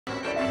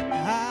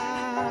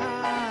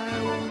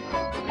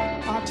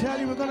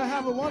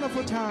have a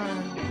wonderful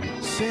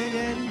time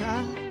singing.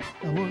 I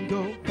won't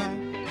go back.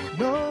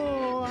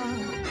 No,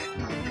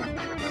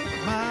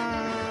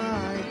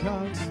 my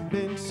God's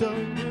been so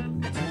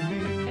good to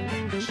me.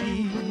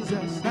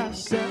 Jesus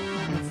has set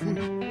me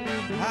free.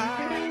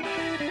 I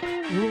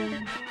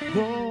won't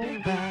go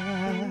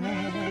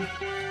back.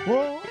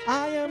 Oh,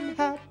 I am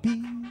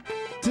happy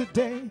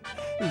today.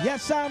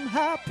 Yes, I'm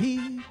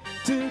happy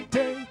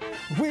today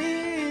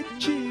with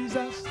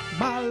Jesus,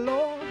 my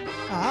Lord.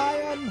 I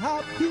am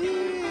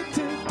happy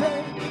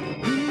today.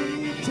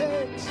 He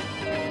takes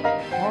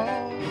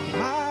all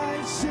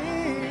my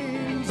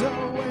sins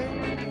away,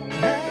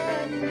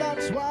 and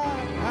that's why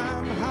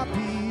I'm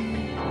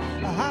happy,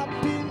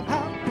 happy,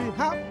 happy,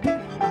 happy.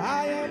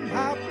 I am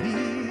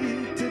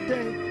happy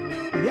today.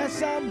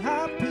 Yes, I'm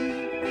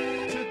happy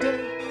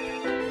today.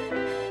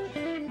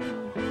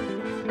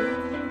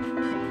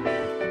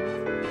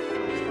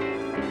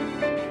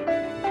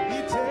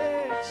 He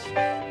takes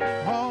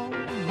all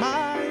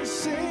my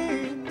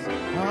sins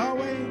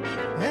away,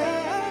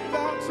 and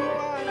that's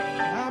why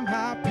I'm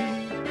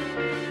happy,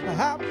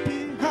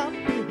 happy,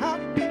 happy,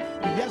 happy.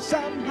 Yes,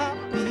 I'm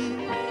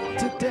happy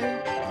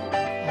today.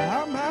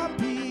 I'm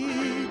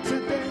happy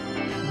today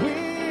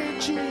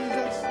with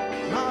Jesus,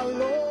 my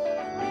Lord.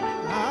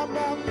 I'm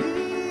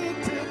happy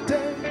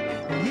today.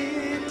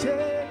 He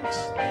takes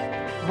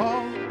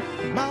all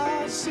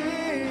my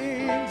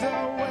sins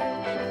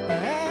away,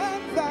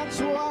 and that's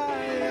why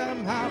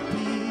I'm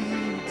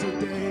happy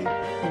today.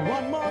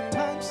 One more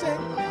time, say,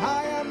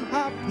 I am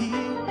happy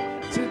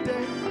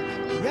today.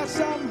 Yes,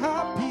 I'm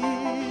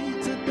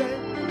happy today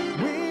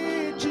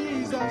with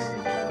Jesus,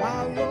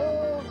 my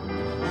Lord.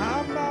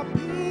 I'm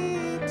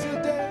happy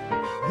today.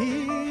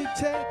 He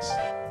takes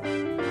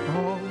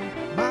all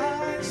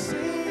my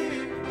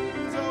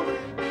sins away,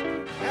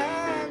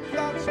 and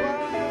that's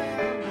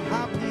why I'm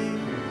happy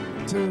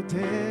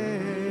today.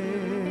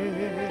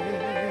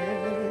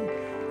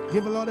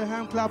 Give the Lord a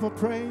hand clap of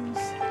praise.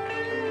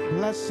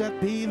 Blessed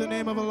be the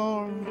name of the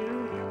Lord.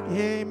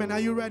 Amen. Are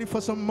you ready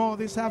for some more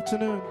this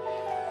afternoon?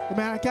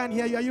 Amen. I can't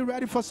hear you. Are you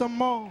ready for some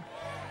more?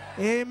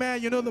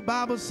 Amen. You know the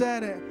Bible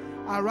said,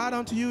 I write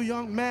unto you,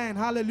 young man,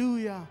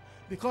 hallelujah,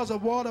 because the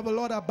word of the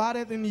Lord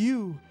abideth in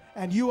you,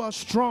 and you are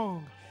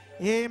strong.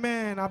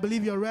 Amen. I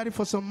believe you're ready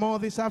for some more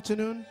this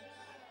afternoon.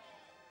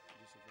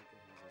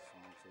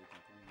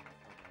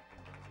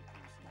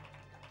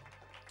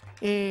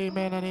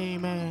 Amen and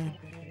amen.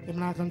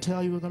 And I can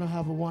tell you we're going to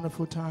have a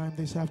wonderful time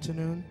this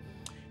afternoon.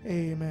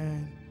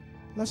 Amen.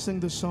 Let's sing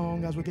the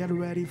song as we get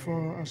ready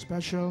for a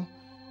special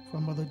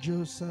from Mother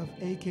Joseph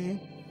A.K.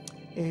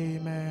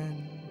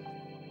 Amen.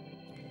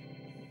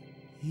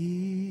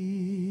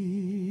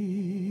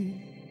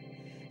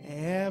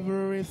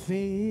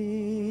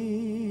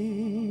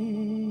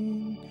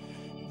 Everything,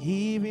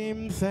 give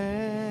him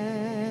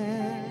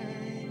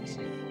thanks.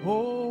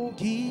 Oh,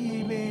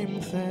 give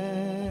him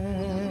thanks.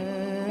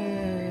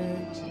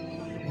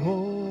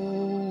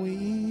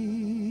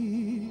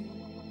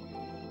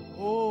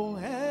 Oh,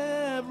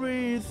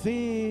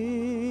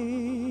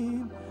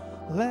 everything,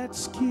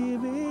 let's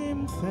give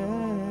him thanks.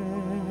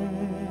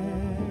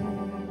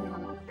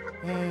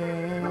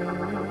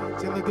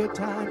 In the good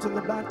times, in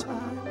the bad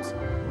times,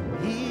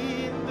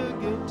 in the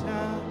good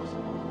times,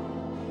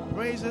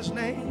 praise his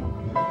name.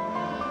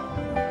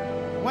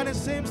 When it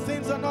seems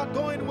things are not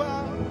going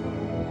well,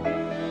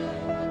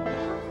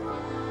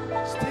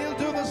 still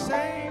do the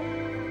same.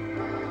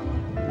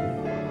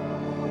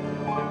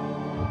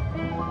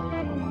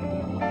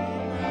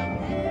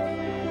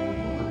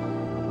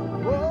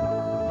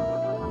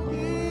 Oh,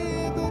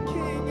 give the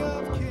King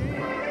of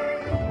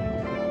Kings.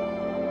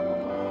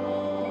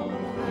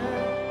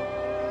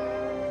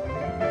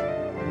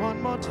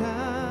 One more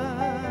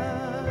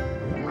time.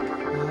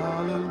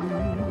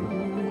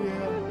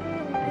 Hallelujah.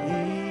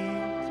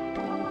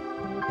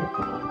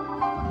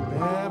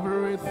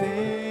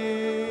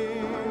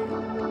 Everything.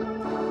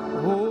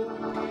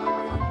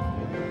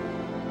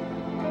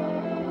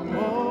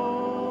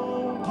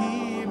 Oh,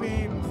 give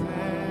him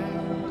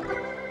thanks.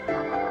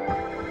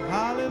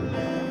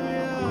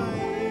 Hallelujah.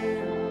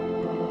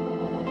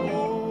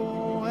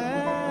 Oh,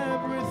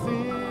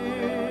 everything.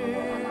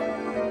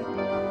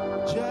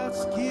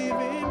 Just give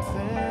him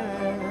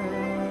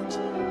thanks.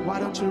 Why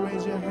don't you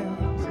raise your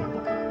hands?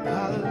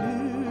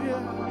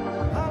 Hallelujah.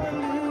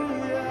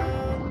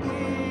 Hallelujah.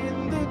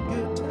 In the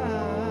good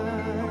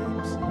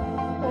times.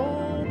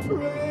 Oh,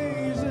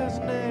 praise his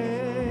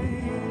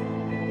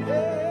name.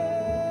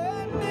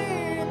 And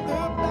in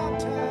the bad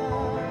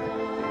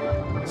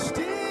times,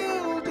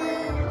 still do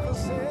the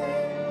same.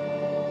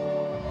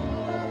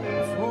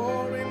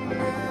 For in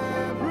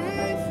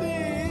everything,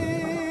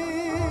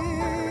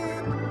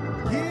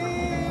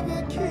 give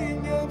the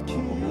King of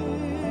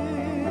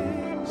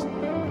Kings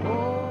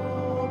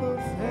all the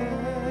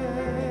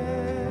thanks.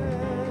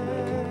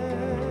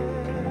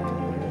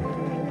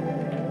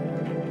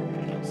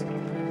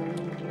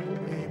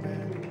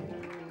 Amen.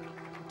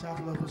 The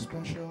title of the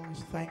special is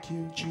Thank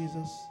You,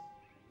 Jesus,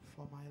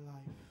 for my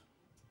life.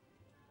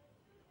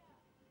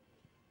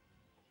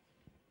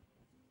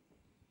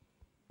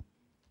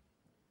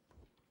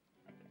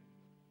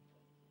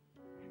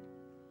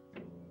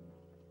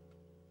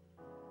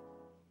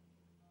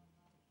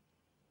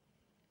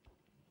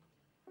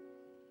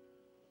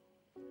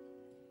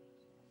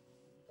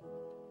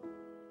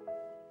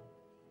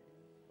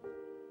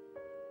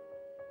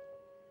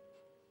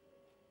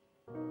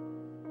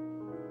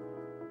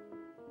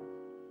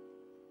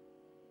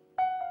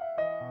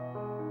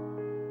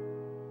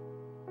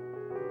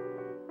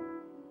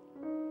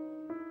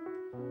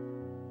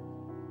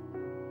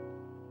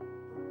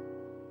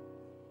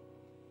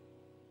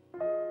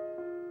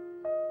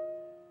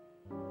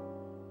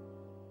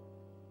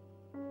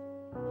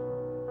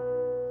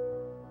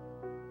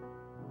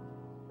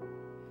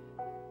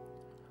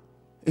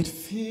 It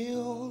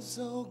feels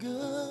so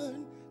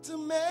good to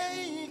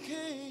make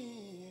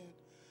it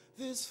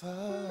this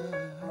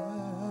far,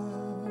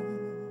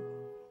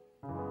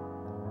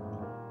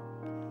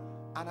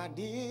 and I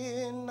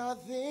did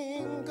not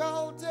think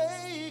I'll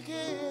take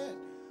it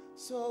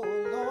so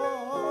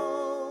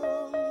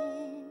long.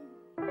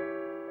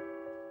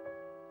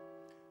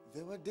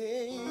 There were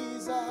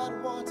days I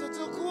had wanted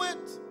to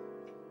quit.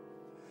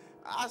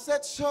 I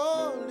said,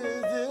 surely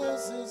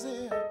this is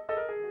it,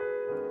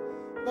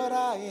 but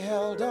I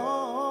held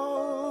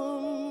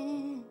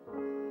on.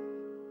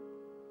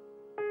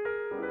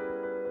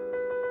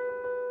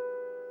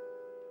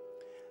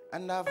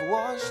 And I've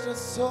watched the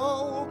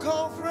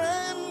so-called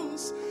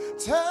friends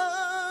turn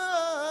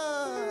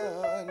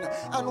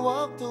and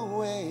walked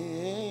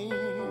away,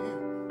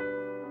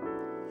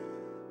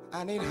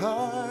 and it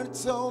hurt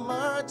so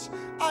much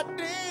I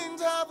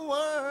didn't have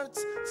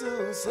words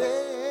to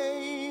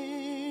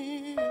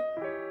say.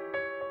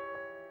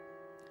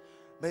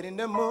 But in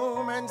the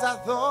moments I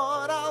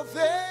thought I'll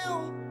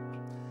fail,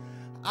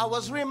 I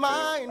was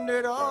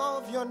reminded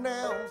of your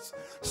nails,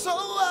 so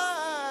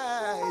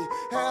I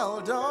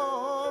held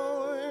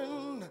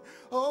on.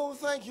 Oh,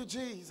 thank you,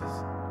 Jesus.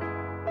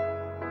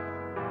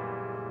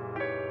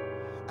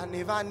 And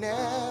if I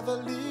never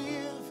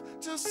live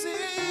to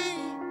see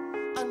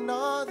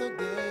another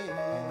day,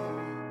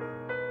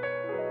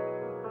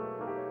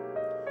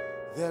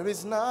 there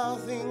is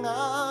nothing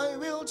I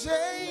will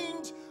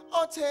change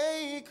or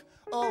take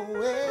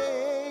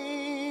away.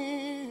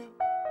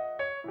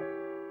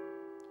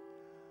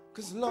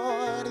 'Cause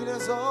Lord, it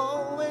has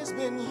always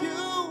been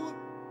you,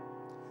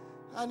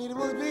 and it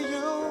will be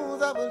you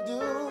that will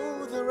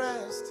do the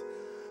rest.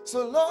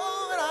 So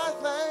Lord, I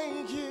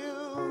thank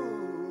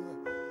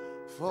you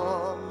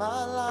for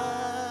my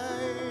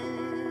life.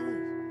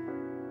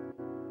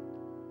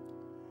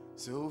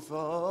 So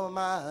for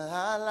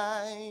my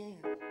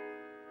life,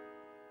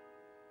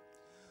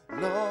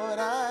 Lord,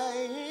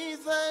 I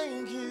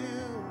thank you.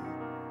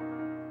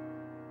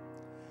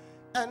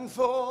 And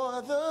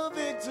for the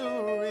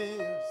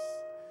victories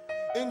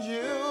in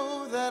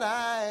you that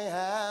I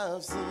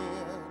have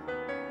seen.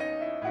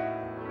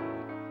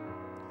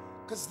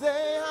 'Cause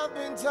there have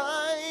been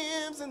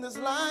times in this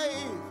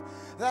life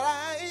that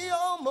I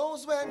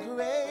almost went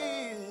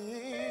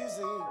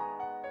crazy.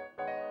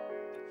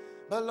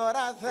 But Lord,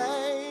 I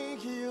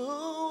thank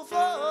you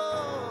for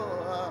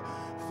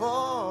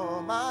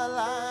my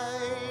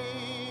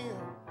life.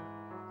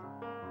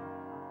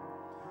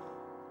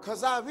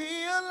 'Cause I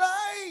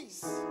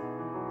realize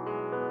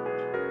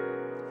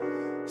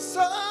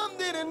some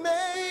didn't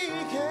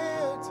make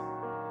it,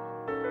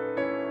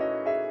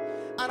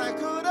 and I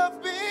could have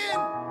been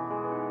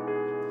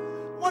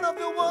one of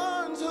the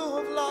ones who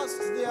have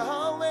lost their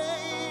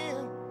way.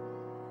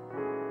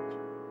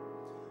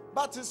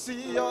 But to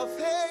see your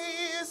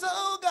face,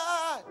 oh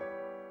God,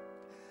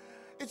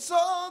 it's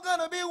all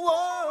gonna be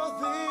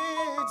worth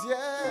it,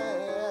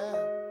 yeah.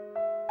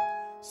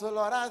 So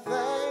Lord, I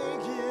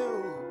thank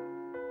you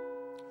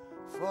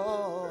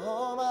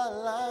for my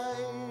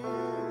life.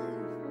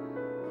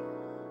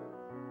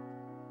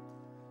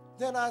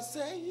 Then I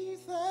say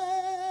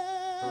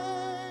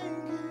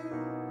thank you,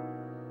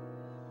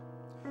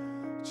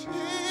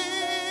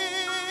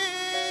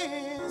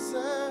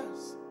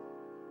 Jesus,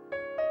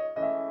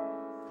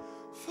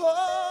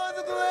 for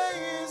the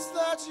grace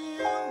that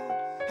you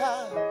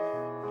have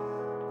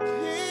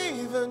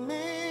given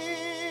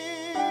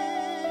me.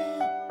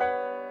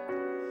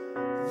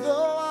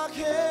 Though I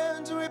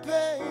can't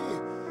repay,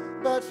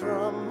 but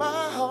from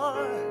my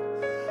heart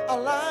I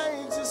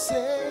like to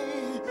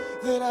say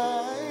that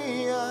I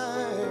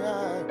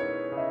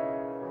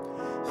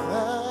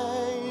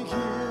thank you.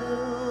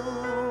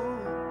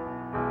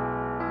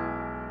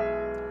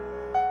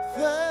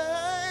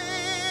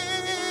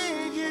 Thank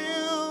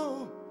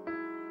you,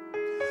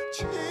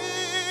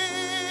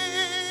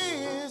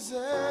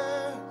 Jesus,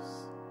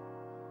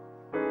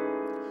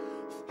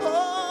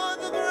 for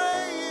the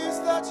grace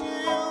that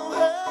you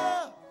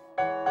have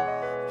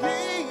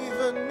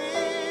given me.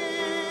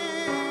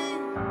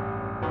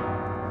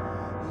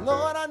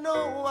 Lord, I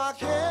know I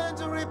can't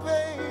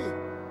repay,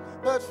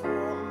 but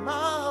from my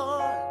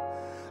heart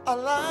I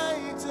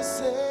like to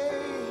say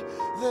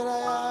that I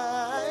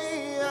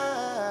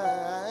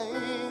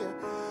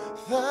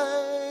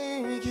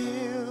thank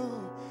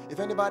you. If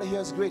anybody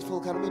here is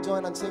grateful, can we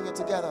join and sing it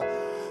together?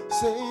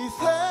 Say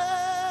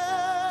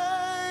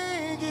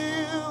thank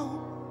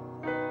you,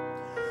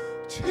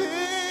 Jesus,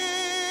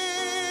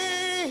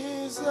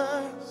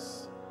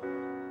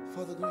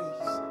 for the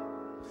grace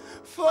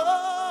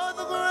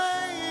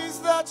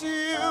that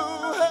you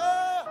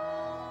have.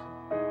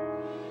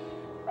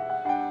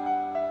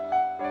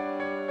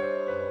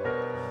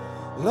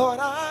 Lord,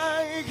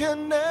 I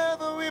can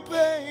never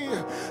repay,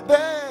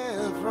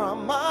 but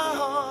from my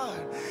heart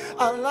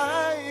I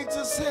like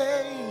to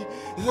say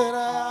that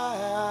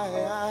I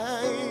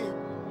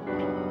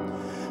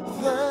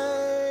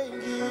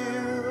thank you.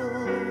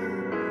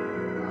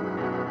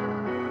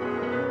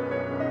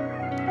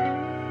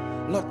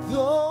 Lord,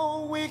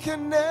 though we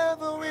can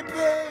never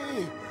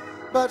repay,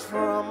 but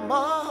from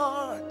our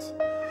heart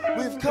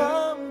we've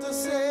come to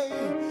say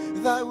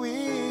that we,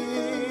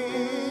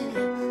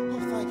 oh,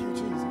 thank you,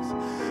 Jesus,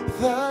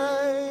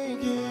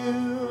 thank you.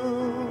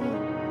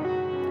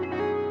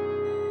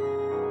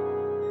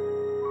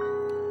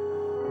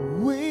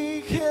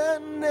 We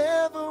can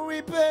never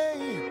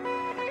repay,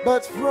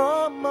 but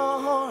from our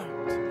heart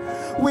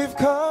we've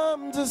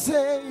come to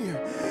say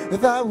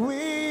that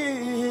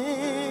we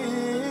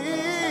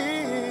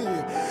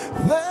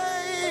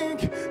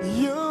thank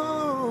you.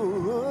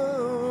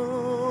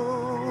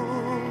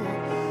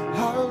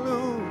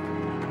 Hallelujah.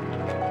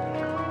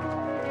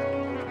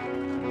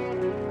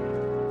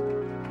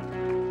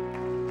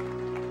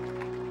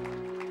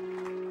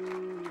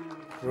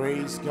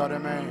 Praise God,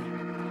 amen.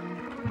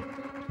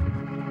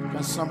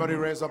 Can somebody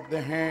raise up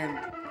their hand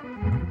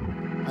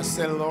and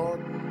say,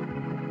 Lord,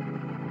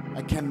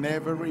 I can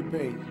never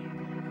repay,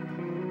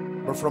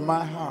 but from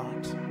my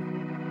heart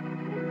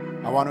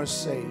I want to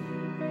say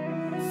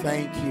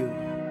thank you.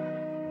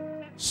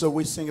 So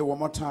we sing it one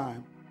more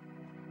time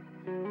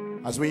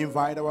as we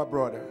invite our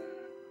brother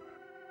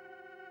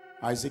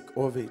Isaac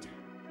Ovid.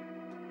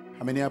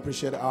 How many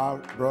appreciate our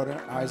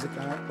brother Isaac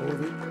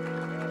Ovid?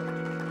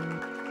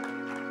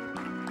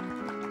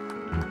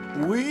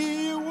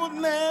 We will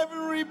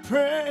never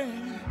repay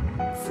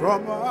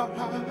from our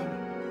heart.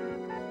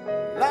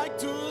 Like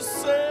to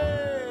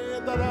say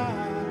that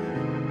I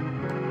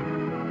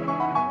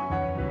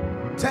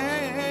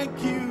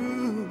thank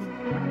you.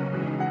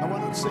 I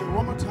want to say it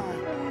one more time.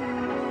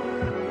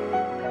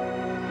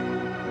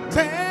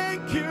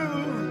 Thank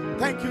you.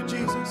 Thank you,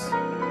 Jesus.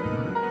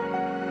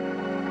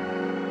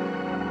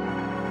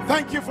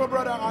 Thank you for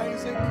Brother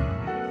Isaac.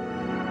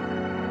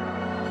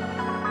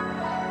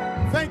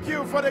 Thank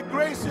you for the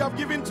grace you have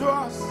given to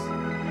us.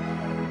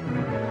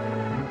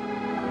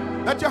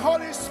 That your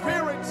Holy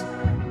Spirit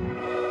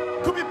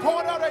could be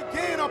poured out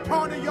again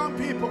upon the young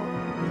people.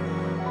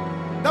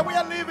 That we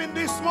are living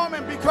this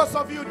moment because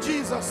of you,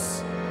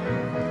 Jesus.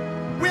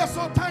 We are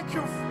so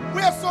thankful.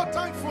 We are so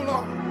thankful,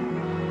 Lord.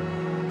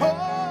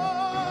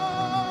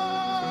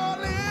 Oh,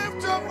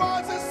 lift your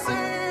voice and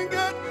sing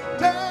it.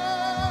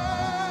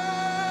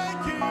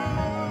 Thank you,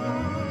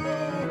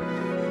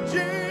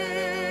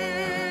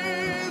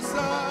 Jesus.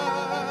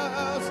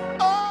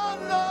 Oh,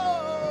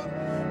 Lord,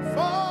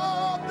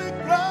 for the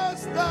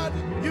grace that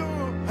you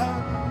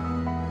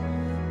have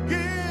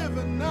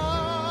given us.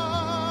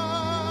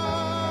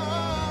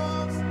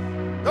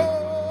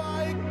 Though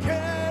I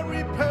can't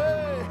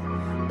repay,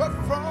 but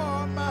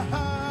from my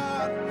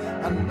heart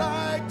I'd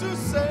like to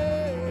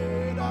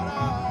say that I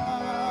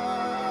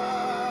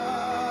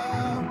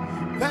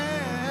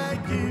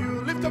thank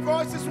you. Lift your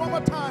voices one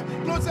more time.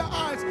 Close your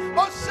eyes.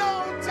 Oh,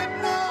 shout it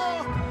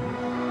now.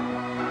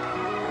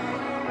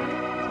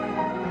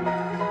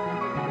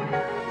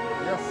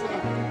 Yes, sir.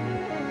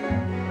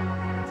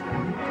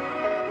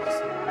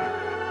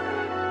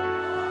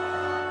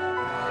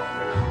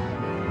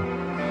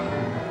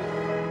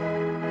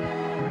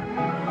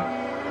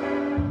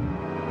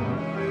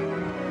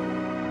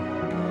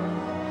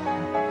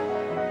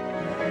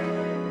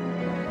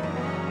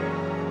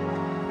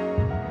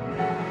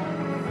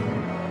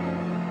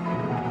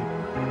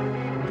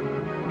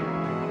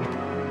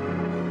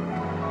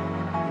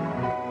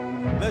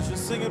 Let's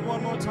just sing it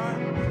one more time.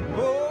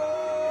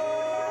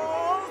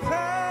 Oh,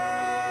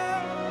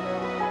 thank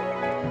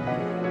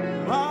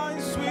my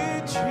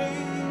sweet Jesus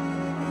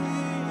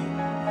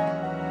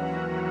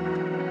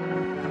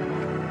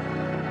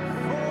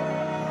for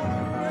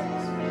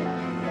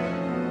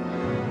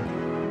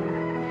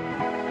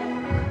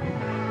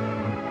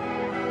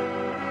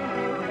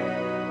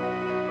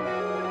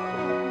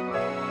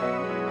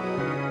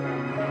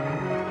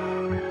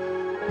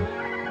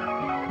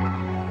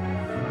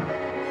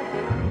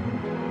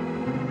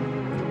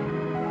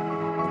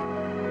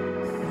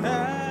the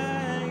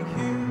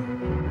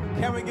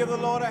Can we give the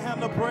Lord a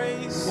hand of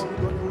praise?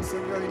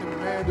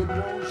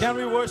 Can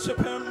we worship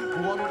Him?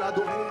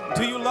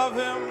 Do you love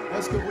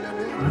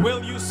Him?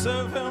 Will you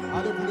serve Him?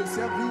 Amen,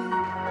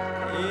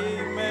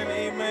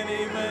 amen,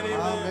 amen,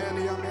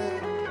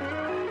 amen.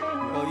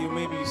 Well, you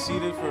may be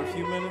seated for a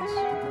few minutes.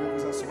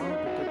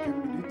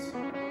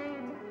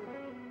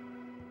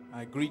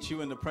 I greet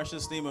you in the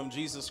precious name of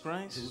Jesus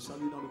Christ.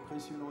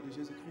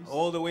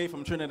 All the way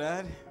from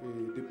Trinidad.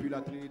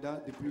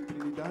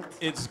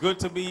 It's good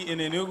to be in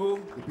Enugu,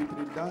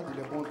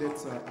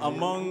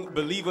 among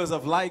believers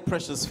of like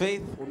precious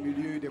faith,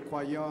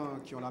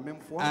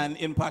 and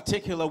in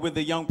particular with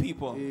the young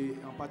people,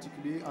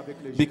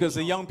 because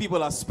the young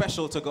people are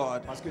special to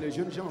God.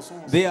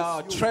 They are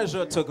a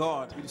treasure to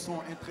God,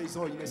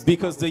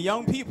 because the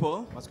young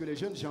people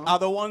are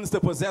the ones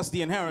that possess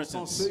the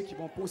inheritance.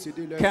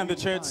 Can the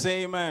church say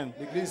amen?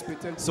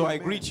 So I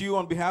greet you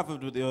on behalf of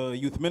the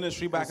youth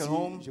ministry back at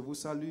home.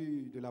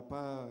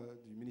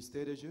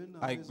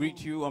 I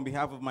greet you on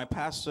behalf of my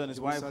pastor and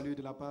his wife.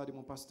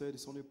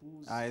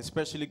 I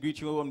especially greet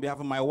you on behalf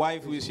of my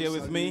wife who is here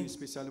with me.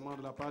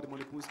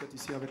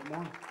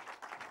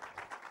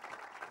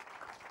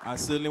 I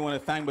certainly want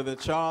to thank Brother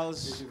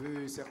Charles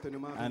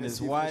and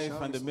his wife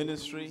and the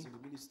ministry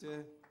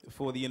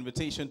for the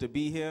invitation to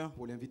be here.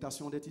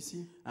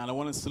 And I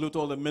want to salute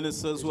all the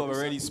ministers who have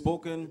already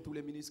spoken.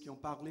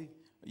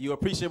 You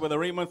appreciate Brother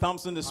Raymond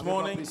Thompson this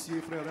morning.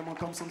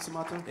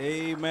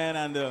 Amen.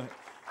 And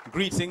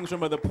greetings from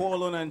Brother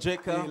Paul and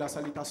Jacob,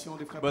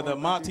 Brother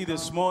Marty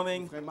this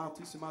morning,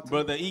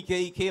 Brother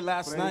Ike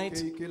last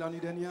night,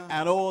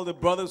 and all the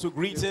brothers who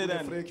greeted.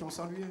 And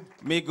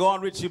may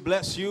God richly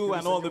bless you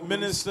and all the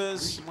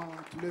ministers.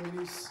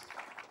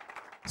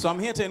 So I'm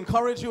here to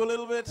encourage you a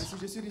little bit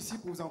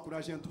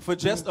for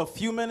just a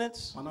few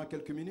minutes.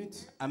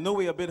 I know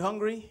we're a bit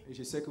hungry.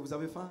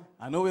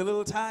 I know we're a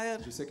little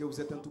tired.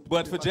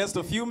 But for just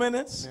a few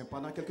minutes,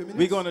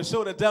 we're going to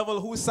show the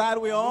devil whose side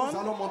we're on.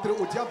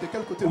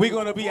 We're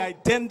going to be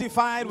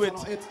identified with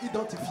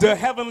the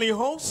heavenly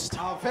host.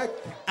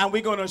 And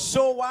we're going to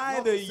show why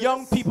the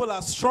young people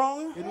are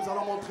strong.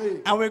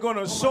 And we're going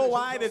to show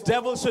why the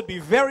devil should be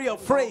very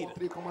afraid.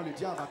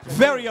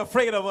 Very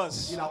afraid of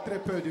us.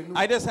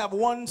 I just have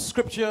one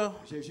scripture.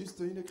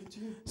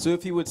 So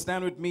if you would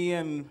stand with me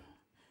and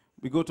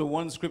we go to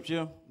one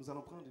scripture.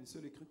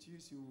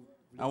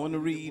 I want to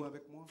read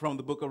from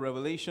the book of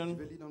Revelation.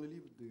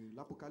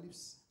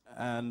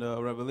 And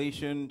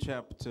Revelation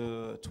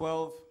chapter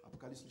 12.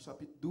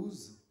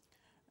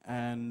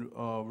 And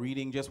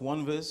reading just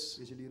one verse.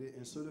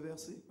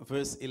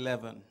 Verse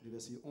 11.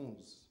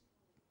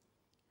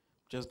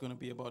 Just going to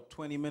be about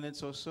 20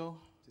 minutes or so.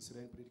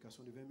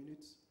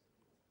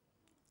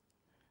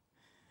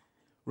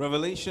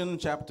 Revelation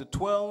chapter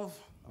 12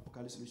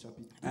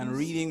 and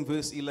reading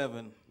verse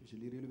 11.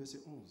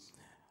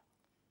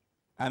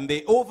 And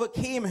they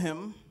overcame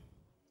him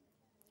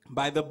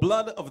by the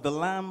blood of the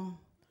Lamb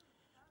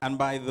and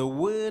by the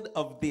word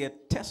of their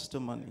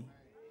testimony,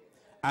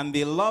 and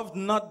they loved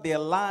not their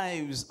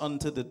lives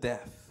unto the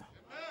death.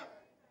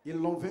 Ils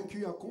l'ont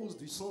vaincu à cause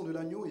du sang de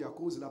l'agneau et à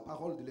cause de la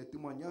parole de les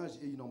témoignages,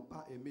 et ils n'ont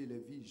pas aimé les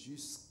vies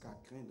jusqu'à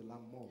craindre la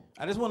mort.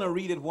 I just want to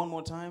read it one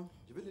more time.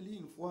 Je vais le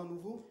lire une fois à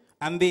nouveau.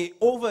 And they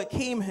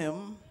overcame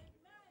him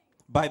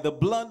by the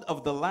blood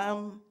of the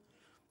Lamb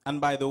and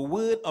by the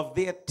word of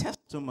their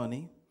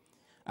testimony,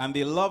 and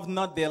they loved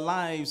not their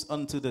lives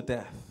unto the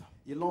death.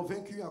 Ils l'ont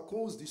vaincu à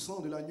cause du sang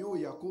de l'agneau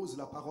et à cause de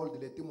la parole de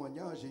les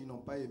témoignages, et ils n'ont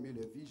pas aimé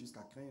les vies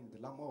jusqu'à craindre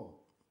la mort.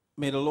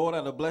 May the Lord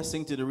add a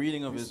blessing to the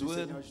reading of his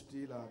word.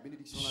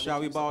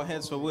 Shall we bow our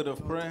heads for a word of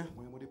prayer?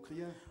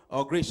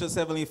 Our gracious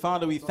Heavenly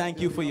Father, we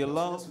thank you for your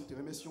love,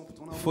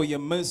 for your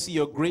mercy,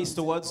 your grace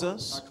towards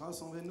us.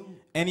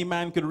 Any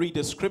man could read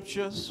the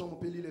scriptures,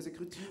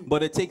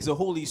 but it takes the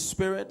Holy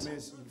Spirit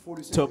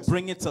to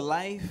bring it to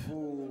life.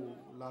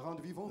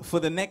 For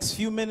the next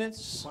few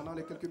minutes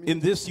in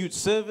this youth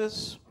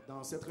service,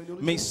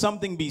 may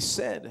something be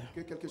said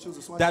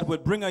that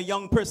would bring a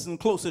young person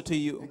closer to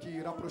you.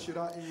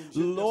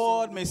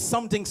 Lord, may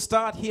something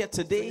start here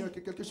today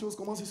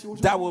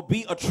that will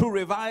be a true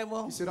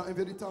revival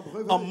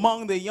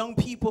among the young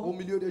people.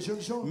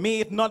 May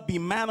it not be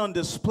man on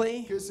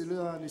display,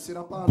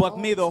 but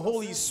may the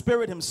Holy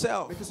Spirit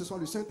himself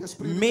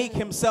make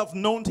himself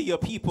known to your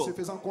people.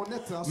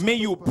 May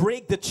you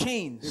break the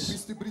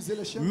chains.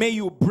 May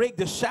you break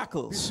the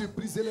shackles.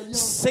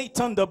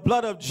 Satan, the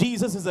blood of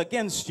Jesus is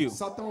against you.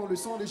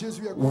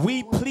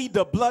 We plead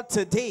the blood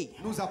today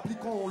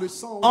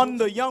on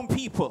the young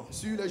people.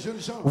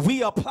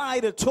 We apply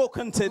the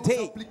token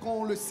today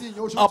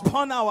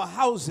upon our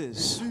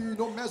houses.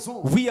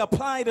 We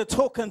apply the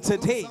token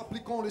today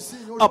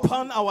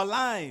upon our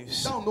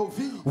lives.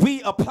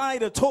 We apply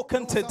the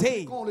token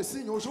today.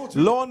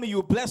 Lord, may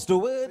you bless the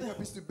word,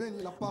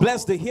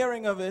 bless the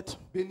hearing of it,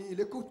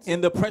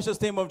 in the precious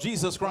name of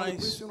Jesus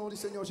Christ.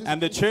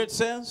 And the church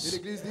says,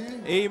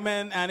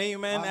 amen and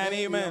amen and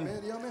amen.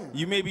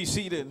 You may be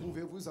seated.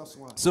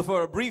 So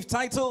for a brief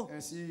title,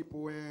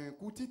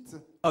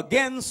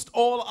 Against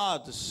All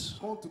Odds.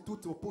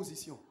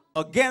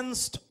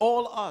 Against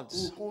all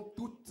odds.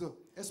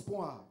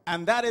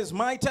 And that is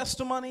my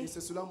testimony,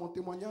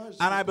 and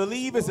I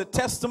believe it's a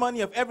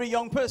testimony of every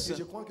young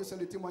person,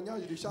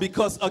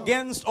 because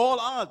against all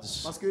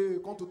odds,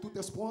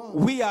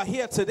 we are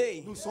here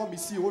today.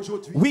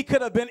 We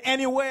could have been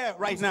anywhere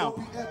right now,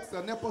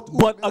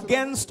 but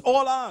against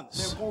all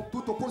odds,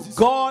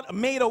 God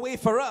made a way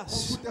for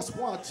us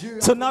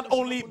to not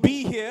only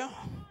be here,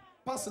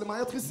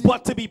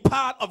 but to be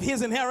part of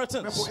his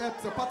inheritance.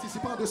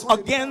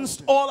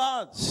 Against all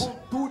odds,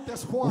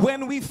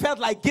 when we felt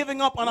like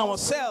giving up on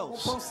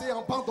ourselves,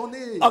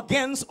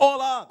 against all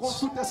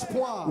odds,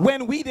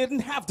 when we didn't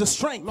have the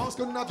strength,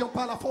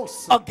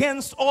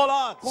 against all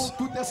odds,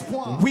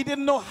 we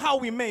didn't know how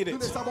we made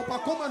it,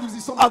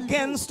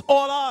 against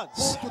all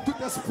odds,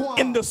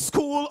 in the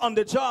school, on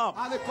the job,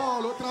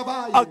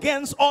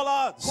 against all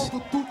odds,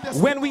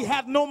 when we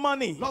had no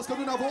money,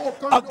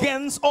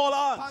 against all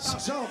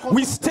odds,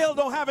 We still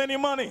don't have any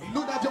money.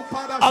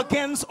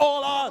 Against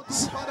all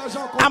odds.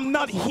 I'm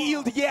not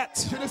healed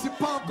yet.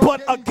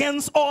 But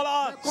against all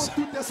odds.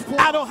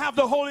 I don't have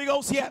the Holy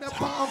Ghost yet.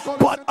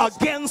 But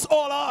against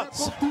all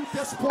odds.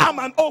 I'm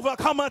an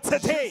overcomer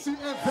today.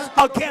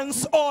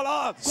 Against all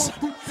odds.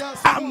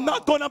 I'm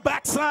not going to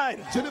backslide.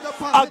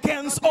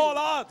 Against all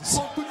odds.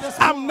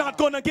 I'm not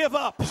going to give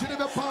up.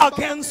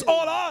 Against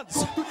all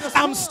odds.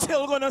 I'm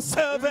still going to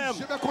serve him.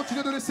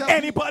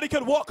 Anybody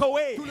can walk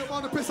away.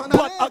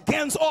 But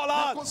against all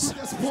odds,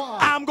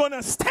 I'm going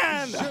to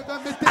stand.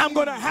 I'm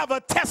going to have a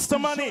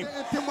testimony.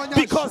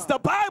 Because the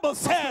Bible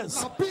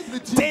says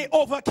they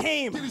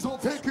overcame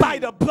by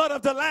the blood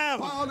of the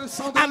Lamb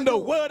and the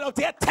word of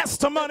their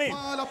testimony.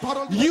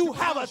 You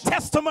have a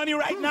testimony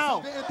right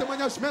now.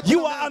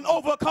 You are an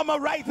overcomer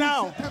right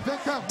now.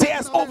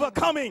 There's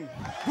overcoming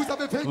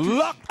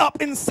locked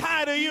up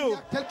inside of you.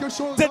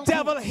 The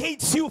devil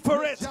hates you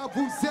for it.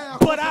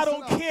 But I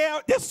don't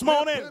care this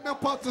morning.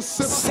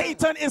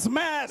 Satan is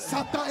mad.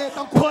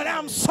 But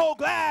I'm so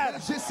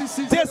glad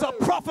there's a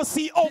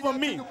prophecy over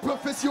me.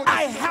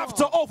 I have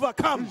to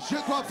overcome.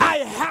 I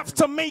have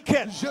to make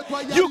it.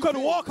 You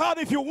can walk out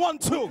if you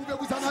want to.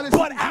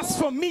 But as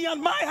for me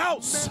and my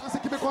house,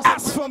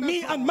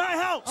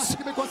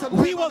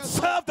 we will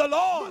serve the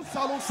Lord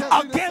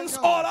against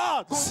all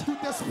odds.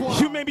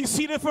 You may be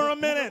seated for a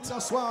minute.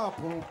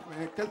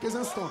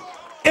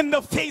 In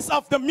the face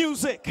of the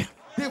music,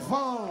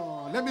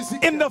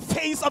 in the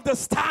face of the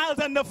styles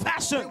and the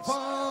fashions,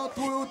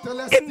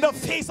 in the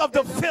face of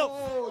the filth,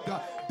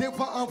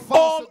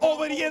 all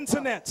over the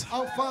internet,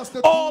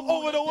 all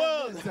over the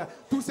world.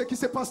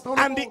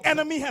 And the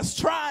enemy has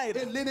tried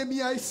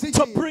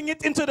to bring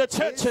it into the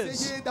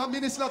churches.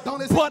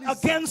 But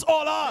against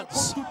all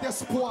odds,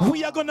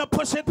 we are going to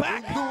push it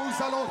back.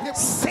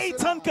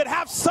 Satan could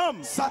have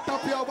some,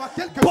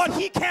 but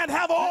he can't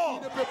have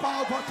all.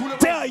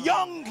 There are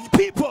young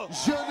people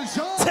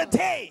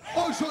today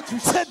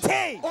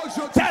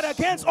that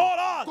against all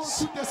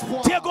odds,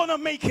 they're going to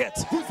make it.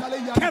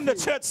 Can the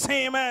church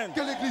say amen?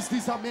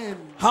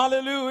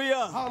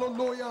 Hallelujah.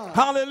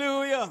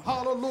 Hallelujah.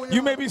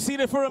 You may be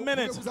seated for a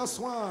minute.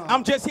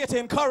 I'm just here to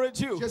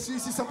encourage you.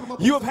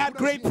 You have had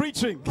great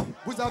preaching,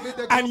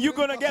 and you're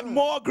going to get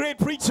more great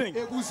preaching.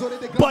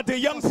 But the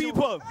young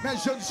people,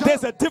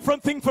 there's a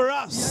different thing for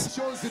us.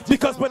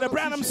 Because Brother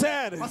Branham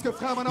said,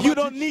 you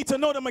don't need to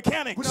know the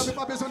mechanics,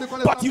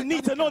 but you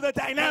need to know the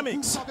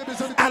dynamics.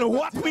 And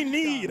what we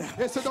need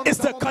is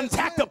to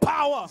contact the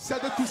power.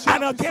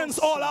 And against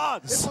all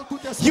odds,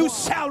 you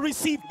shall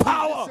receive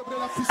power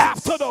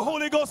after the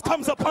Holy Ghost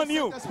comes upon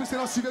you.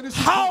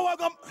 How?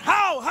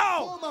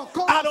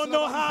 I don't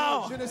know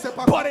how,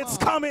 but it's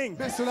coming.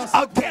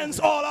 Against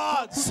all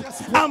odds,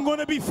 I'm going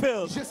to be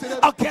filled.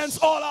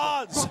 Against all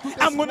odds,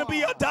 I'm going to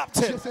be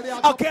adopted.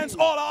 Against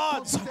all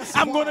odds,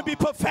 I'm going to be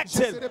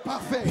perfected.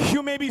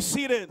 You may be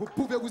seated.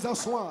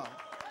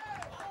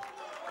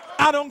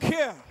 I don't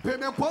care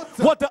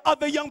what the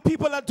other young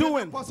people are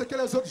doing.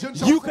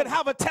 You could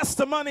have a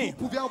testimony.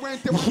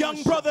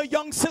 Young brother,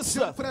 young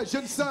sister,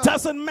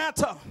 doesn't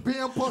matter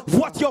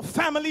what your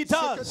family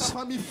does.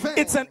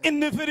 It's an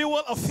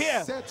individual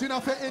affair.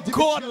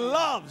 God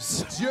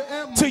loves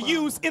to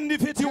use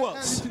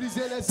individuals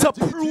to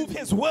prove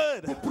his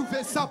word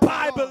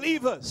by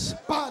believers.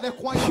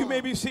 You may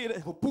be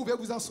seated.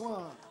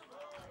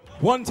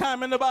 One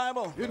time in the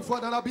Bible,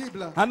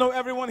 I know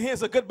everyone here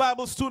is a good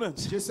Bible student.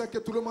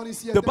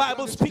 The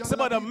Bible speaks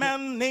about a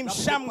man named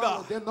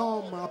Shamgar.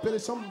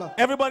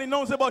 Everybody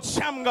knows about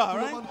Shamgar,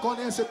 right?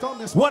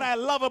 What I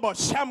love about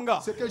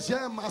Shamgar,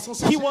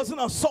 he wasn't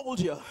a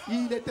soldier.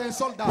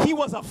 He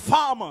was a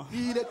farmer.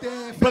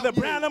 Brother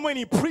Branham, when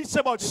he preached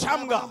about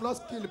Shamgar,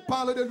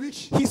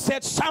 he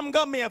said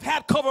Shamgar may have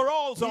had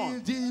coveralls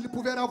on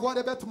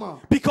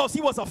because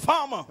he was a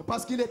farmer.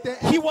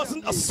 He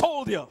wasn't a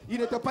soldier.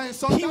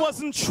 He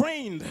wasn't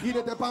trained. He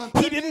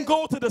didn't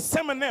go to the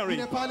seminary.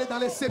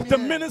 The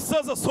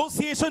Ministers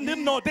Association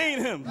didn't ordain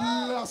him.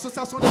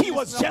 He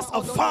was just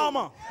a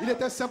farmer.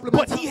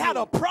 But he had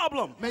a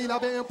problem.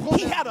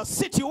 He had a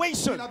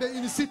situation.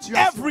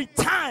 Every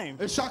time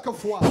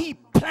he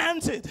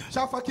planted,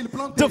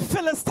 the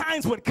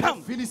Philistines would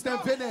come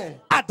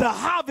at the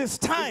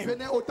harvest time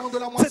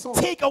to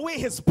take away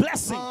his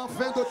blessing.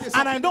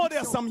 And I know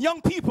there's some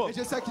young people,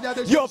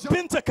 you've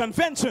been to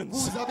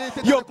conventions,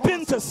 you've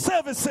been to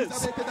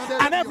services,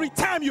 and every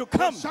time you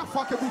come,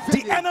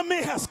 the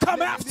enemy has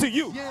come after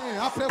you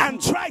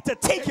and tried to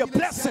take your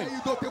blessing.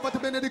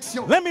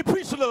 Let me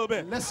preach a little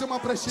bit.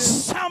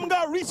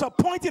 Shamgar reached a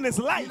point in his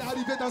life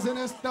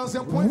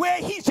where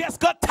he just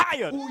got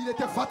tired.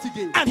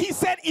 And he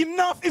said,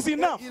 enough is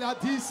enough.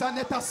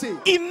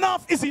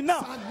 Enough is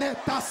enough.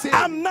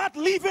 I'm not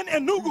leaving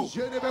Enugu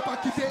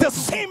the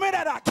same way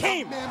that I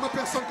came.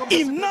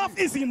 Enough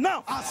is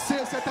enough.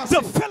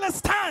 The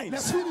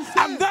Philistines,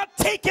 I'm not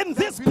taking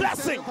this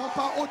blessing.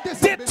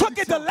 They took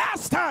it the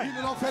last time,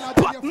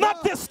 but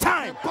not this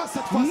time.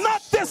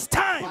 Not this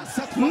time.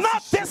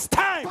 Not this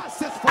time.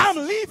 I'm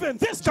leaving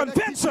this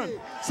convention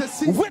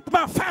with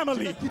my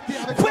family,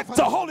 with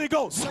the Holy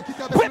Ghost,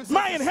 with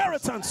my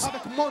inheritance.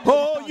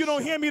 Oh, you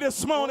don't hear me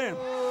this morning.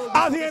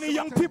 Are there any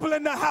young people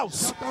in the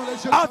house?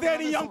 Are there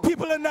any young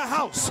people in the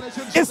house?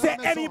 Is there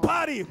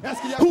anybody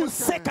who's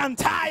sick and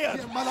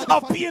tired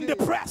of being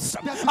depressed,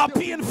 of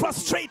being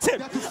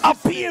frustrated,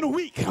 of being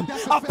weak,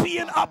 of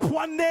being up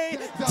one day,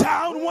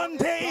 down one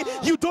day?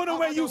 You don't know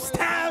where you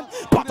stand,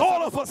 but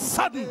all of a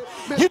sudden,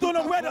 you don't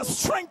know where the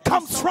strength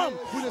comes from.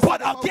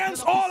 But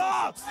against all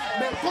odds,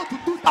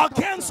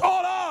 against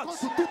all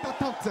odds,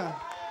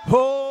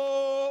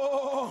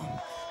 oh,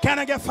 can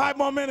I get 5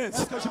 more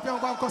minutes?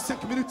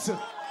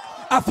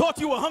 I thought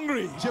you were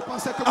hungry.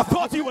 I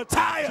thought you were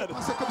tired.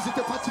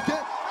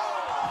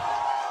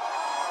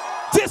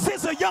 This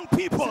is a young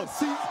people.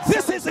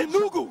 This is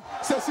Enugu.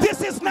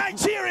 This is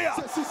Nigeria.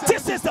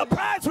 This is the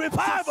Bride's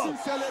Revival.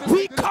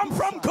 We come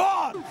from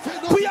God.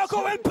 We are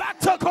going back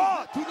to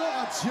God.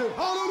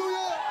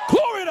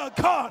 Glory to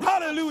God.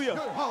 Hallelujah.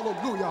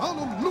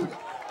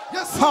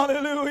 Yes,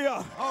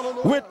 hallelujah.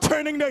 We're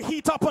turning the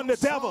heat up on the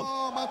devil.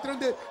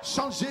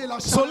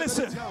 So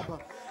listen,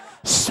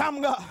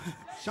 Shamga,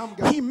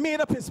 he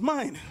made up his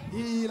mind.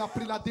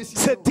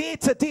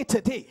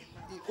 Today.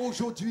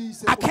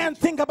 I can't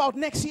think about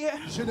next year.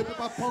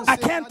 I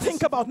can't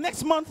think about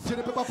next month.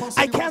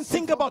 I can't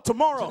think about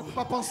tomorrow.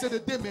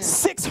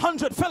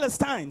 600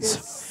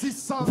 Philistines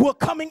were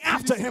coming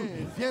after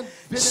him.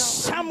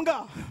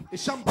 Shamga,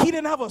 he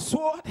didn't have a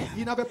sword.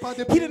 He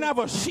didn't have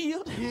a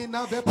shield. He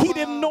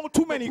didn't know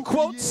too many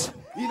quotes.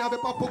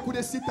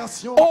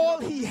 All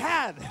he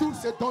had,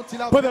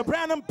 Brother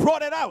Branham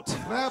brought it out,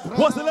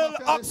 was a little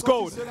ox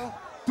goad.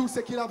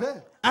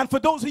 And for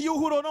those of you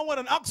who don't know what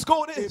an ox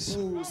goad is,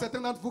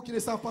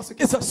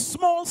 it's a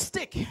small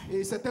stick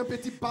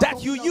that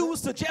you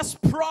use to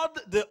just prod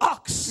the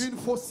ox.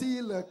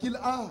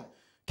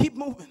 Keep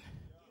moving.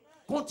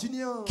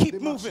 Keep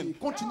moving.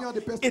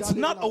 It's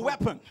not a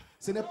weapon.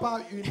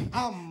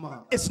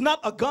 It's not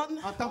a gun.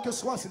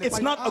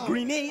 It's not a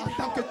grenade.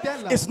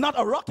 It's not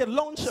a rocket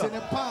launcher.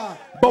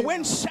 But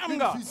when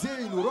Shamga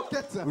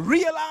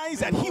realized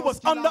that he was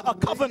under a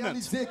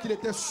covenant,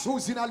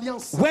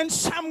 when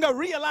Shamga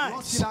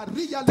realized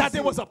that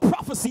there was a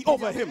prophecy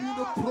over him,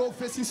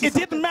 it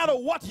didn't matter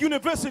what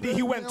university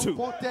he went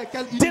to,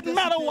 didn't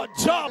matter what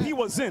job he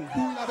was in,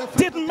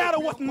 didn't matter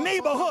what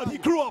neighborhood he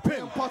grew up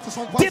in,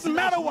 didn't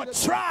matter what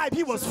tribe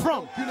he was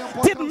from,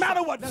 didn't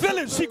matter what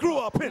village he grew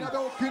up in.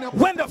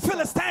 When the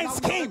Philistines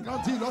came,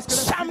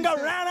 Shamga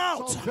ran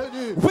out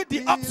with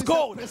the ox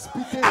goad,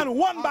 and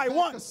one by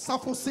one,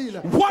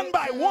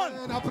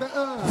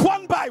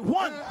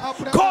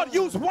 God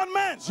used one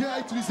man.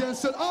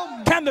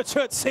 Can the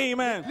church say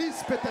amen?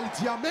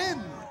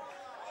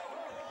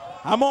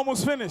 I'm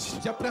almost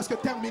finished.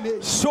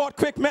 Short,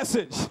 quick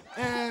message.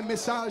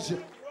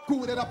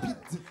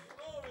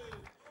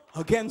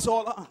 Against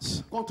all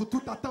odds,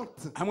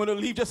 I'm going to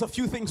leave just a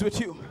few things with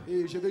you.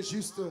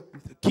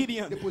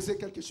 Gideon,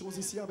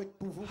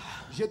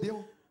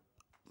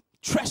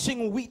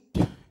 threshing wheat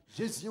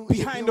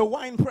behind the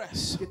wine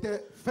press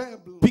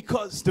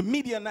because the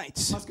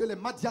Midianites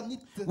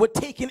were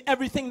taking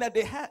everything that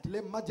they had.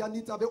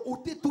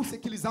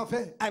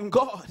 And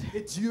God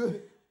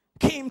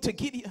came to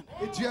Gideon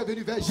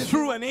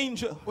through an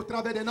angel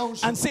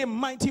and said,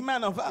 mighty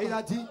man of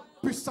valor.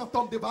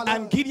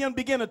 And Gideon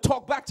began to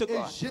talk back to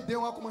God.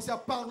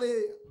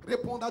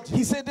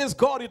 He said, this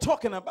God you're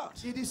talking about,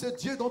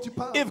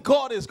 if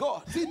God is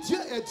God,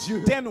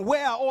 then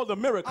where are all the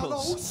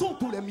miracles?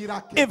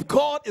 If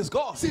God is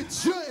God,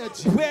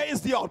 where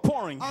is the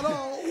outpouring?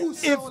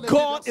 If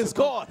God is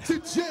God,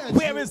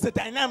 where is the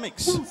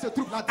dynamics?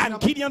 And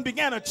Gideon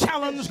began to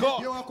challenge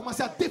God.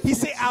 He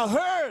said, I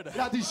heard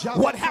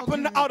what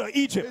happened out of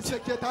Egypt.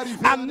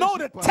 I know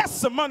the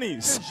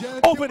testimonies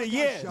over the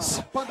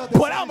years,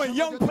 but I'm a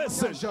young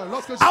person.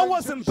 I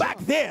wasn't back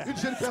there.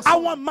 I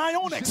want my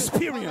own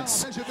experience.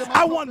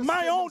 I want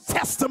my own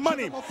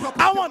testimony.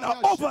 I want to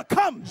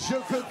overcome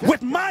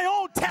with my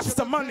own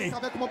testimony.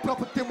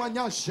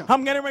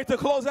 I'm getting ready to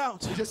close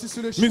out.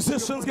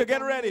 Musicians,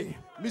 get ready.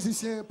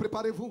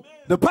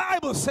 The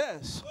Bible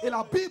says,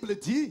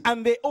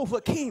 and they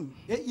overcame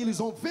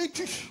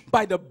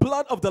by the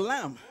blood of the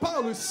Lamb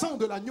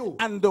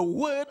and the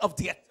word of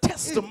their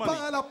testimony.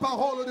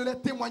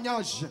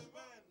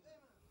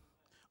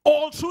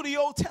 All through the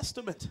Old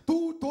Testament,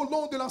 tout au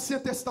long de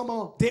l'Ancien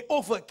Testament, they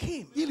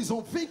overcame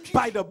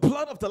by the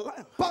blood of the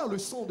Lamb, par le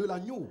sang de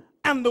l'agneau,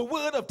 and the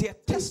word of their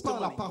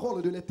testimony.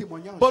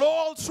 But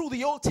all through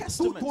the Old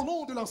Testament, tout au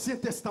long de l'Ancien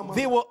Testament,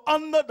 they were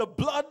under the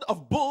blood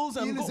of bulls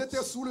and ils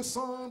étaient sous le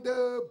sang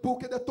de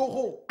boucs et de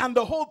taureaux. And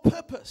the whole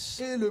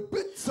purpose Et le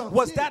but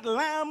was that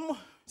lamb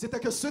C'était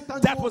que cet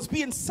that agneau, was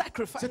being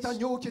sacrificed cet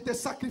agneau qui était was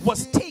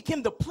sacrifié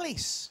taking the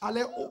place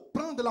allait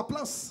prendre la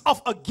place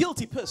of a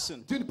guilty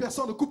person, d'une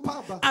personne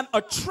coupable. and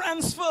a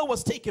transfer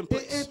was taking Et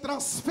place. un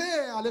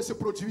transfert allait se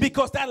produire.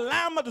 Because that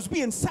lamb that was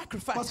being Parce que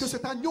sacrificed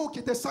cet agneau qui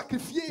était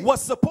sacrifié was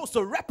supposed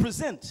to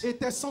represent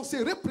était censé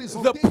the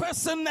représenter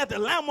person that the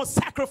lamb was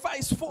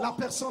sacrificed la for.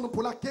 personne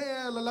pour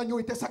laquelle l'agneau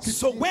était sacrifié.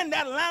 So when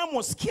that lamb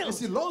was Et killed,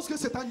 si lorsque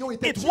cet agneau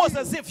était it tué, was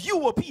as if you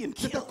were being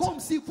c'était killed. comme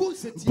si vous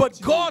étiez But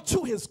tué. God,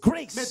 through His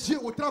Mais grace, Dieu,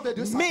 au travers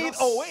de sa made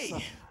grâce, a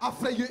way a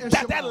frayé un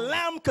that that chemin.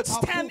 lamb could A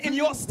stand in pourvu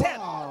your une stead.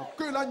 voie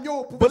que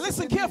l'agneau pouvait But se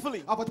listen tenir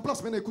carefully. à votre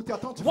place. Maintenant, écoutez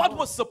attentivement. What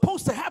was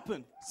supposed to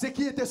happen Ce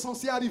qui était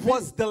censé arriver,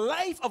 was the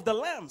life of the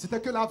lamb. c'était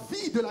que la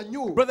vie de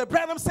l'agneau, Brother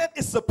Branham said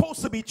it's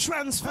supposed to be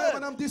transferred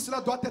Madame dit,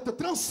 cela doit être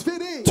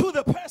transféré to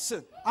the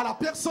person à la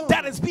personne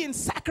that is being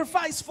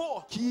sacrificed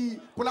for.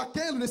 pour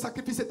laquelle le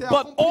sacrifice était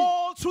But accompli.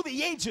 all through the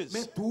Mais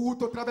ages, tout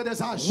au travers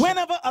des âges,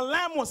 whenever a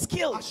lamb was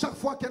killed, à chaque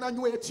fois qu'un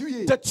agneau est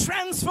tué, the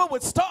transfer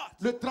would start,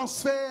 le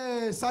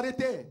transfert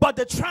s'arrêtait. but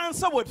the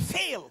transfer would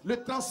fail Le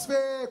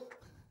transfert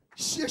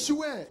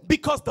échouait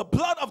because the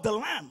blood of the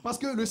lamb parce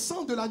que le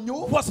sang de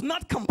l'agneau was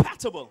not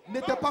compatible.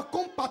 n'était pas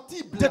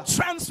compatible. The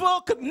transfer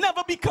could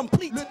never be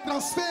complete. Le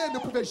transfert ne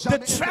pouvait The jamais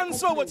être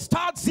transfer would complet.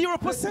 start Le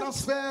 0%,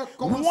 transfert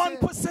 1%,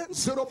 commençait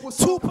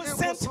 0%,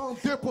 2%,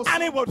 2%,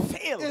 and it would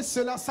fail et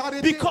cela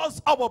s'arrêtait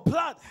because our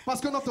blood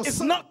parce que notre is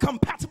sang not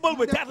compatible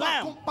with n'est that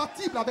pas lamb.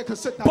 compatible avec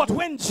cet But agneau.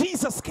 when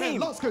Jesus Mais came,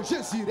 lorsque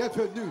Jésus est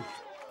venu,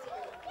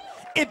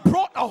 it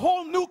brought a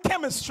whole new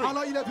chemistry.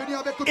 alors il est venu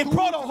avec It toute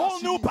brought a la whole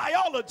new chimie.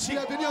 biology. Il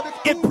est venu avec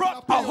It toute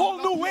brought la a whole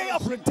new biologie. way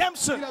of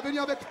redemption. Il est venu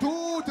avec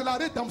toute la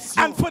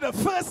rédemption. And for the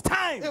first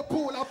time, Et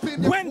pour la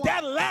première when fois,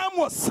 that lamb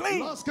was slain,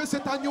 lorsque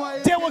cet agneau a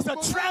été there was a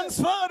immolé,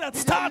 transfer that il y a eu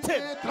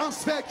started. un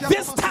transfert qui a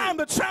This commencé. time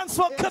the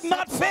transfer Et could cette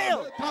not fois, fail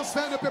le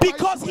transfert ne peut pas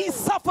because échouer. he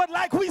suffered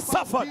like we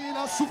suffered.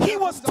 He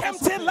was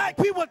tempted like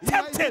we were Il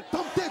a été tempted.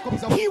 tenté comme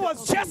nous avons He été was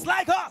tentés. just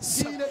like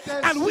us. Il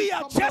était And we juste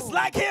are comme just nous.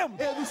 like him.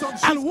 Et nous sommes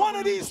juste And one comme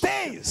of lui. these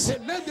days,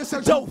 Et l'un de ces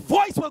the jours,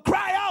 voice will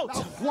cry la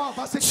out, voix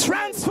va s'écrire.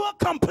 transfer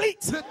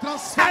complete. Le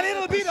transfert And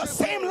it'll be the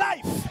same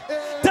life,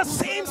 Et the nous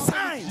same allons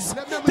signs,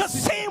 les mêmes the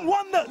signes, same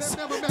wonders,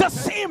 the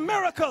same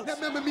miracles. les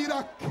mêmes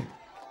miracles.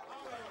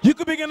 You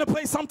could begin to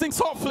play something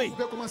softly. Vous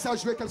pouvez commencer à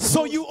jouer quelque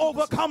So chose. you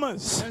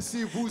overcomers,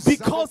 Ainsi vous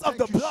because avez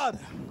of the vaincu. blood,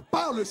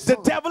 Par le the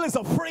sang. devil is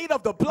afraid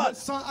of the Le, blood.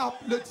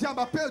 le diable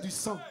a peur du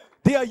sang.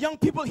 There are young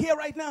people here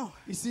right now.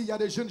 Ici, il y a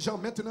des jeunes gens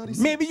maintenant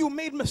ici. Maybe you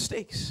made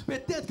mistakes.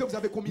 Peut-être que vous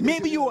avez commis des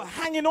Maybe you erreurs.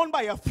 were hanging on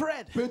by a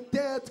thread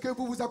Peut-être que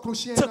vous vous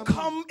accrochiez à to un ami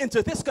come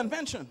into this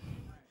convention.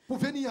 pour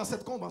venir à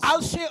cette convention.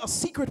 I'll share a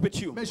secret with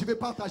you. Mais je vais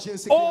partager un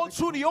secret All avec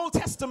through the Old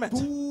Testament,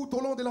 tout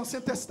au long de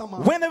l'Ancien Testament.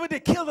 whenever they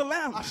killed a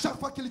lamb, À chaque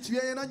fois qu'il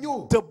tuait un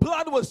agneau, the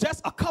blood was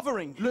just a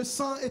covering. le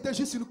sang était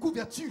juste une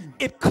couverture.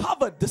 It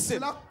covered the sin.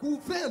 Cela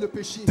couvrait le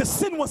péché. The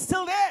sin was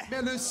still there.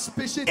 Mais le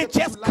péché était It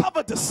just toujours là.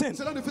 covered the sin.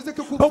 Cela ne faisait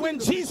que couvrir But when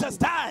le Jesus péché.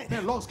 died,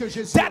 Mais lorsque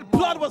Jésus that est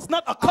mort, blood was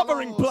not a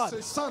covering alors, blood.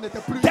 ce sang n'était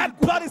plus That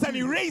une blood is an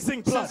couverture.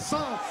 erasing Ce blood.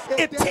 sang It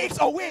était takes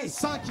away. un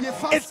sang qui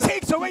efface, It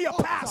takes away qui your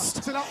ôte. past.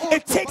 C'est la honte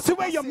It de takes votre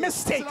away your passé.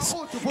 mistakes. C'est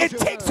la honte de vos It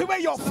erreurs. takes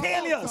away your C'est la honte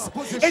failures. de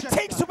vos It échecs.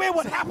 takes away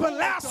what C'est la happened honte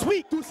last de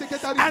week. tout ce qui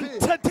est And arrivé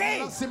today,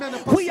 la semaine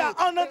we passée. are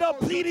under the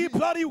Et bleedy, aujourd'hui,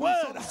 bloody nous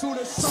word. sommes sous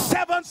le sang.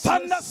 Seven Sous le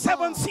thunder, sang.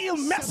 seven seal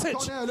Sept message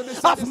tonnerres, le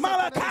message of des sept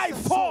Malachi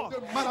tonnerres, 4.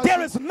 de Malachi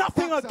There is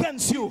nothing 4.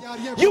 against you. Il n'y a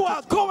rien You contre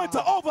are toi. going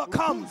to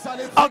overcome Vous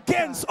allez vaincre.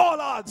 against all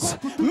odds.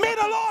 May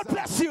the Lord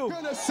bless you.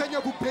 Que le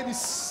Seigneur vous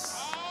bénisse.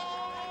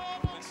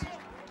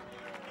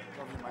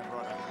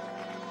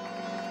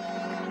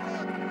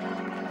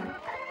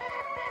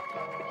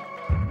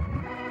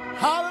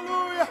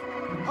 Hallelujah.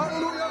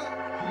 Hallelujah.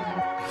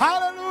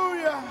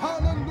 Hallelujah.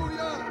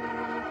 Hallelujah.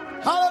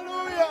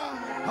 Hallelujah. Hallelujah.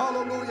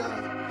 Hallelujah.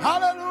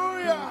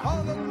 Hallelujah.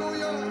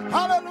 Hallelujah.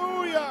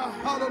 Hallelujah.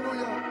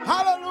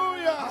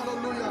 Hallelujah. Hallelujah.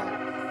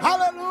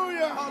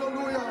 Hallelujah.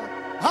 Hallelujah.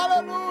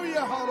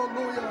 Hallelujah.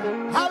 Hallelujah.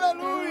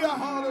 Hallelujah.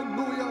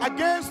 Hallelujah.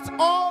 Against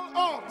all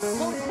odds,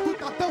 Contre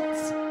toute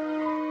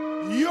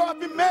attente, you have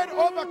been made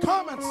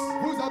overcomers.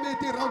 vous avez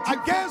été rendus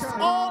Against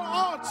vainqueurs. all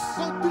odds,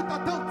 Contre toute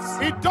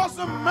attente, it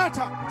doesn't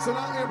matter.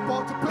 cela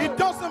importe peu. It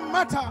doesn't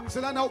matter.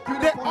 Cela n'a aucune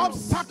The importance.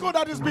 obstacle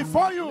that is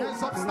before you,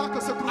 Les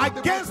obstacles se trouvent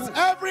against devant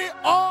vous. every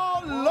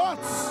all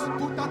odds,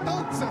 Toute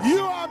attente, you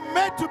are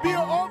made to be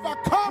vous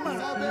overcomers.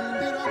 avez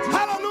été rendus.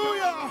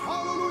 Hallelujah.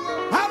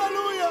 Hallelujah.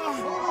 Hallelujah.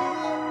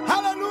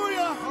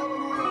 Hallelujah.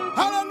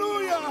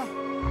 Hallelujah.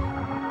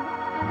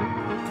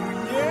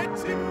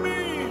 Create in me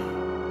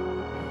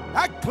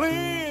a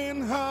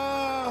clean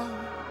heart.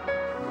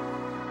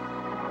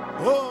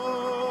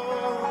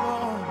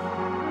 Oh.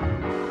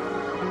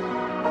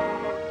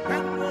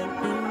 And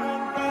renew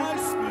my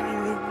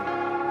spirit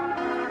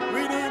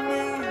within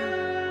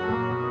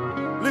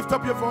me. Lift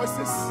up your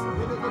voices.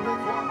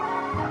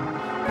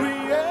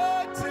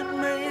 Create in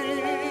me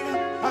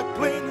a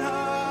clean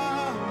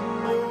heart.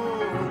 Oh.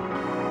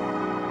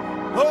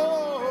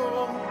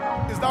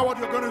 Oh. Is that what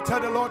you're going to tell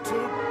the Lord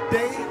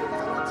today?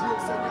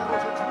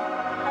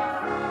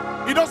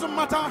 It doesn't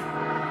matter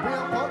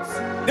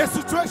The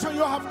situation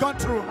you have gone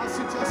through.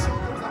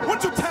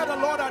 Won't you tell the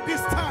Lord at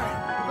this time?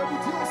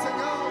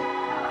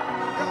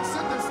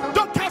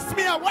 Don't cast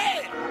me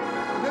away.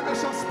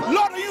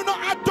 Lord, you know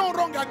I've done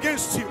wrong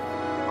against you.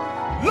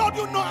 Lord,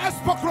 you know I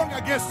spoke wrong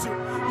against you.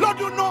 Lord,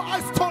 you know I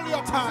stole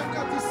your time.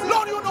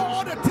 Lord, you know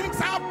all the things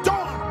I have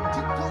done.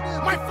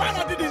 My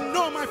father didn't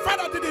know. My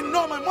father didn't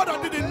know. My mother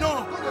didn't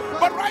know.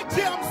 But right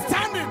here I'm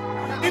standing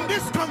in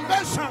this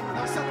convention.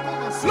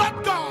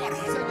 Lord God,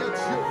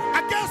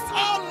 against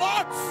all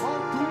odds,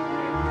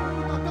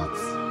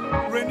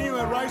 renew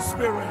a right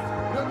spirit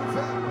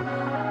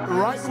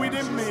right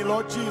within me,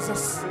 Lord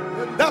Jesus.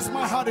 That's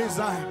my heart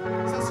desire.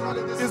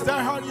 Is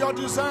that how your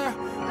desire?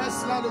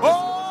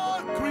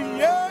 Oh,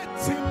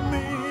 create in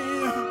me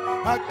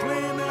a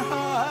clean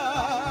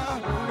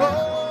heart. Oh,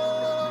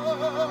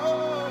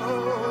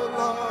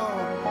 Lord.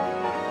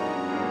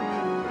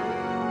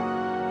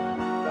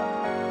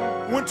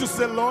 Want to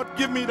say, Lord,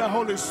 give me the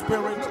Holy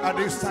Spirit at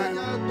this time.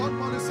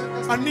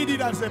 I need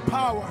it as a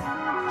power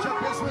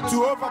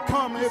to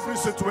overcome every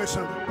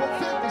situation,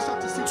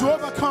 to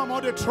overcome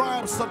all the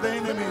trials of the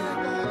enemy,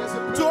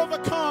 to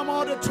overcome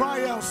all the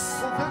trials,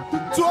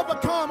 to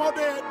overcome all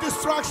the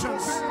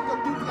distractions.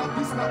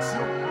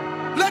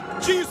 Let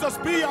Jesus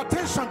be your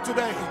attention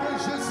today.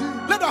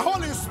 Let the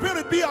Holy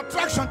Spirit be your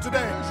attraction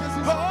today.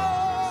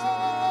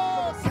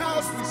 Oh,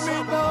 cast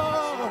me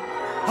not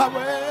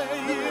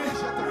away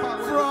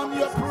from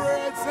your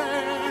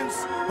presence,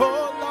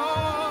 oh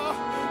Lord.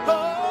 Oh,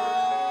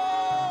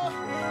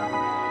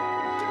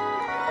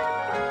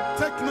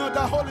 take not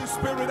the Holy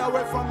Spirit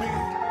away from me.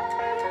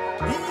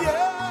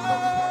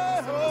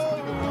 Yeah,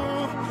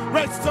 oh,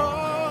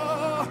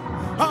 restore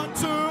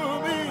unto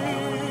me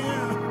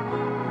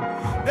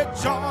the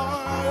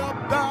joy of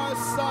thy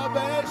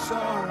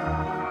salvation.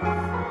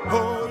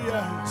 Oh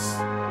yes.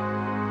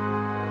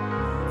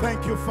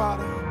 Thank you,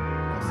 Father.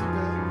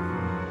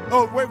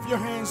 Oh, wave your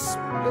hands.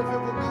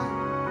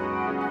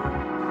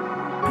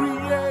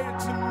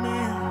 Create in me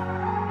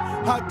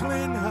a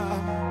clean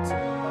heart.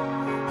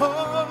 Oh,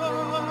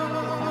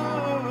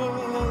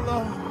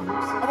 Lord. I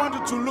want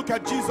you to look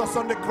at Jesus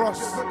on the cross.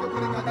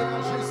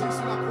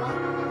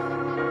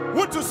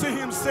 Want to see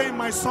him say,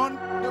 my son,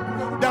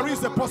 there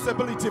is a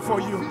possibility for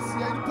you.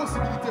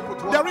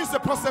 There is a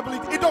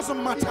possibility. It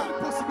doesn't matter.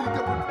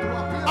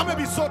 I may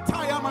be so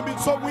tired, I may be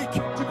so weak,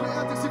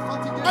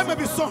 I may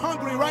be so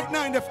hungry right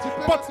now,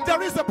 but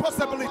there is a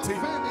possibility.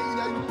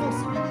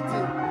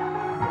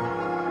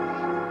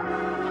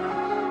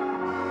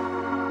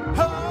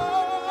 Oh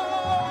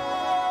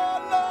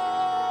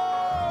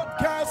Lord,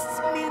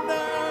 cast me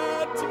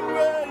not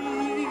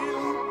away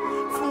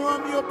from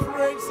your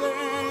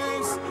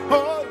presence.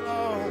 Oh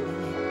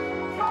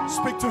Lord,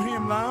 speak to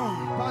him now.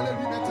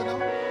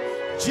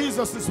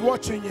 Jesus is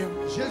watching you.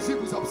 Jésus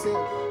vous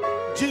observe.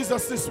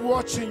 Jesus is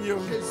watching you.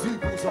 Jésus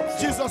vous observe.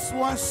 Jesus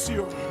wants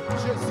you.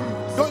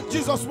 Jésus.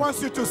 Jesus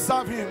wants you to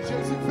serve him.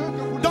 Jésus veut que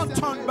vous le Don't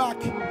serviez. turn back.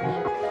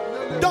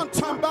 Don't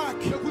turn back.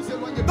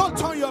 Don't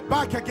turn your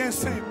back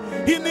against him.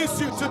 He needs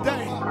you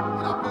today. Il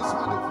a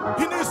besoin de vous.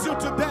 He needs you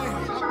today.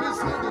 Il a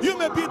besoin de You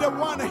may be the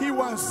one he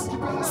wants.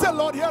 Say,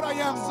 Lord, here I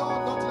am.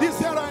 This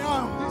here I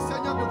am. vous.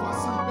 Seigneur, me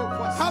voici, me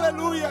voici.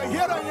 Hallelujah.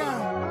 Here I am.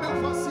 Me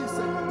voici,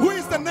 Seigneur. Who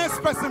is the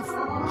next person?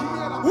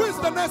 Who is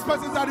the next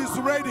person that is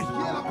ready?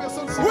 Qui est la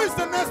personne Who is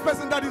the next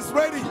person that is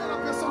ready? Qui est la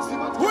personne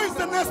suivante? Who is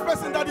the next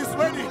person that is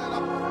ready?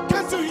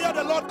 Can't you hear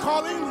the Lord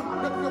calling?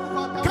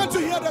 Can't you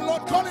hear the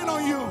Lord calling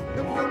on you?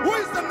 Who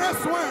is the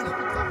next one?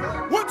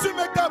 Won't you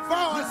make that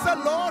vow and say,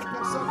 Lord,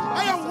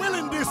 I am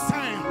willing this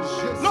time.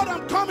 Lord,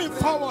 I'm coming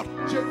forward.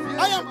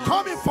 I am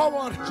coming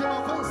forward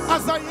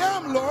as I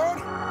am,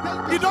 Lord.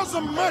 It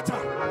doesn't matter.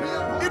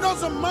 It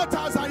doesn't matter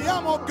as I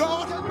am, oh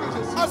God.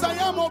 As I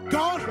am, oh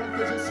God.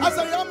 As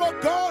I am, oh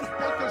God.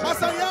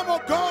 As I am, oh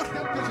God.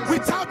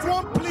 Without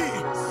one plea.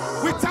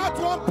 Without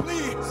one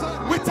plea.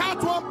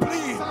 Without one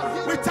plea.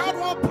 Without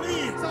one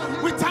plea.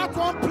 Without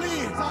one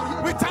plea.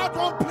 Without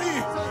one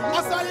plea.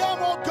 As I am,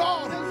 oh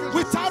God.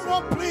 Without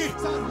one plea.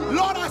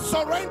 Lord, I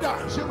surrender.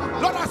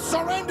 Lord, I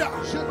surrender.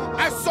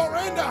 I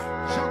surrender.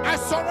 I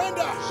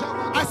surrender.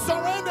 I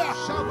surrender.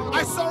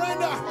 I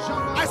surrender.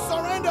 I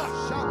surrender.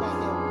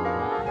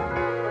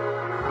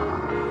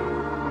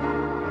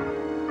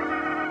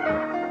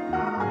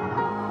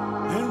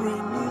 And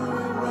renew a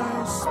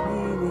right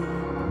spirit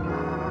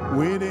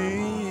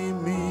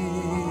within me.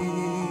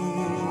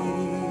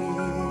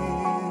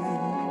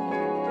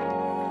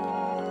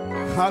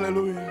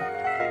 Hallelujah.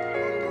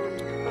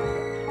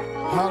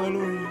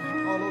 Hallelujah.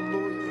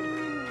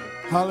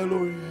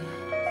 Hallelujah.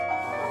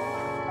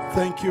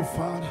 Thank you,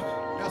 Father.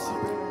 Merci,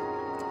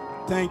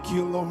 Père. Thank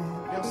you, Lord.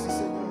 Merci,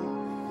 Seigneur.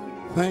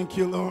 Thank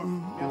you, Lord.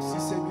 Merci,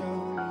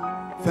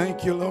 Seigneur.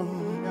 Thank you, Lord.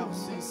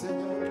 Merci,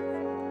 Seigneur.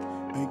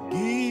 I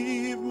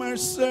give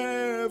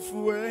myself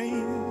away.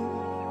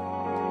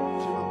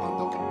 Je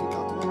m'abandonne tout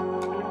à toi.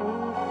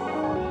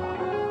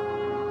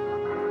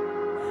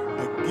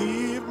 I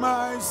give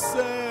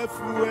myself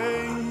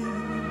away.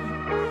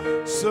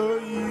 So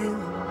you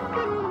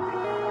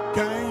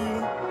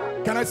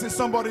can I I see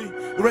somebody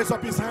raise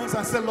up his hands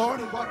and say,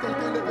 Lord,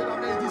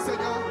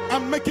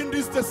 I'm making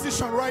this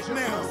decision right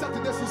now.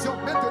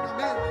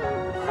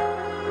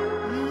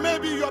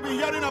 Maybe you have been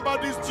hearing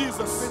about this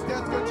Jesus.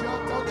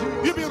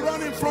 You've been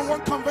running from one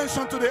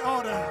convention to the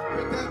other.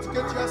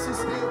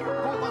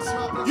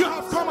 You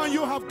have come and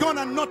you have gone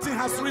and nothing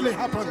has really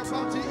happened.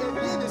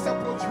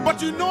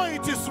 But you know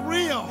it is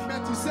real.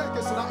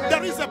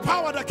 There is a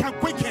power that can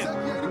quicken.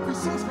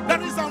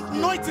 There is an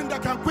anointing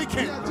that can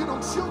quicken.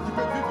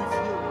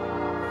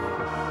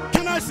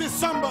 Can I see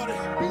somebody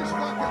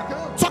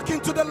talking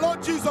to the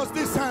Lord Jesus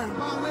this time?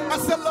 I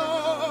say,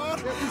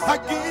 Lord, I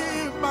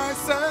give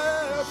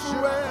myself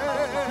away.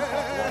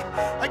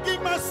 I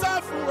give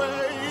myself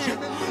away.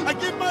 I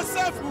give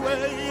myself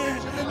away.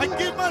 I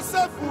give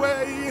myself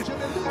away.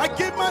 I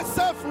give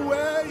myself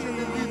away.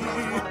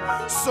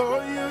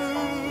 So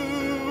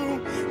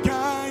you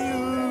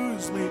can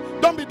use me.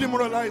 Don't be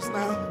demoralized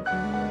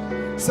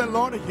now. Say,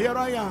 Lord, here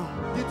I am.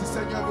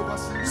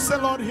 Say,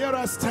 Lord, here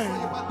I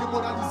stand.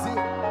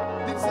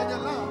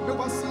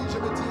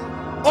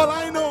 All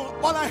I know,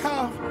 all I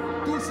have,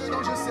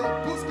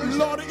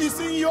 Lord, is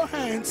in your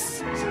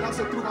hands.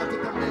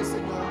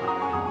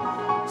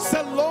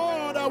 Say,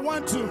 Lord, I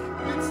want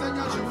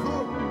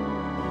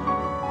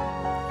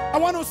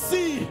to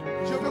see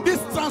this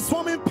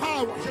transforming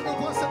power.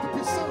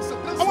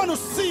 I want to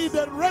see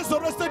the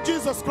resurrected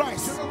Jesus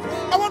Christ.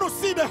 I want to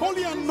see the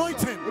holy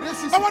anointing.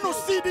 I want to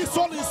see this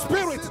Holy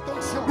Spirit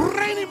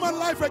reign in my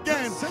life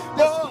again.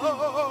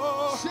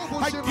 Oh,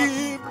 I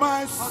give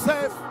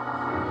myself.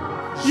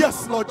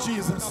 Yes, Lord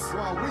Jesus.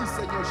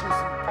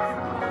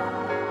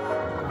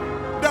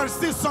 There is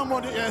still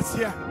somebody else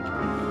here.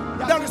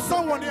 There is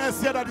someone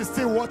else here that is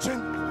still watching.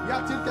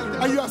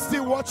 And you are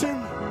still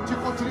watching.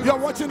 You are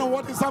watching on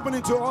what is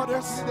happening to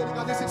others.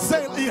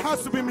 Say, it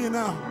has to be me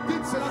now.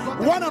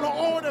 One of the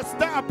others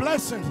that are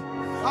blessed,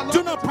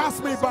 do not pass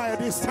me by at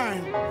this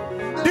time.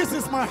 This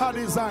is my heart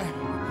desire.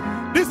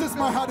 This is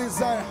my heart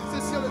desire.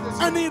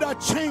 I need a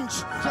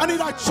change. I need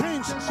a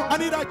change. I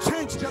need a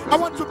change. I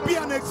want to be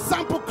an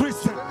example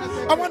Christian.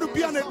 I want to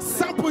be an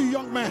example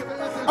young man.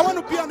 I want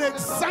to be an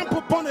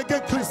example born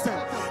again Christian.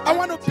 I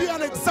want to be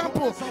an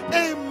example,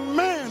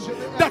 amen,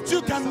 that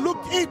you can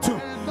look into.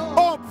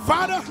 Oh,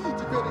 Father,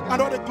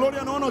 and all the glory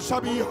and honor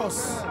shall be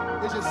yours.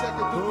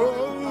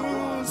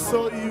 Oh,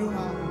 so you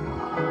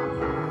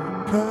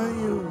can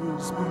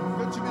use me.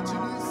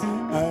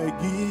 I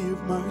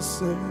give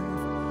myself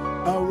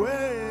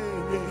away.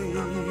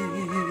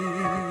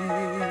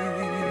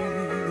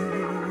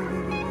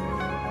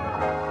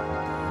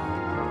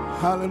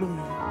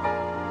 Hallelujah.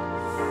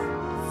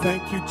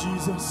 Thank you,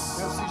 Jesus.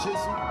 Merci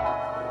Jésus.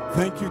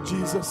 Thank you,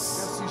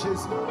 Jesus. Merci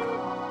Jésus.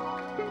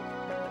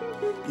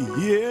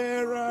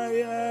 Here I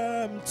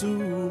am to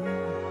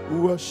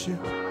worship.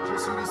 Je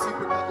suis ici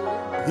pour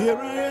t'adorer. Here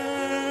I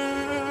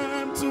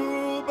am to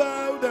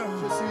bow down.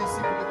 Je suis ici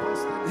pour te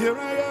prosterner. Here I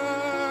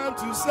am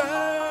to say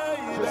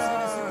Je suis ici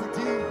that. pour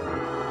dire.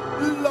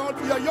 Lord,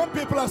 your young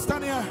people are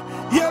standing here.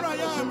 Here I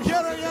am,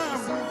 here I am.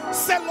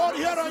 Say, Lord,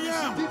 here I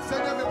am.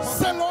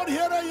 Say, Lord,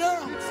 here I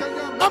am.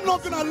 I'm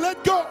not going to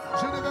let go.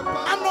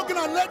 I'm not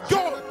going to let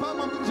go.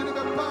 Je ne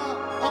vais pas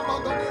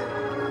abandonner.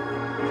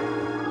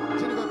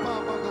 Je ne vais pas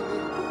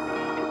abandonner.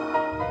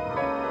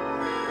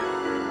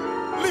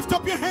 Lift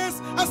up your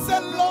hands and say,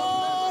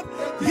 Lord,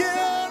 here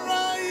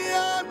I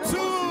am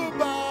to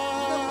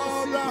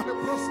bow down.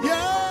 Here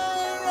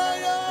I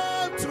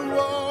am to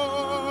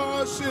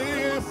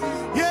worship.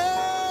 Here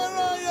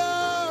I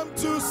am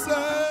to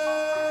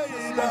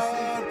say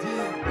that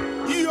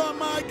you are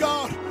my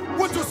God.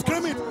 Would you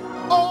scream it?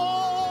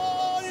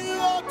 Oh, you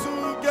are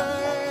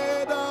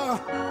together.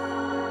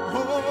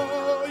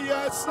 Oh,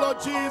 yes, Lord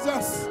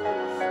Jesus.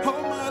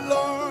 Oh, my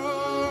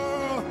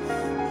Lord.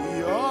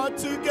 You are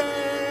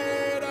together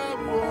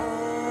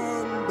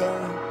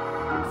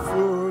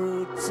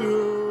wonderful to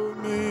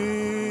me.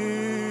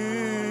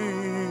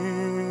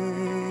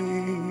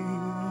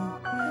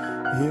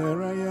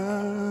 Here I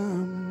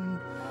am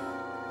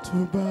to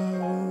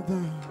bow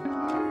down.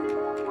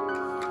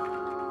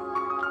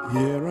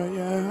 Here I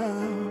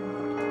am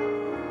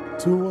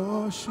to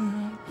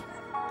worship.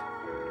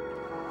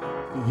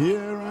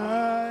 Here I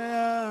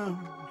am.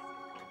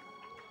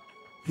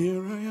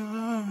 Here I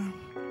am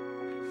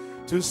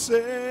to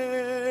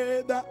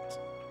say that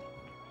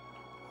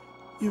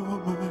you are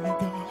my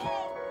God.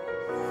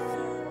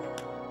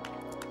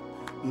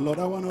 Lord,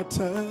 I want to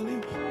tell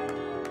you,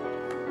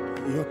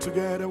 you're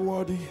together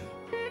worthy.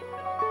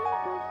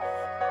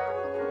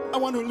 I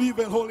want to live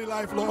a holy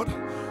life, Lord.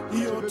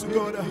 You're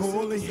together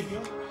holy.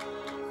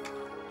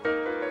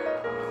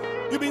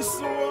 You've been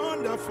so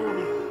wonderful.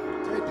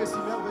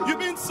 You've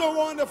been so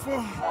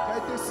wonderful.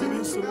 You've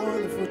been so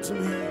wonderful to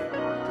me.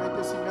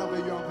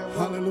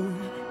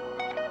 Hallelujah.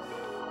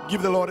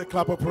 Give the Lord a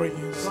clap of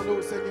praise. Donne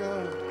au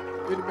Seigneur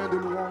une main de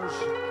louange.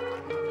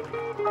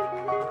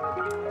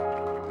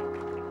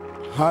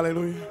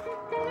 Hallelujah.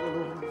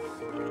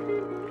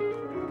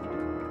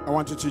 I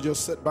want you to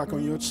just sit back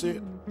on your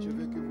seat. Je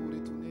veux que vous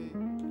retournez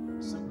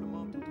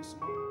simplement tout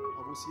doucement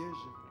à vos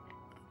sièges.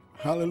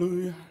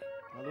 Hallelujah.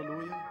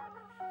 Alléluia.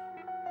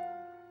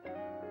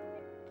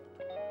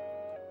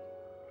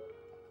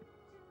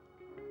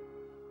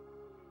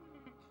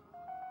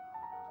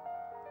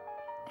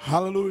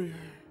 Hallelujah.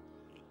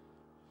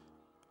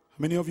 How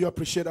many of you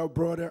appreciate our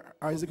brother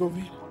Isaac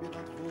Ovid? Combien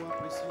d'entre vous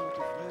apprécient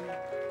notre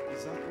frère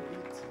Isaac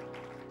Ovid?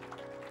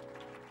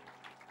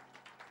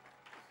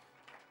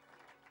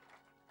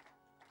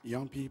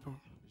 Young people,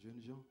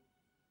 Jeunes gens,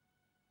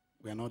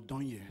 we are not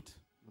done yet.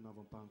 nous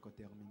n'avons pas encore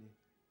terminé.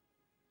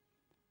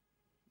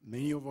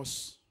 Many of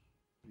us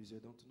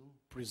Plusieurs d'entre nous,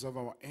 preserve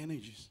our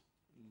energies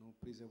nous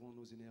préservons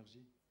nos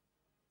énergies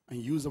and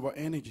use our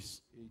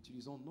energies et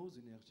utilisons nos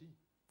énergies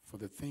for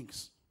the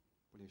things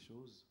pour les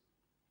choses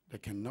that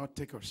cannot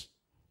take us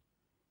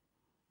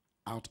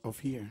out of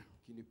here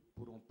qui ne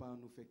pourront pas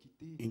nous faire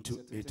quitter into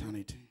cette terre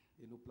eternity.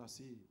 et nous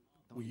placer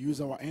dans We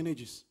use our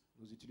energies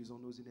Nous utilisons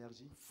nos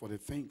énergies for the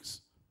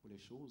things pour les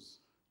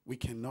choses we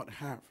cannot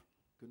have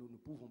que nous ne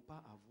pouvons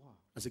pas avoir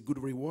as a good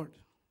reward,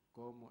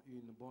 comme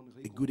une bonne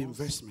a good récompense,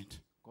 investment.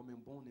 comme un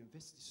bon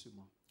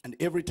investissement. And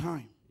every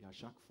time, Et à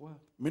chaque fois,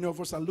 many of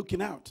us are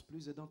looking out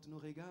plusieurs d'entre nous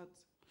regardent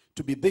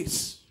to be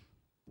this,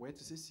 pour être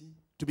ceci,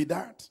 to be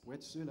that, pour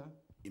être cela.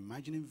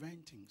 imagining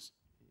vain things.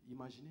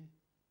 Imaginez.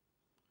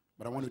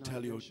 But I want to Imaginez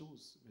tell de you, belles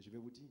choses. Mais je vais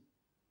vous dire,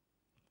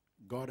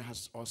 God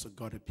has also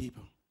got a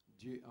people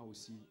Dieu a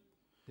aussi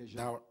des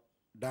gens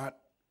that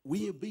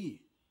will be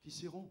qui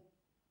seront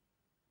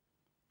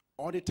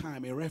all the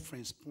time a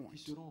reference point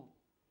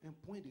un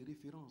point de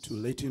référence to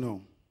let you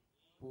know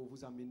pour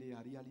vous amener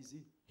à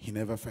réaliser He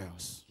never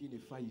fails. qu'il ne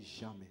faille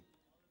jamais.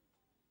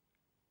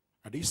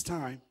 At this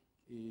time,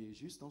 Et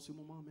juste en ce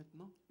moment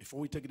maintenant,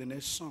 before we take the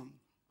next song,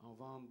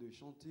 avant de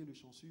chanter le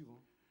chant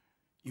suivant,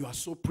 you are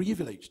so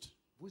privileged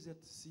vous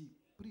êtes si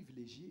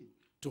privilégiés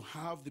to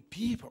have the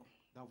people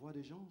d'avoir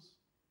des gens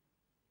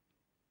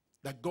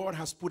that God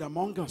has put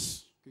among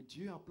us que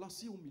Dieu a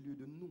placés au milieu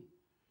de nous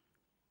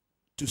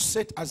to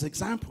set as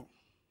example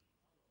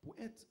pour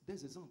être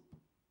des exemples,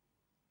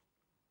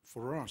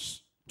 for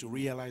us to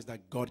realize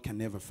that God can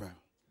never fail.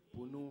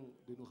 pour nous,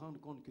 de nous rendre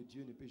compte que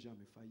Dieu ne peut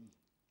jamais faillir.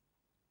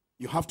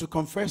 You have to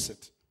confess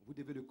it. Vous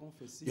devez le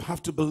confesser, You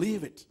have to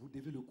believe it. vous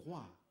devez le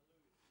croire.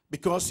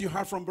 Because you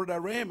heard from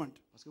Brother Raymond,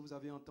 Parce que vous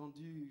avez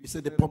entendu, he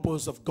said the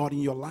purpose of God in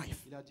your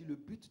life il a dit le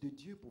but de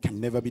Dieu pour can vous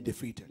never be ne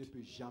defeated.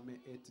 peut jamais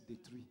être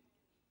détruit.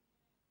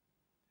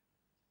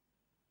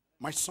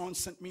 My son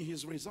sent me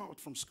his result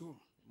from school.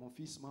 Mon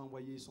fils m'a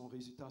envoyé son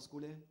résultat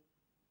scolaire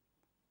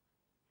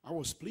I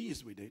was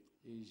pleased with it.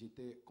 et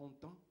j'étais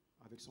content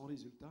avec son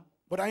résultat.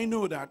 But I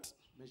know that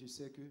Mais je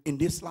sais que in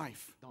this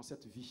life, dans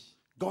cette vie,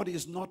 God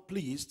is not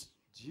pleased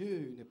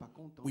Dieu n'est pas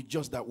content with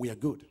just that we are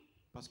good.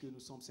 parce que nous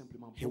sommes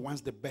simplement He bons.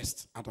 wants the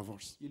best out of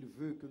us. Il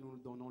veut que nous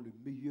donnons le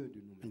meilleur de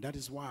nous-mêmes. And that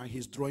is why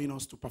he's drawing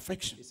us to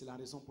perfection. Et c'est la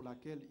raison pour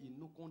laquelle il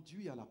nous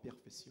conduit à la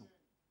perfection.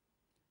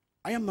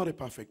 I am not a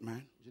perfect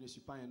man. Je ne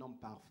suis pas un homme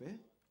parfait.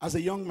 As a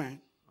young man,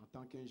 En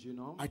tant qu'un jeune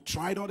homme, I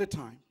tried all the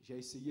time j'ai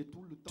essayé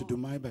tout le to temps do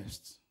my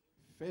best.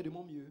 de faire de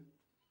mon mieux.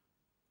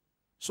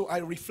 So I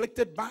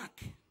reflected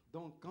back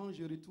Donc quand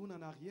je retourne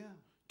en arrière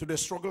to the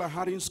struggle I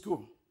had in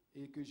school.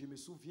 et que je me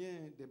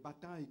souviens des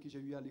batailles que j'ai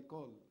eues à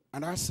l'école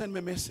And I sent me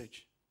a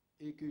message.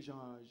 et que je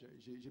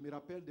me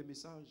rappelle des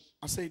messages,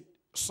 I said,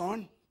 son,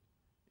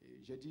 et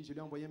j'ai dit, je lui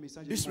ai envoyé un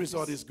message. this Mon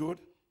result fils, is good,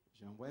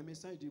 j'ai envoyé un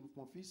message, j'ai dit,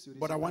 mon fils, ce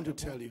but I résultat want to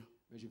est bon. tell you,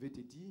 Mais je vais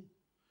te dire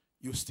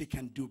you still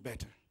can do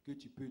better. que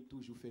tu peux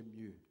toujours faire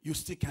mieux. You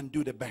still can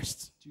do the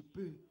best. Tu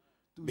peux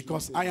toujours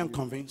Because faire I am mieux.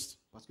 convinced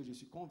Parce que je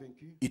suis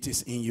convaincu it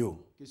is in you.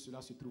 que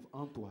cela se trouve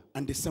en toi.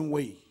 And the same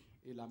way,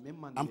 Et de la même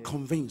manière, I'm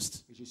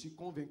convinced je suis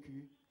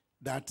convaincu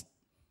that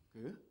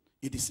que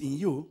it is in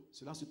you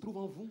cela se trouve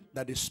en vous,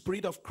 that the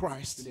Spirit of que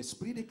Christ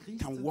l'Esprit de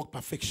Christ can work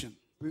perfection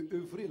peut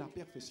œuvrer la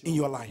perfection in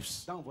your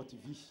lives. dans votre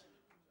vie.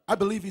 I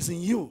believe it's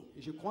in you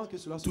Et je crois que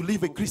cela se to trouve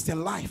live a en vous,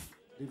 Christian life.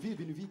 de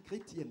vivre une vie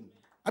chrétienne.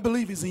 I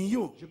believe it's in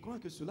you Je crois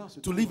que cela se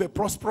to trouve live en a vous,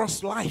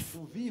 prosperous life,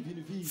 pour vivre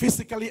une vie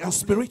physically and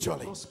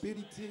spiritually.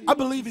 prospérité I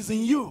believe it's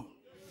in you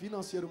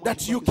financièrement. that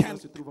Je you crois que can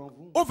cela se trouve en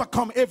vous.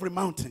 overcome every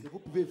mountain. Que vous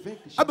pouvez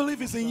vaincre I chaque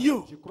believe it's in obstacle.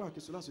 you Je crois que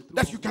cela se trouve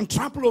that en you vous. can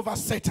trample over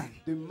Satan.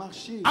 De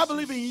marcher I sur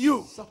believe in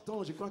you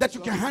Satan, je crois that que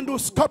you cela can se handle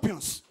trouve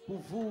scorpions, pour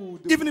vous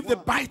de even if they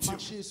pouvoir bite you,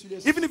 marcher sur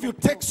les even if you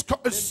scorpions,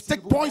 take même s'ils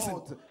take vous poison,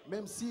 mordent,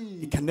 même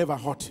si it can never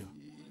hurt you.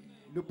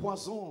 le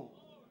poison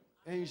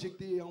est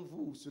injecté en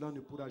vous, cela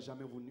ne pourra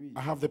jamais vous nuire.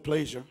 I have the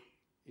pleasure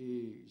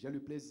Et j'ai le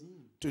plaisir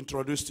to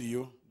introduce to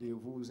you de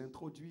vous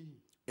introduire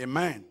a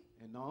man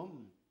un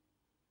homme.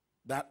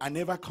 that I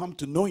never come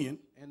to knowing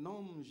Un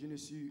homme, je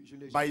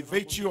l'ai by jamais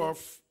virtue rencontré.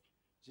 of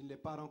Je ne l'ai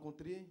pas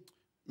rencontré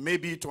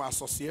maybe to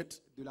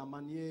associate de la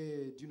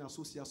manière d'une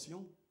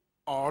association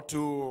or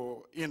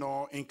to,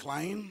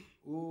 incline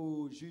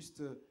ou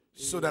juste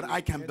so that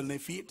I can être,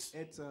 benefit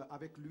être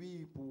avec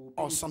lui pour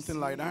or something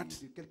like that.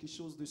 bénéficier de quelque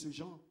chose de ce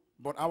genre.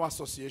 But our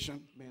association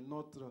Mais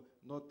notre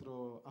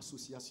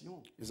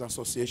association is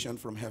association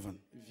from heaven.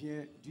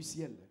 vient du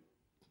ciel.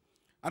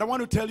 And I want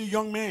to tell you,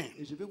 young man,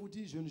 Et je vais vous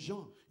dire, jeunes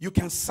gens, you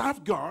can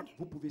serve God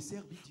vous pouvez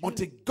servir Dieu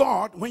until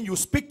God, when you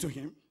speak to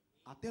Him,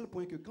 À tel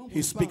point que quand he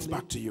vous speaks parlez,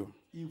 back to you.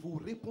 il vous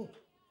répond.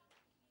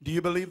 Do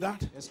you believe that?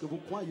 Est-ce que vous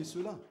croyez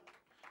cela?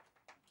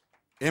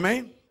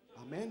 Amen.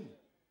 Amen.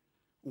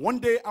 One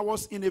day I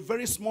was in a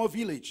very small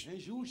village Un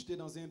jour, j'étais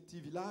dans un petit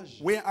village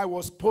where I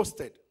was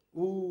posted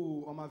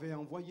où on m'avait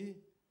envoyé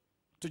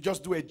to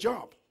just do a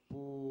job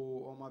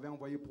on m'avait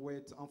envoyé pour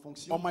être en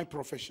fonction on my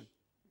profession.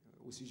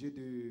 au sujet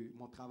de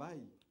mon travail.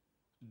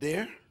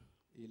 There,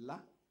 Et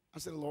là, I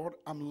said, Lord,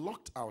 I'm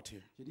locked out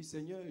here. j'ai dit,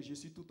 Seigneur, je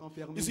suis tout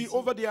enfermé You see, ici.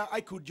 over there,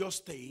 I could just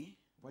stay,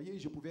 Voyez,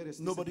 je pouvais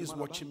rester nobody's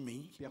simplement watching là-bas.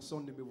 me,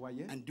 Personne ne me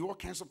voyait. and do all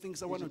kinds of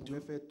things I Et want je to pouvais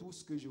do. faire tout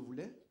ce que je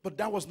voulais, But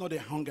that was not a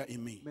hunger in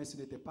me. mais ce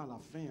n'était pas la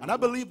faim. And I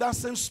believe that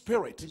same Et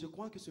spirit je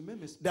crois que ce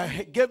même esprit that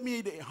gave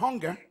me the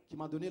hunger qui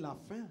m'a donné la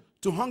faim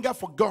to hunger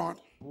for God,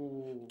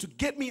 pour to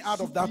get me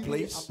out of that soupirer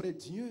place, après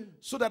Dieu,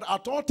 so that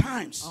at all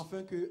times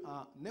afin que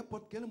à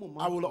n'importe quel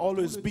moment, I will tout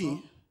always le be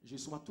temps, je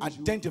sois toujours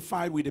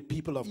identified with the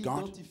people of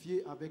God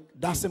identifié avec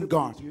That le same peuple de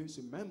God Dieu.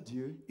 Ce même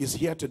Dieu is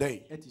here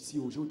today est ici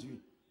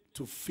aujourd'hui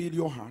to fill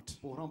your heart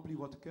pour remplir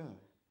votre cœur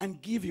and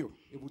give you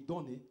et vous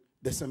donner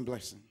the same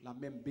blessing. la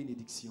même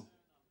bénédiction.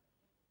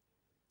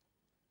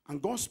 And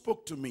God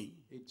spoke to me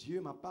Et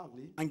Dieu m'a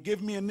parlé and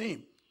gave me a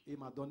name et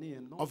m'a donné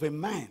un nom, of a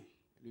man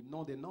le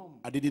nom d'un homme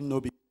I didn't know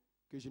before.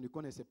 que je ne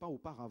connaissais pas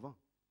auparavant.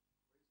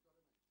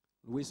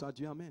 Loué soit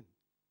Dieu, amen.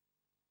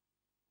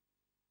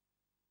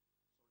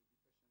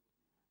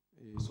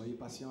 Et soyez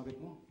patient avec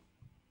moi.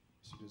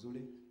 Je suis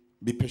désolé.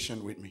 Be patient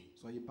with me.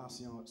 Soyez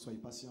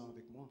patient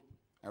avec moi.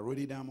 I wrote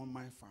it down on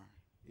my phone.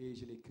 Et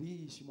je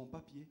l'écris sur mon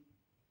papier.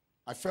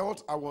 I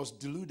felt I was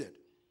deluded.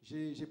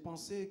 J'ai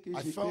pensé que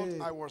I felt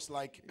I was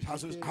like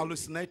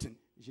hallucinating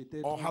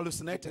j'étais or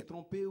hallucinated.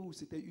 trompé ou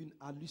c'était une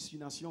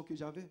hallucination que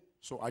j'avais.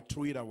 So I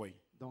threw it away.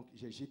 Donc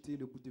j'ai jeté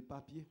le bout de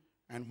papier.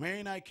 And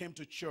when I came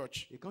to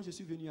church, Et quand je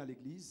suis venu à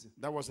l'église,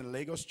 that was in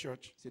Lagos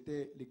Church,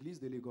 c'était l'église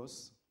de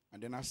Lagos. and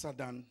then I sat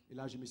down Et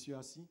là, je me suis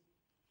assis.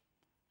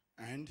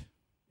 and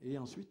Et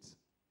ensuite,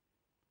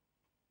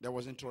 there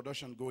was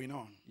introduction going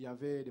on. il y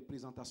avait des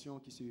présentations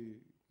qui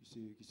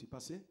se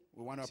passaient.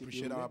 We want to C'est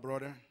appreciate déroulé. our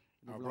brother,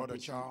 Nous our voulons brother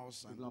apprécier- Charles,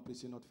 nous and voulons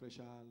apprécier notre frère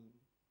Charles.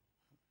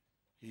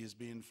 he's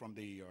been from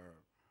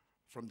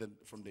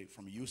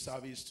youth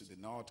service to the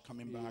north,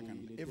 coming Et back, il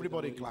and était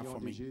everybody dans clapped la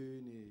for réunion des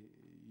me. jeunes et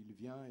il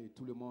vient et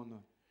tout le monde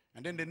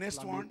And then the next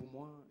clamait one pour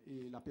moi.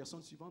 Et la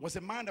personne suivante was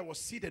a man that was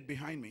seated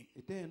behind me.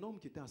 était un homme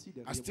qui était assis I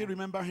derrière still moi.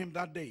 remember him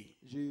that day.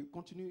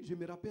 Je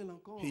me rappelle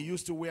encore. He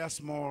used to wear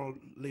small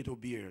little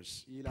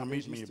beards. Il avait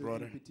Permit me, juste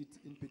brother.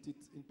 une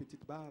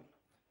petite barbe.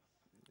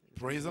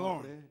 Praise the Mon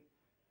Lord. frère,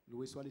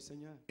 loué soit le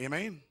Seigneur.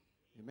 Amen.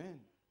 Amen.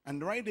 And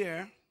right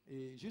there,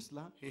 Et juste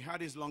là, he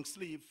had his long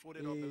sleeve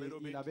folded up a little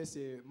il bit. avait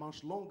ses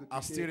manches longues I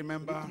qui still étaient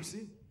remember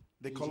retroussées.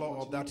 the Et je color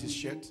of that his continue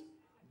shirt.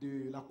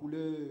 de la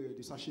couleur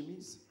de sa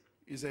chemise.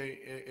 Is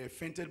a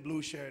fainted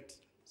blue shirt,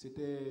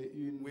 C'était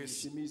une With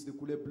chemise de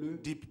couleur bleue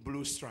deep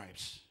blue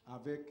stripes.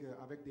 avec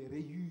des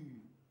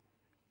rayures.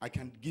 I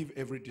can give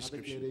every Avec des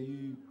description.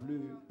 rayures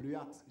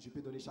bleuâtres. Je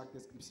peux donner chaque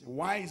description.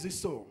 Why is it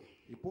so?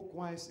 Et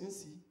pourquoi est-ce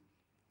ainsi?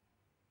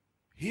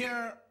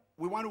 Here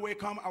we want to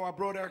welcome our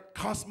brother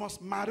Cosmas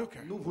Maduka.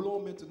 Nous voulons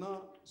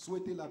maintenant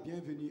souhaiter la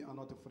bienvenue à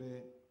notre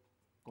frère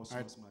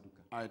Cosmas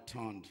Maduka. I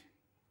turned.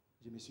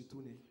 Je me suis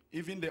tourné.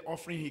 Even the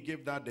offering he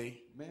gave that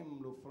day, Même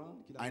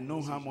l'offrande qu'il a I know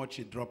placée, how much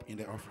he dropped in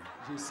the offering.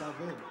 je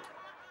savais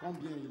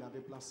combien il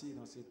avait placé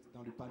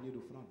dans le panier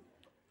d'offrande.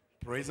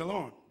 Praise the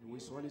Lord. Loué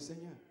soit le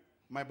Seigneur.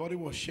 My body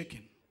was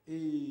shaking.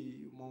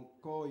 Et mon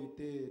corps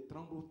était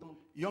tremblotant.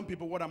 Young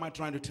people, what am I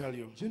trying to tell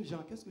you? Jeunes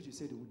gens, qu'est-ce que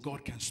j'essaie de vous dire?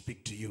 God can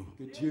speak to you.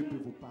 Que Dieu peut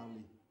vous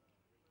parler.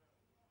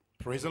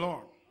 Praise the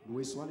Lord.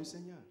 Loué soit le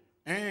Seigneur.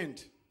 And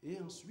Et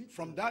ensuite,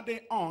 from that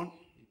day on,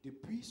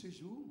 depuis ce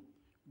jour,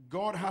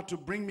 God had to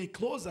bring me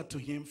closer to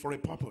him for a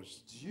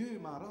purpose. Dieu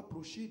m'a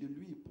rapproché de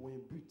lui pour un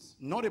but.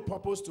 Not a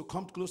purpose to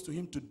come close to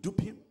him to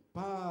dupe him,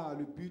 Pas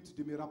le but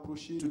de me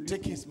rapprocher To de lui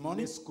take his pour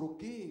money.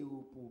 l'escroquer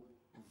ou pour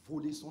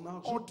voler son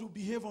argent, or to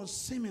behave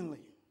unseemly.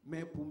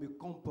 mais pour me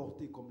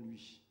comporter comme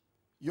lui.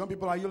 Young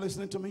people, are you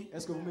listening to me?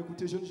 Est-ce que vous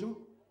m'écoutez, jeunes gens?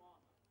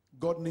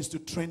 God needs to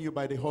train you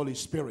by the Holy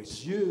Spirit.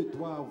 Dieu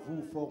doit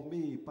vous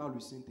former par le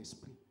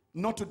Saint-Esprit.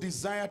 Not to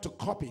desire to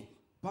copy.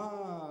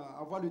 Pas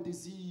avoir le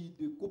désir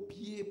de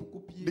copier pour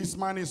copier. This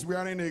man is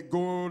wearing a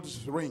gold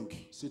ring.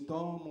 Cet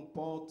homme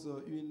porte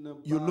une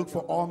You bague look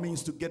for en all or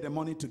means to get the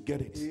money to get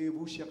it. et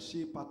vous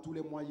cherchez par tous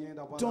les moyens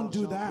d'avoir Don't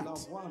do l'argent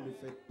that. pour l'avoir. Ne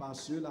faites pas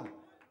cela.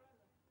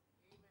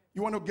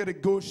 You want to get a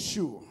gold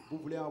shoe Vous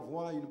voulez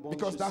avoir une bonne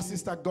because that chaussure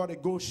sister got a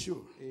gold shoe.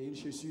 et une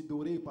chaussure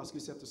dorée parce que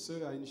cette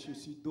sœur a une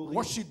chaussure dorée.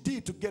 What she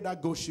did to get that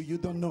gold shoe, you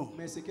don't know.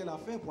 Mais ce qu'elle a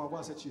fait pour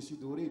avoir cette chaussure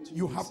dorée, tu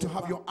You ne have sais to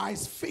have pas. your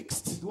eyes Tu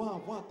fixed dois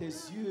avoir tes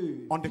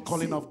yeux on the fixés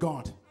calling of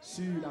God.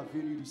 sur la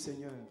venue du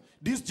Seigneur.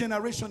 This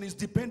generation is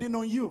depending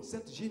on you.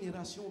 Cette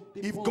génération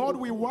If dépend God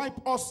de will vous. wipe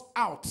us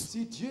out,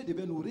 Si Dieu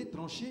devait nous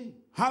retrancher,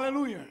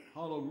 hallelujah,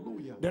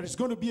 Hallelujah. There is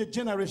going to be a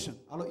generation,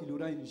 Alors il y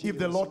aura une if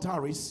the Lord génération,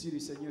 tarries, si le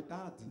Seigneur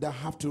tarde, that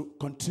have to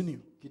continue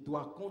qui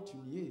doit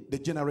continuer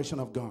the generation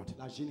of God.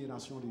 la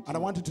génération de Dieu. And I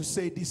wanted to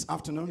say this Et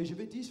afternoon, je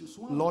vais dire ce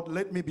soir, Lord,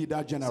 let me be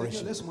that Seigneur,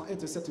 generation laisse-moi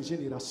être cette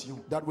génération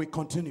that will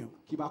continue.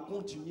 qui va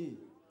continuer.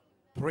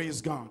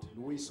 Praise God.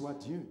 Loué soit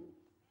Dieu.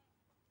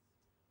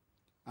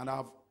 And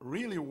I've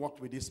really worked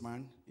with this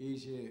man. Et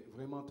j'ai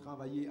vraiment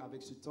travaillé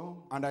avec cet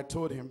homme. And I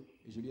told him,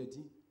 Et je lui ai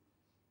dit,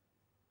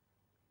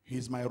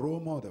 he's my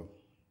role model.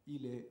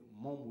 il est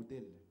mon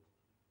modèle.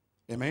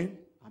 Amen.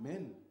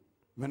 Amen.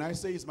 When I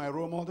say he's my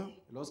role model,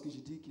 Lorsque je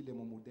dis qu'il est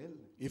mon modèle,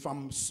 if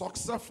I'm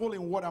successful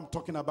in what I'm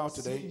talking about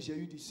si today, j'ai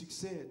eu du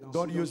succès dans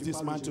God ce dont used je this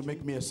parle man to aujourd'hui,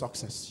 make me a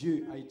success.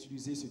 Dieu a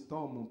utilisé cet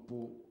homme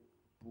pour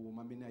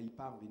m'amener à y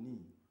parvenir.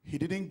 He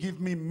didn't give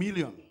me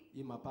millions.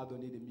 Il ne m'a pas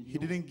donné des He millions.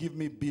 didn't give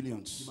me Il ne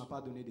billions. m'a pas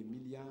donné des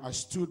milliards. I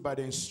stood by the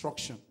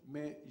instruction.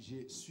 Mais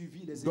j'ai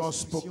suivi les God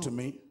spoke to instructions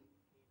me.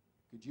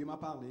 que Dieu m'a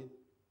parlé.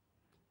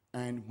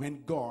 And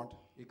when God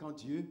Et quand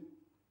Dieu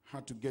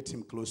had to get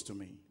him close to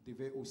me,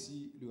 devait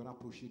aussi le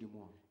rapprocher de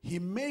moi. he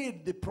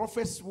made the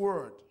prophet's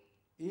word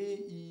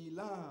Et il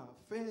a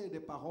fait des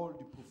paroles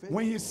du prophète.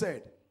 when he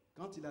said,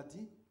 Quand il a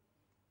dit,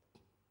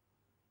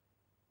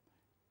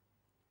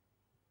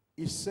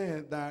 he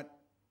said that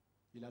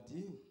il a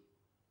dit,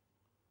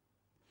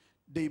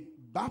 the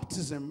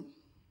baptism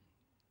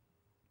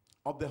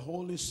of the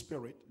Holy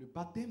Spirit le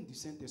baptême du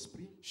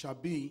Saint-Esprit shall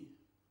be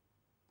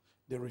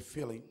the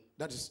refilling.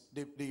 That is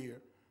the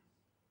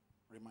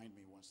remind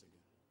me once again.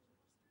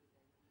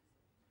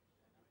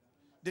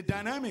 The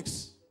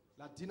dynamics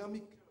la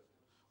dynamique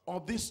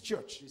of this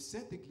church de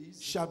cette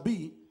église shall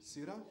be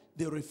sera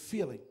the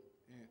refilling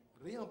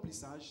un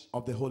réemplissage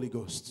of the Holy du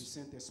Ghost.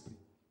 Saint-Esprit.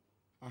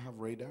 I have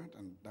read that,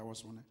 and that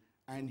was one.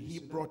 And he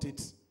brought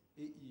it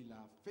Et il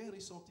a fait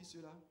ressortir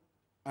cela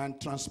and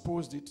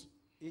transposed it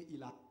et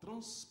il a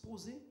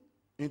transposé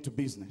into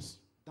business.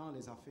 dans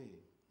les affaires.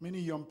 Many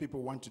young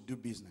people want to do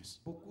business.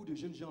 Beaucoup de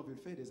jeunes gens veulent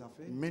faire des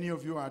affaires. Many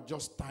of you are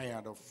just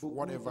tired of Beaucoup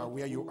whatever, d'entre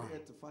where you vous are.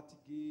 êtes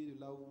fatigués de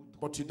là où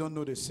But you don't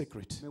know the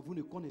secret. mais vous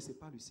ne connaissez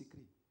pas le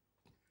secret.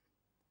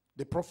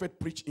 The prophet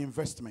preached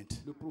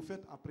investment. Le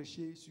prophète a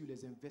prêché sur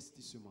les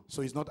investissements.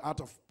 So it's not out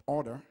of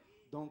order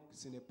Donc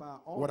ce n'est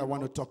pas hors what I de want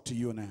to l'ordre talk to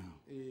you now.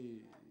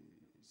 et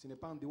ce n'est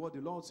pas en dehors de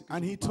l'ordre ce que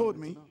And je he vous parle told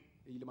me, maintenant.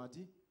 Et il m'a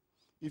dit,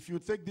 If you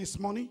take this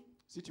money,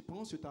 si tu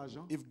prends cet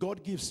argent if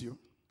God gives you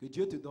que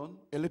Dieu te donne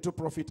a little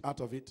profit out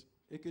of it,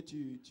 et que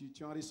tu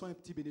en reçois un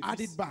petit add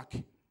bénéfice it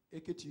back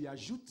et que tu y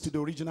ajoutes to the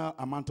original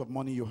amount of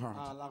money you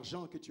à had.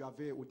 l'argent que tu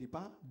avais au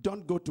départ,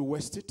 Don't go to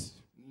waste it.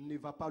 ne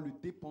va pas le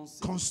dépenser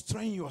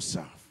Constrain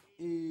yourself.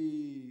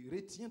 et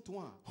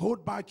retiens-toi,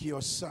 Hold back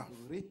yourself.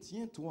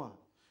 retiens-toi.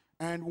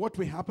 And what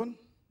will happen?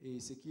 Et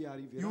ce qui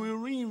arrivera, You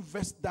will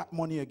reinvest that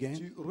money again.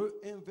 tu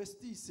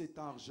réinvestis cet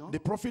argent The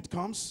profit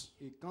comes.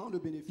 et quand le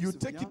bénéfice You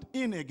take vient it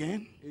in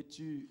again. et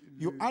tu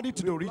You le add it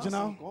to the replaces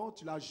original. encore,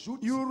 tu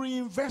l'ajoutes You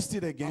reinvest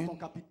it dans again. ton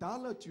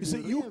capital, tu You le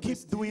say, you keep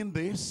réinvestis. doing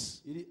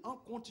this Et en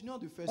continuant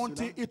de faire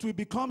until cela, it will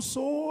become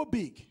so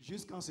big.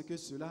 jusqu'à ce que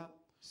cela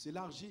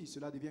s'élargit,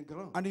 cela devient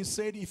grand. And he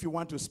said, if you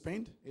want to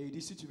spend, Et il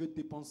dit, si tu veux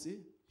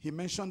dépenser, he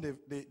mentioned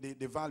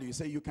the value. He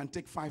said, you can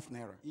take 5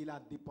 naira il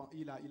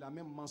a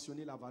même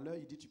mentionné la valeur.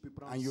 Il dit, tu peux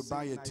prendre and you 5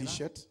 buy a naira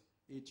t-shirt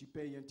et tu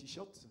payes un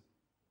t-shirt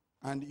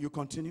and you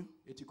continue.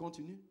 et tu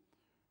continues.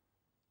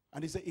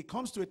 And he said, it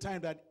comes to a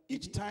time that Il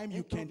each dit, time you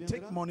un temps can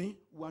take viendra money,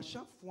 où à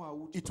chaque fois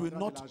où tu it will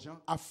prendras de not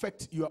l'argent,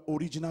 affect your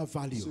original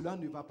value. cela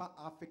ne va pas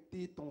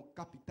affecter ton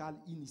capital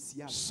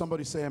initial.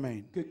 Somebody say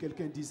amen. Que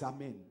quelqu'un dise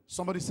Amen.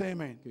 Somebody say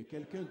amen. Que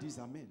quelqu'un dise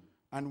Amen.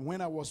 And when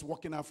I was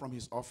walking out from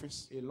his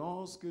office, Et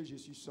lorsque je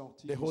suis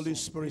sorti, the de Holy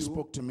son Spirit bureau,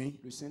 spoke to me.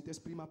 le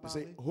Saint-Esprit m'a He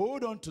said, parlé.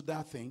 hold on to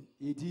that thing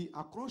Il dit,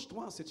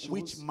 accroche-toi à cette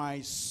which chose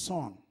my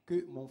son,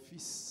 que mon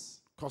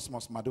fils,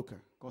 Cosmas Maduka,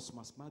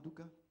 Cosmas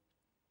Maduka,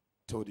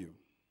 told you.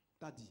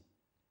 t'a dit.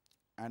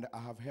 And I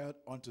have held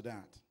on to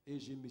that. Et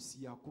je me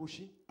suis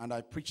accroché And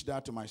I preached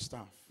that to my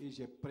staff. et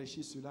j'ai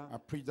prêché cela I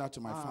preached that to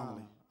my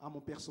family. à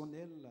mon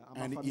personnel, à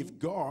ma And famille. if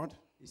God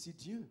Et si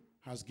Dieu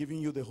has given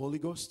you the Holy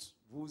Ghost,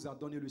 vous a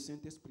donné le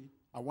Saint-Esprit,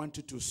 I want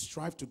you to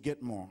strive to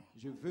get more.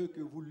 je veux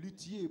que vous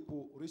luttiez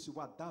pour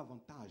recevoir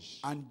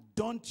davantage. And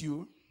don't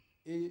you,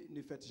 Et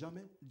ne faites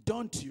jamais,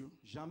 don't you,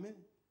 jamais,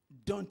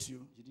 don't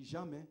you je dis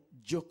jamais,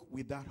 joke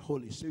with that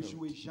Holy ne Spirit.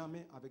 jouez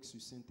jamais avec ce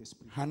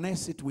Saint-Esprit.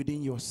 Harness it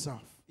within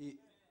yourself. Et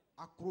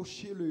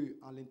accrochez-le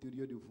à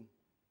l'intérieur de vous.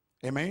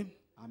 Amen.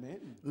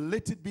 Amen.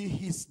 Let it be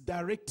his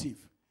directive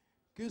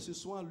Que ce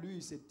soit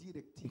lui, ses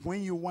directives.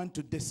 when you want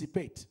to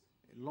dissipate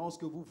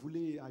Lorsque vous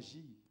voulez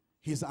agir,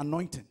 his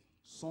anointing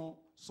son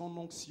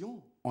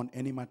onction, on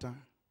any matter.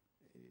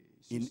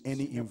 sur, In sur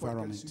any n'importe quel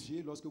environment.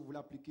 sujet, lorsque vous voulez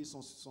appliquer son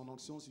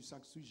onction sur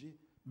chaque sujet,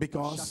 dans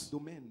Because chaque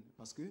domaine,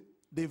 parce que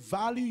the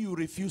value you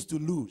refuse to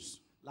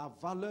lose la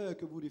valeur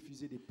que vous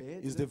refusez de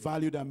perdre, is the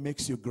value that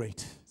makes you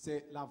great.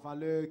 c'est la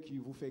valeur qui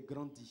vous fait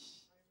grandir.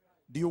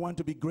 Do you want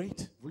to be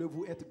great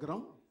Voulez-vous être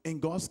grand in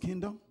God's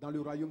kingdom? dans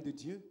le royaume de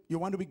Dieu? You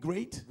want to be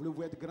great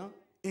Voulez-vous être grand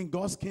in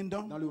God's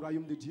kingdom, dans le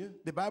royaume de Dieu,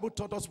 the Bible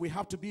taught us we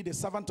have to be the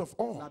servant of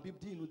all. la Bible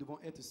dit nous devons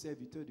être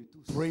serviteurs de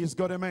tous. Praise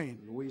God, amen.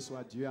 Loué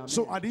soit Dieu, amen.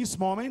 So at this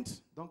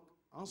moment, Donc,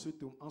 en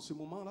ce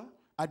moment-là,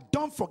 I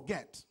don't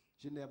forget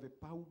je n'avais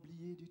pas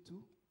oublié du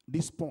tout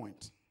this point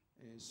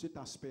cet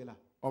aspect-là,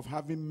 of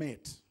having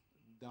met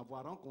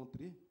d'avoir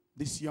rencontré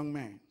this young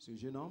man, ce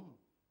jeune homme,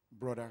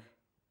 brother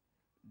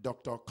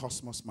Dr.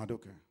 Cosmas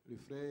Maduka. le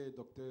frère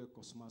docteur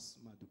Cosmas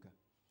Maduka.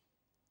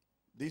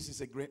 This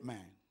is a great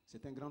man.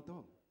 C'est un grand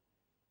homme.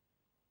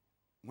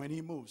 When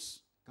he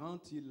moves, Quand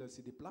il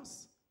se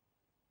déplace,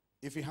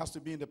 if he has to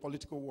be in the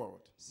political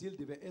world, s'il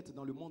devait être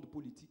dans le monde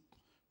politique,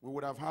 we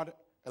would have had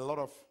a lot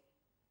of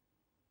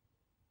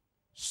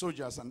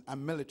soldiers and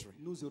military.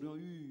 nous aurions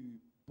eu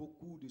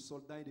beaucoup de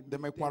soldats et de They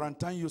may militaires.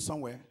 quarantine you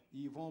somewhere,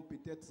 Ils vont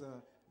peut-être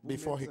vous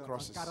Before he mettre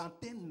crosses. en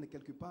quarantaine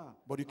quelque part.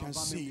 But you can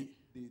avant même see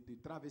de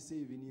traverser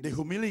et venir. the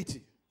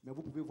humility Mais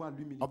vous pouvez voir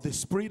l'humilité of the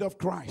Spirit of de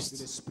Christ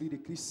l'Esprit de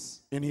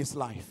Christ in his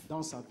life.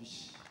 dans sa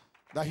vie.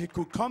 That he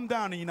could come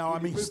down in our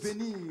Il peut midst.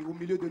 venir au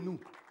milieu de nous.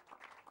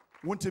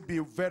 Wouldn't it be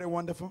very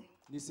wonderful?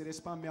 Ne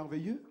serait-ce pas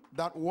merveilleux?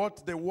 That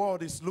what the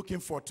world is looking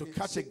for to Et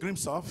catch a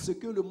glimpse of, Ce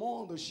que le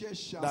monde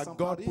cherche à that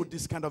God s'emparer, put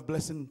this kind of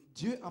blessing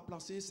Dieu a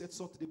placé cette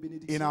sorte de in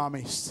bénédiction our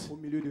midst. au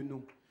milieu de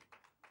nous.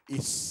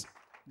 It's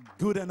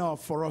good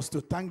enough for us to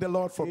thank the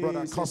Lord for Et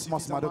Brother c'est Cosmas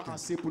suffisamment Maduka.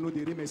 assez pour nous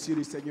de remercier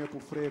le Seigneur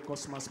pour frère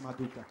Cosmas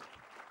Maduka.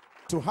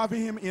 To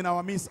having him in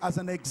our midst as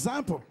an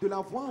example De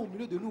l'avoir au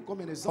milieu de nous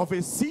comme un of exemple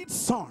a seed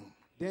sown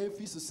d'un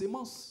fils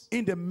sémence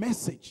in the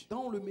message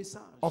dans le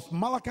message of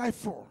Malachi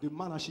 4, de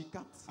Malachie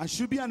 4 and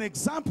should be an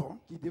example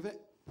qui devait,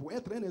 pour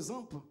être un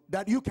exemple,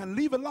 that you can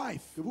live a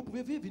life que vous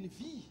pouvez vivre une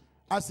vie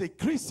as a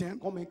Christian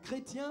comme un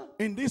chrétien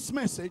in this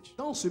message,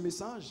 dans ce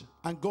message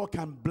and God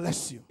can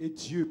bless you, et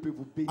Dieu peut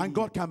vous bénir. and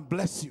God can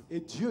bless you,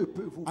 Et Dieu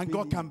peut vous and bénir.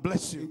 God can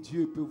bless Et you,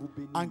 Dieu peut vous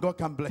bénir. and God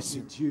can bless Et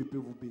you. Dieu peut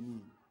vous bénir.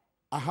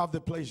 I have the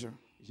pleasure,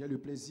 J'ai le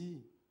plaisir,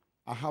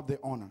 I have the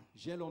honor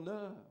j'ai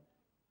l'honneur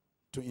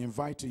to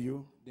invite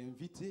you,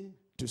 d'inviter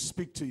to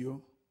speak to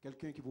you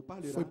quelqu'un qui vous for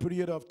parlera a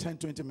period of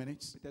 10-20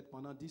 minutes. peut-être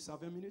pendant 10 à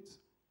 20 minutes.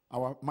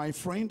 My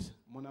friend,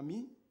 Mon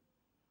ami,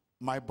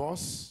 my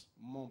boss,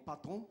 mon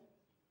patron,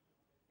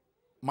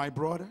 my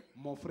brother,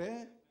 mon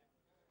frère,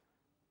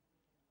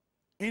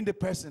 in the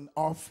person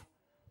of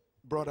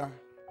Brother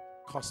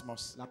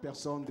Cosmas la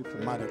personne de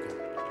frère Maduka.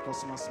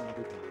 Cosmas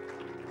Maduka.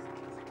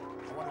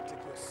 I want to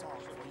take your song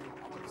for you.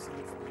 I want to sing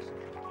it for you.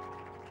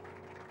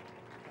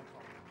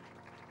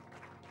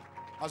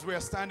 As we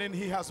are standing,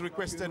 he has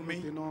requested me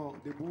Maintenant,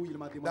 debout, il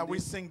m'a that we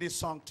demandé sing this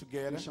song de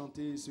together.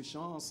 chanter ce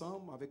chant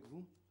ensemble avec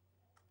vous.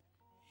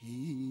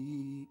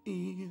 He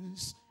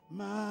is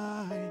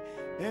my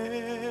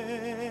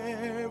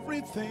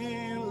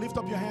everything. Lift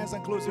up your hands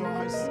and close your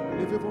eyes.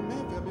 Levez vos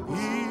mains, fermez vos yeux.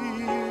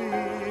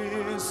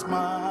 He is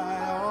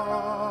my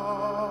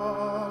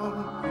all.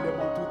 Il est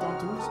mon tout en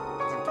tous.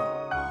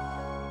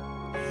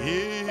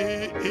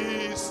 He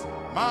is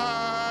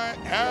my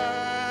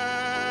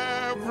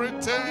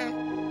everything.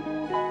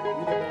 Il est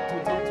mon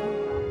tout en tout.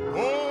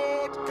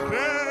 Both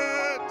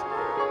great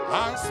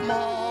and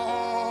small.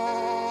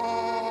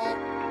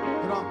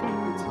 Grand comme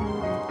petit.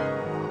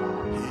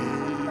 He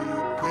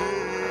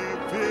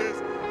gave his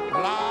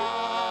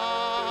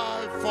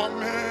life for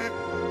me.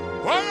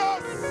 Oh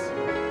yes,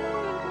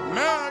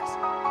 makes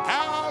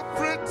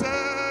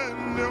everything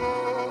new.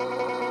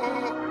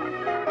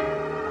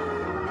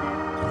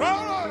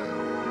 Glory,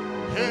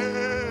 he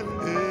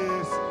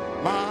is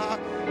my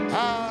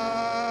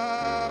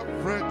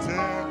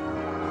everything.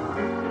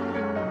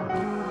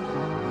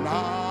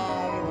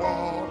 Now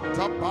what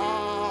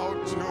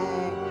about you?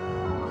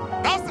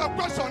 That's the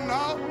question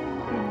now.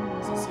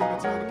 Ceci est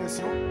maintenant une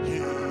question. He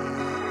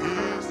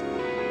is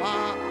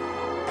my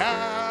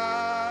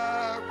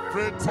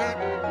everything.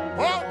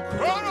 Oh,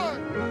 glory!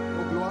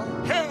 Au gloire.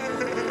 He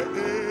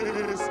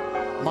is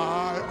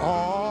my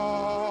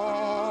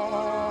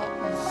all.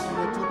 Il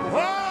est tout pour moi. Oh,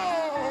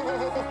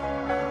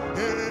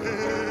 he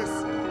is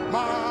my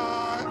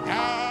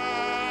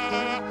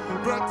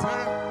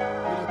everything.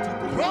 Il est tout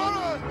pour moi.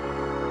 Glory!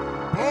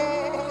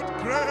 Both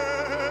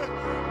great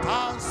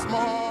and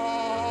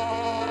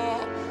small.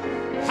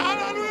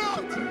 Hallelujah!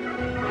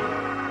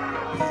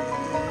 He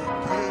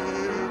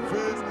gave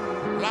his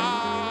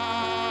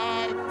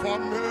life for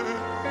me,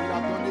 Il a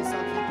donné sa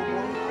vie pour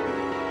moi.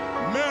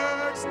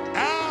 makes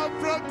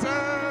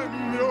everything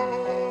new.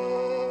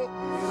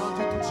 Il a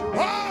rendu toutes choses. Oh,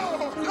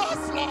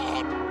 yes,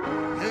 Lord.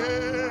 He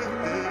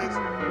is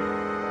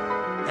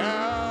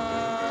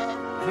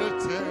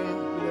everything.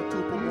 Il est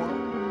tout pour moi.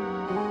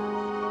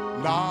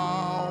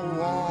 Now,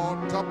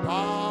 what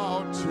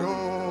about you?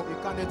 Et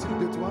qu'en est-il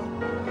de toi?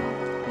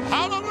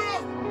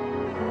 Hallelujah.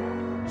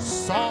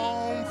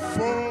 Some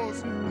fools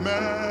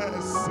may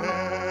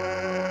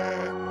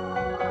say,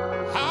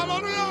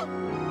 hallelujah.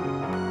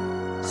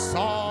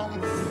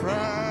 Some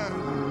friends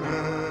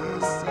may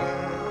say,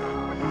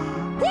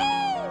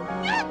 woo,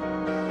 yeah.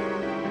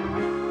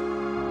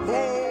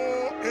 Who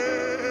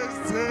is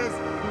this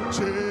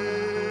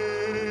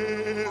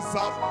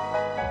Jesus?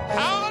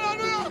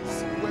 Hallelujah.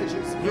 Ouais,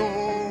 Jésus. You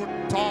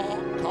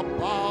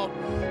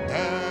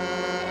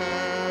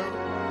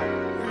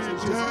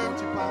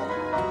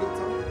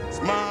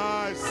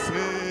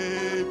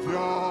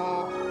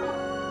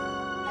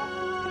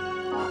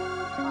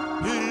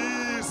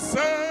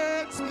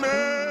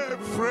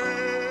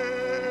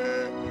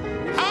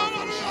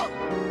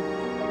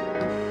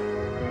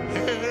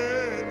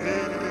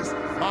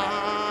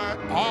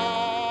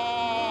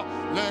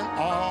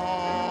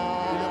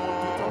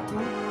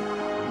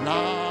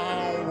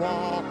Now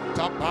what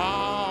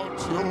about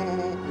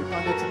you?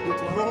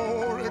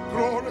 Glory,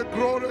 glory,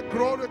 glory,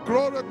 glory,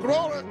 glory,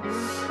 glory.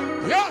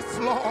 Yes,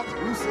 Lord.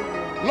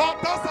 Lord,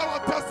 that's our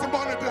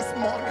testimony this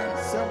morning.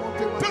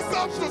 This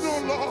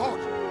afternoon,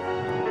 Lord,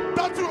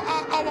 that you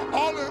are our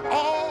all in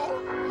all.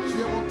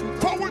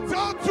 For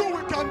without you,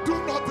 we can do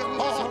nothing,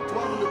 Lord.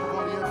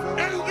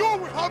 In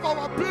you, we have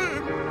our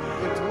being.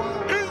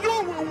 In you,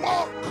 we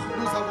walk.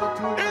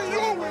 In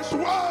you, we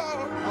dwell.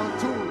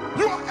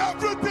 You are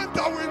everything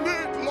that we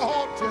need,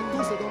 Lord.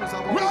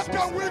 Where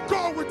can we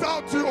go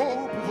without you?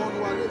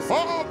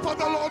 Oh,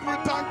 Father, Lord, we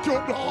thank you,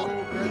 Lord.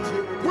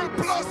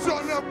 We bless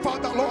your name,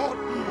 Father, Lord.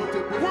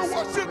 We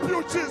worship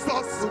you,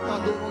 Jesus,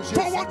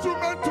 for what you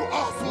meant to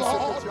us,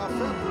 Lord.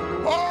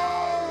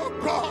 Oh,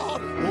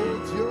 God,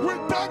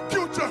 we thank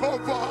you,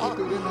 Jehovah,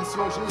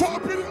 for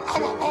being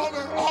our all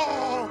in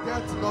all.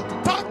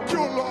 Thank you,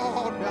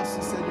 Lord,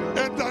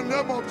 in the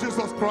name of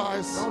Jesus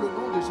Christ.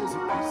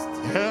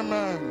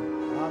 Amen.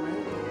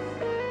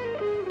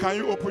 Can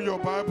you open your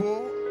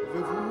Bible?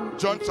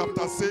 John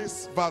chapter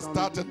 6, verse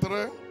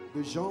 33.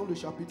 De Jean, le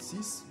chapitre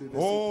 6, le verset.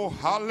 Oh,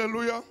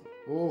 hallelujah.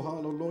 Oh,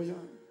 hallelujah.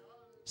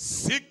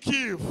 Seek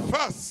ye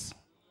first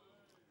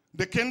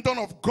the kingdom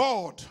of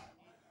God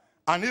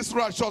and his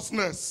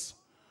righteousness.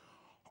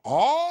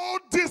 All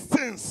these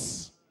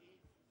things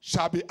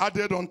shall be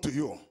added unto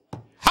you.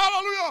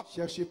 Hallelujah.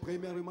 Cherchez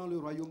premièrement le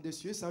royaume des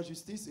cieux, sa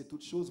justice, et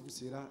toute chose vous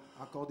sera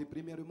accordée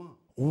premièrement.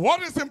 What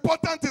is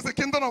important is the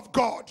kingdom of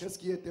God. Qu'est-ce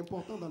qui est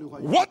important dans le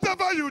royaume?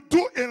 Whatever you do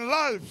in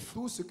life,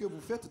 Tout ce que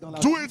vous faites dans la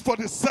do vie, it for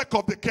the sake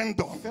of the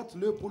kingdom.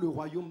 faites-le pour le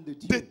royaume de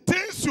Dieu. The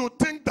things you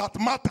think that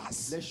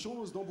matters, Les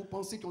choses dont vous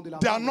pensez qui ont de la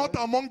they are valeur not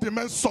among the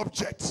main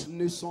subjects.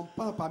 ne sont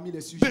pas parmi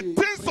les sujets. The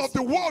things of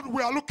the world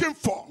we are looking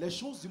for, Les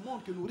choses du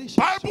monde que nous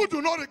recherchons. Bible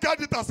do not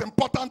regard it as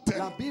important thing.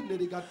 La Bible ne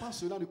regarde pas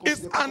cela, ne It's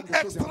considère pas an comme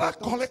quelque chose extra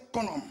d'important.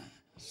 curriculum.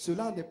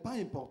 Cela n'est pas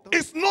important.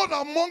 It's not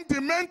among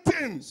the main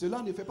things.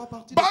 Cela ne fait pas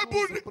partie des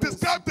Bible choses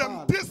describes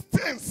them principales. these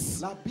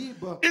things. La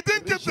Bible It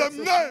didn't give rejette them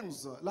ces names.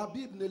 choses. La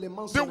Bible ne les The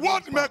mentionne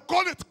world pas. may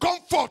call it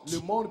comfort. Le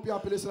monde peut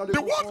appeler cela le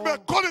The world may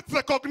confort. call it Le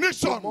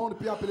recognition. monde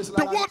peut appeler cela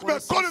The la world may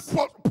call it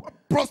reconnaissance.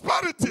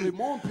 prosperity. Le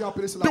monde peut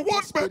appeler cela The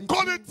world may prospérité.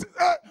 call it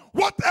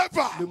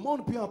whatever. Le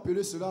monde peut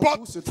appeler cela But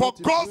tout ce for dont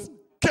il God's veut.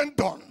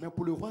 kingdom, Mais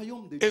pour le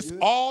royaume de it's Dieu,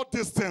 all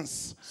these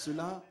things.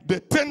 cela, The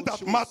thing autre that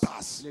chose,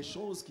 matters les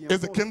choses qui is the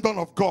importent, kingdom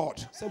of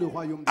God c'est le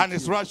royaume de and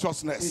his Dieu et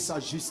righteousness. sa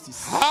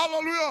justice.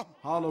 Hallelujah.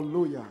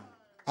 Hallelujah.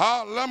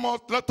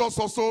 Let us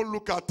also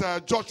look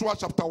at Joshua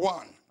chapter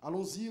 1.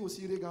 Allons-y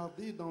aussi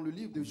regarder dans le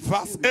livre de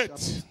Verse Juillet, 8. le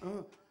chapitre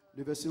 1,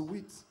 le verset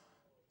 8.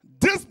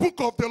 This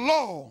book of the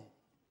law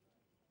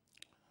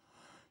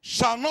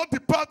shall not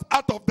depart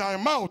out of thy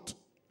mouth,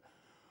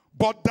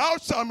 but thou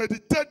shalt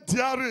meditate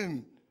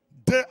therein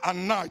day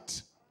and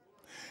night,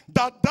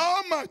 that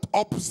thou might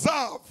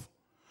observe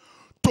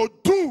to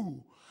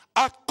do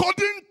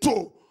according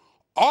to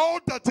all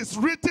that is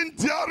written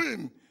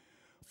therein.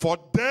 For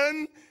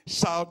then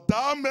shalt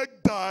thou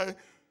make thy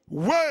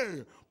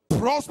way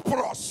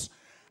prosperous,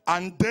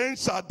 and then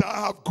shalt thou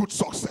have good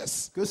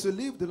success. Que ce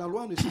livre de la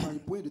loi ne s'éloigne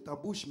point de ta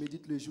bouche,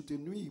 médite-le jour et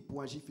nuit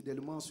pour agir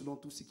fidèlement selon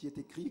tout ce qui est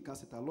écrit, car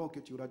c'est alors que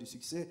tu auras du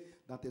succès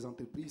dans tes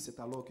entreprises, c'est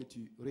alors que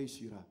tu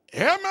réussiras.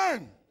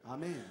 Amen.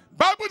 Amen.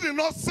 Bible did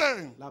not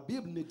say La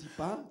Bible ne dit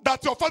pas that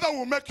your father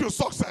will make you que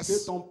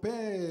success. ton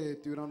père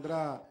te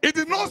rendra. It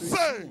did not réussir.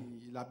 say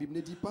La Bible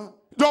ne dit pas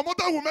your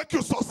mother will make you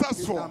que ta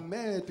successful.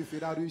 mère te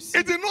fera réussir.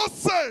 It did not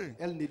say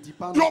Elle ne dit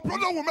pas your non plus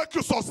brother will make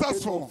you que ton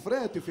successful.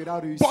 frère te fera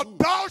réussir. But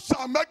thou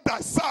shalt make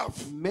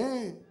thyself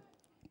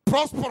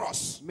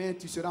prosperous, Mais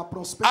tu seras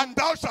prospère and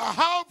thou shalt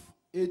have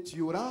et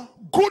tu auras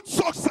good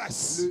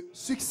success. le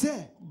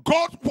succès.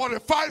 God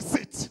qualifies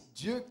it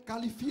Dieu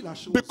qualifie la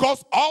chose.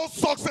 because all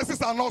successes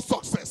are not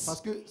success.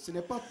 Parce que ce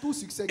n'est pas tout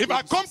succès qui If est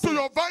I du come to succès.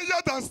 your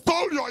vineyard and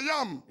stole your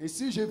yam Et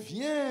si je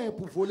viens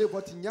pour voler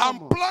votre and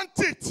igname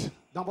plant it,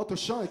 dans votre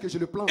champ et que je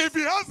le plante, if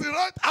it has the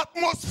right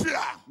atmosphere,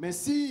 mais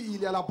s'il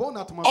y a la bonne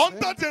atmosphère,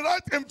 under the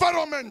right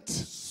environment,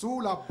 sous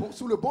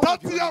le bon that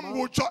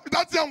environnement,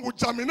 yam will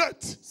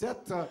germinate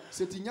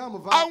cet igname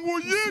va and will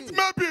yield pousser.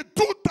 maybe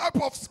two types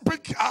of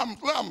big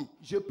lamb.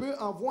 Je peux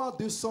avoir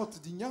deux sortes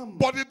d'igname,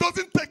 But it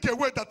doesn't take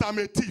away that I'm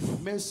a thief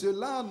mais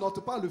cela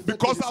n'ôte pas le fait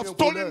because que je I've suis un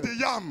stolen voleur. the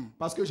yam.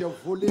 Parce que j'ai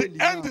volé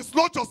The end l'igname. is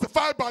not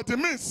justified by the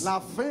means. La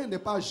fin n'est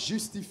pas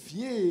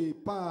justifiée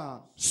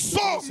par... So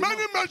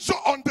many measure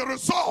on the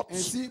results,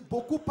 Ainsi,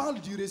 beaucoup parlent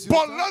du but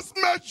résultat. let's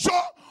measure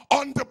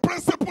on the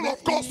principle Mais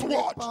of God's ils ne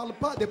word. parlent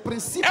pas des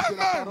principes de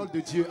la Amen. parole de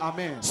Dieu.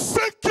 Amen.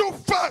 Seek you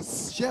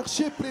first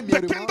Cherchez the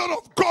premièrement kingdom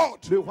of God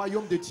le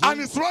royaume de Dieu and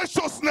his et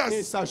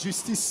righteousness. sa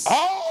justice.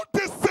 All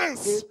these Et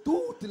things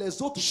toutes les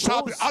autres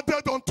shall be choses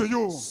added unto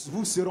you.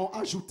 vous seront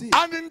ajoutées.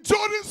 An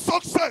enduring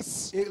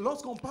success Et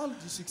lorsqu'on parle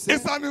du succès,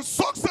 is an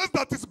success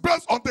that is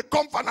based on the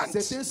covenant.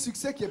 c'est un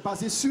succès qui est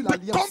basé sur The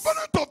l'alliance.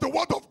 covenant of the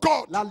word of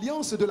God.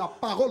 L'alliance de la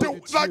parole de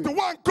Dieu. Like the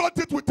one God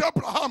did with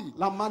Abraham.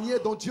 La manière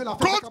dont Dieu l'a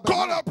fait avec God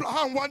called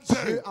Abraham one day.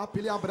 Dieu a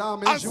appelé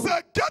Abraham un and jour.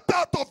 said, get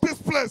out of this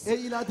place. Et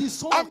il a dit,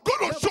 I'm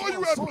going to show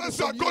you a place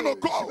you are going to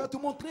go. Je vais te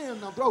montrer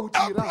un endroit où tu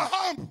iras.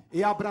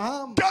 Et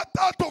Abraham, get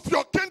out of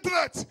your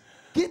kindred.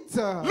 Quitte,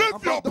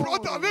 leave your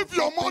brother, leave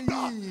your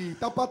mother,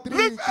 ta patrie,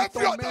 leave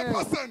every ton other mère,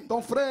 person.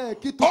 ton frère,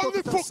 quitte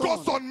Only toute focus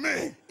personne. on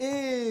me.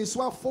 Et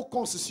sois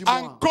focus sur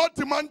And moi. God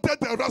demanded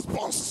a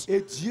response. Et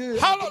Dieu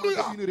Hallelujah.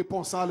 a demandé une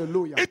réponse.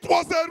 Hallelujah. It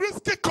was a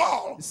risky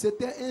call.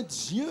 C'était un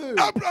Dieu.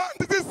 Abraham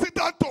didn't sit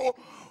down to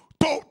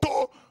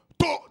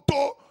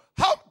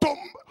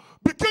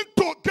begin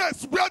to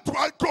guess, where do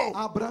I go?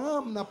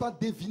 Abraham n'a pas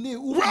deviné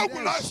où Where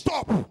will I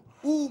stop?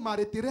 Où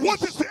m'arrêterai-je? What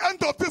is the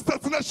end of this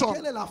destination?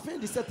 Quelle est la fin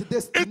de cette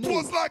destinée? It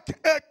was like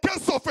a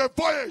case of a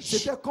voyage.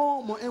 C'était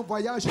comme un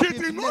voyage. He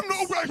did not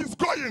know where he's Il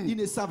going,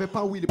 ne savait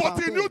pas où il but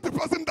partait. he knew the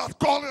person that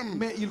called him.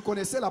 Mais il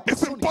connaissait la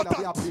personne qui l'avait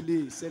important.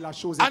 appelé. C'est la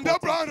chose And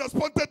importante. Abraham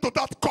responded to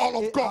that call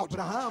of Et God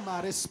Abraham a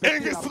in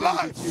respecté his la parole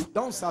de life Dieu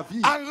dans sa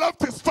vie. and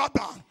left his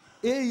father,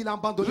 Et il a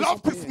abandonné son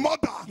left his père.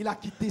 mother, Il a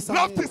quitté sa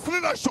left mère. his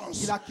relations,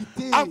 Il a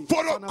quitté and sa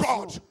followed nation.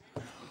 God.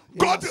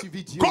 Il a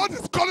suivi Dieu. God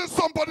is calling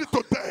somebody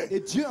today Et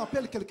Dieu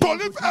appelle quelqu'un to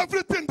leave aujourd'hui.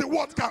 everything the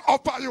world can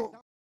offer you.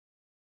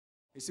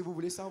 Et si vous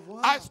voulez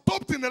savoir, I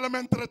stopped in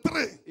elementary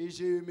 3. et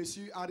je me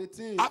suis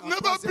arrêté I've en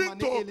never troisième been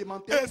année to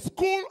élémentaire. a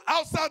school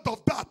outside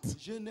of that.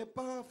 Je n'ai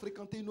pas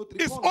fréquenté une autre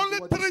It's école. only en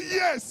dehors de 3 cela.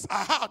 years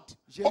I had.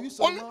 J'ai eu Only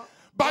seulement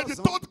by the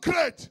 3rd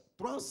grade.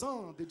 3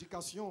 ans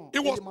d'éducation. It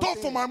was tough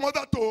for my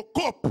mother to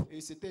cope. Et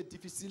c'était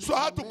difficile. So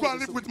I had to pour go ma and mère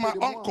live de with s'occuper my de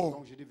moi. uncle.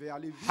 Donc je devais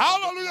aller vivre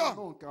Hallelujah. avec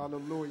mon oncle.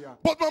 Hallelujah.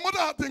 But my mother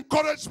had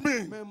encouraged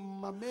me Mais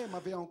ma mère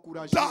m'avait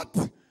encouragé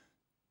that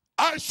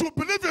I should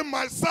believe in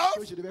myself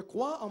que je devais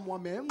croire en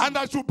moi-même and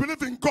I should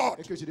believe in God.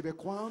 et que je devais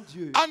croire en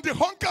Dieu. And the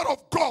hunger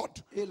of God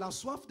Et la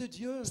soif de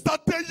Dieu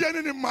started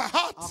yearning in my a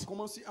heart.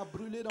 commencé à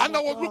brûler dans And I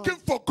mon was cœur. looking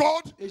for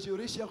God, Et je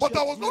recherchais but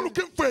I was Dieu. not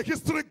looking for a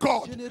history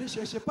God. Je ne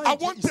recherchais pas I un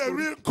Dieu want a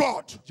real historique.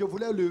 God. Je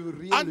voulais le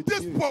réel And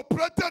this Dieu.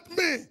 frustrated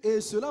me.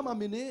 Et cela m'a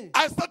mené.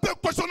 I started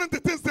questioning the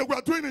things they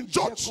were doing in J'ai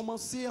church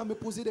commencé à me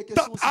poser des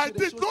that questions. I sur des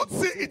did choses not qu'ils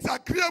see faisaient. it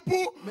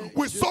agreeable Mais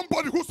with je-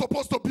 somebody who's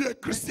supposed to be a Je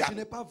Christian.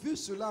 n'ai pas vu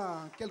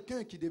cela,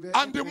 quelqu'un qui devait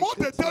And être the un more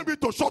they chrétien. tell me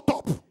to shut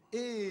up,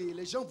 Et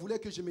les gens voulaient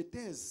que je me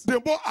taise. the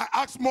more I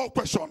ask more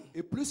questions.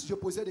 Et plus je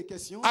posais des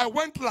questions, I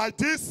went like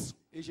this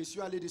et je suis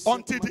allé de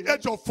until cette the manière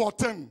age of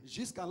 14.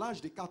 jusqu'à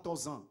l'âge de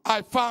 14 ans. I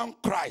found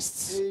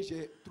Christ. Et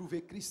j'ai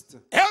trouvé Christ.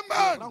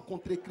 Amen. J'ai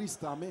rencontré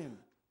Christ. Amen.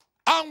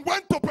 And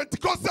went to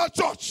Pentecostal Et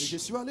je church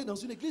suis allé dans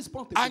une église and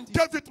pentecôtiste.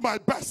 gave it my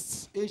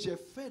best. Et j'ai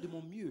fait de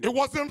mon mieux. It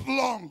wasn't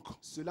long.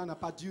 Cela n'a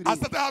pas duré. I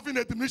started having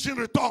a diminishing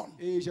return.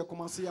 Et j'ai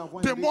commencé à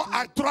avoir The un more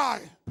I retour. try,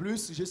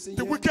 Plus j'essayais.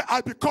 the weaker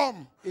I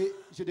become. Et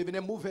je devenais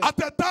mauvais. At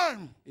the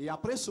time, Et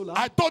après cela,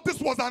 I thought this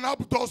was an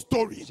outdoor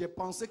story. j'ai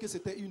pensé que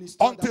c'était une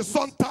histoire Until d'adulte.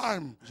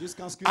 sometime,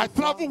 Jusqu'à ce que I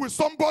traveled with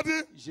somebody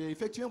j'ai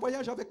effectué un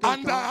voyage avec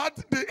and quelqu'un.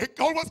 I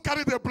always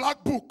carried a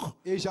black book,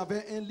 Et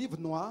j'avais un livre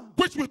noir.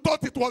 which we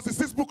thought it was the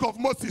 6th book of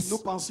Moses. Nous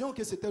pensions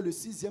que c'était le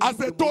 6e As livre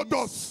they de told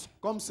Moïse, us.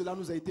 comme cela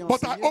nous a été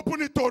But I enseigné.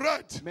 opened it to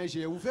read Mais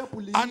j'ai ouvert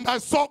pour lire and I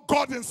saw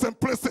God in et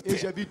simplicity.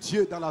 j'ai vu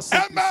Dieu dans la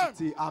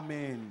simplicité.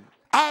 Amen.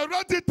 I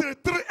read it till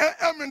 3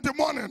 a.m. in the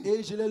morning.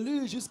 Et je l'ai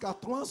lu jusqu'à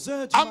 3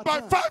 heures du And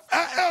by matin. 5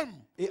 a.m.,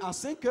 Et à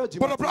 5 heures du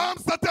Brother matin, Abraham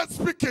started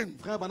speaking.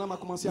 frère Branham a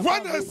commencé à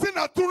When a parler.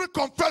 sinner truly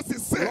confesses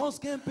his sin,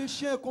 Lorsqu'un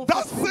pécheur that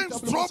confesse sin véritablement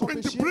son drops in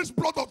the péché, bleached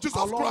blood of Jesus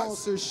alors Christ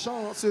ce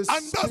chant, ce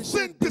And that péché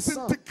sin descend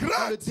dans le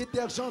disintegrates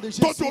détergent de to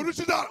the Jésus.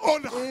 original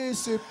owner. Et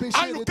ce péché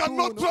And you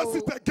cannot retourne trace au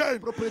it again.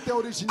 propriétaire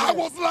originel. I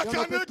was like Et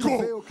on ne an peut eagle.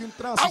 trouver aucune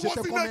trace. I was J'étais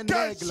in comme a un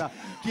cage, aigle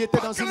qui était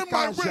dans une buckling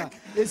my cage, wing,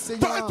 essayant,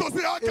 trying to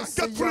see how I can get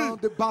essayant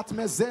free. de battre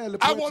mes ailes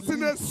I pour was être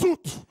in a libre.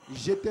 suit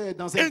J'étais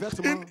dans un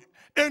vêtement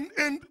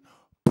in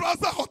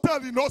Plaza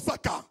Hotel in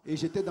Osaka. et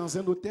j'étais dans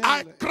un hôtel,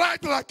 I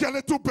cried like a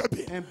little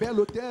baby. un bel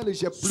hôtel, et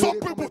j'ai Some pleuré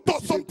comme people un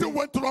thought petit something bébé.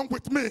 went wrong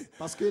with me.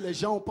 Parce que les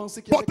gens ont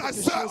pensé qu'il y avait But I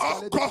quelque said, chose qui oh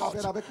allait de travers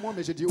God, avec moi,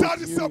 mais j'ai dit, oh there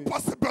is a Dieu,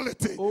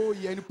 possibility. oh,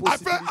 il y a une I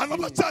felt another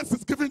possibilité, chance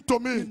is given to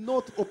me. une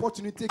autre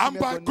opportunité qui And m'est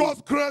by donnée.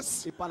 God's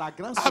grace, Et par la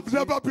grâce de I've Dieu,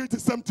 never been the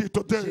same till je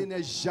today.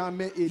 n'ai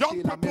jamais été Young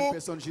la même people,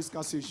 personne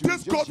jusqu'à ce jour.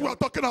 This God we are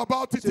talking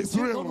about, it Ce is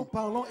Dieu dont nous real.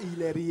 parlons,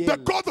 il est réel. The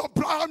God of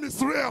Abraham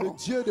is Le real.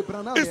 Dieu de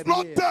Branham It's est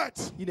not réel. dead.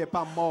 Il n'est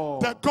pas mort.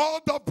 The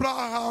God of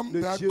Abraham,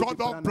 Le the Dieu God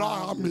de of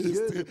Branham, Abraham le is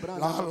Dieu de still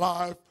Branham,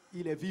 alive.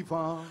 il est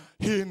vivant.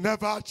 He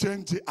never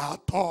changed at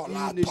all. Il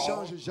At ne all.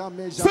 change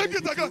jamais, Sing jamais.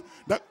 it du again.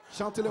 tout.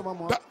 Chantez-le,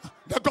 maman.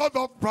 The God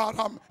of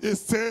Abraham is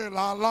still Le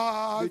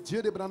alive.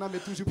 Dieu de Branham est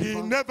toujours He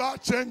vivant. never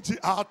changed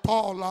at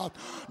all.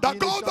 The Il ne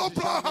God of change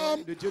jamais. Abraham,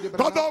 Le Dieu de God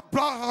Branham. of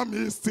Abraham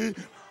is still.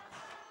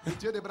 Le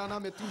Dieu de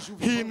Branham est toujours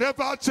He vivant.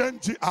 never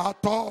changed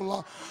at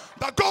all.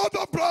 The God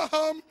of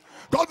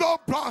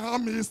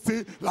Abraham is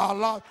still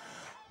alive.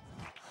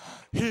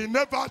 He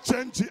never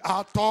changed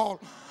at all.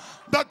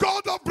 The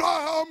God of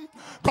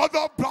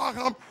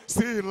Abraham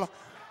still.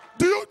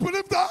 Do you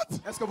believe that?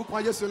 Est-ce que vous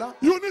croyez cela?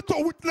 You need to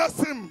witness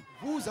him.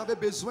 Vous avez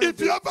besoin If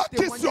de you ever kiss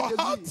témoigner your de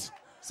lui. heart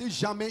Si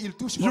jamais il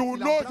touche you votre will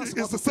know embrasse he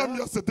is the same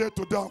yesterday,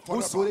 today, and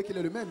vous saurez forever. qu'il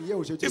est le même hier,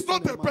 aujourd'hui. It's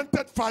not a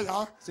painted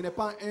fire. Ce n'est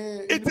pas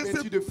une It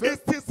peinture de feu.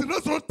 is the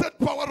resurrected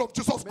power of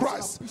Jesus Mais c'est la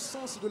Christ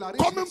puissance de la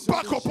coming résurrection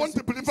back de upon the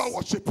Jésus-Christ believer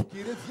worship. qui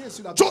revient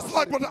sur la Just grâce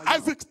like des Brother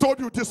croyants. Isaac told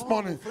you this Oh,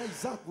 morning. frère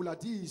Isaac vous l'a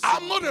dit ici.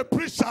 I'm not a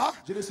preacher.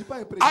 Je ne suis pas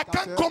un I prédicateur.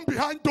 can't come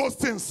behind those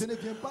things. Je ne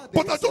viens pas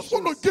But I derrière ces just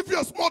want to choses. give you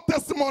a small Je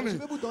testimony.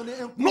 vais vous donner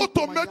un Not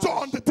to témoignage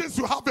measure on the things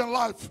you have in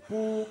life,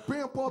 pour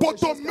peu importe but les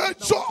to choses qu'il y a dans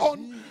measure votre on,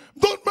 vie.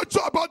 don't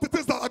measure about the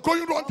things that are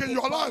going wrong Pas in pour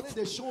your parler life,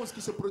 des choses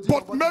qui se produisent but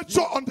dans votre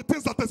measure vie, on the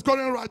things that is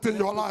going right in mais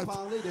your pour life.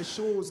 parler des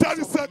choses There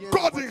qui is sont a bien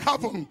God dans in votre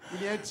heaven vie.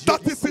 Il y a un Dieu that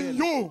du is in ciel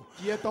you,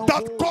 qui est en that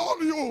vous,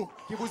 called you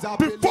qui vous a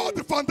appelé before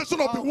the foundation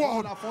of the avant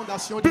world, la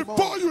fondation du before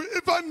monde. you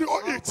even know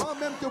it, Avant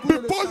même que vous ne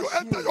le before you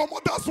sachiez. enter your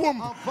mother's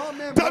womb. Avant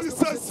même There que is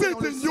vous a étiez seed dans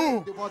le in sein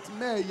you. de votre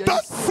mère, il y a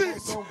That une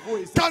sémence seed en vous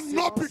et cette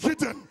cannot be sémence,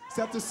 hidden.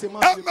 cette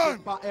sémence ne Amen.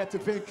 peut pas être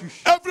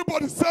vaincue.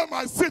 Everybody say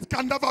my seed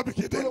can never be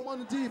Tout le hidden.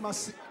 monde dit ma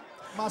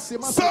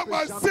sémence Say ne peut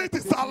my jamais seed être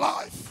is vaincue.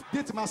 alive.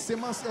 Dites ma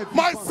sémence est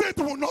My vivante. seed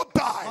will not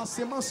die. Ma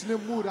sémence ne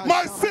mourra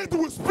My jamais. seed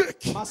will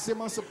speak. Ma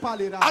sémence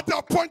parlera. At the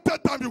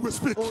appointed time, you will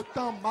speak. Au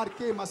temps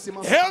marqué, ma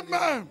sémence Amen.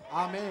 parlera.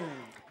 Amen.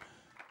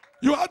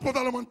 You heard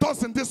Brother Lemon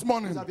Thompson this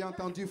morning. Vous avez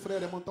entendu frère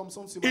Raymond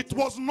Thompson ce matin. It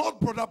was not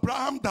Brother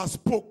Abraham that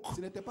spoke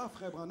Ce n'était pas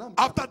frère Branham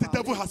qui after a the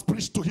parlé. devil has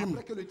preached to him.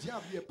 Après que le diable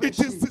lui ait It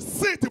prêché. is the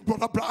seed in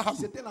Brother Abraham.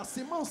 C'était la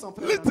sémence en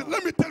frère Listen, Branham.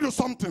 let me tell you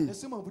something.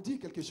 Laissez-moi vous dire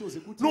quelque chose.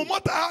 Écoutez. No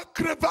matter how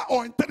clever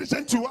or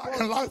intelligent you are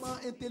in life, Comment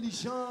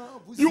intelligent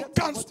vous you êtes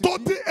dans can votre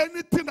study vie,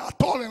 anything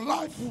at all in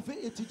life. vous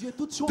pouvez étudier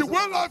toutes choses. The way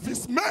dans la life vie.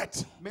 is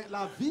made Mais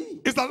la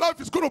vie is that life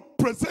is going to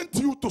present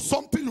you to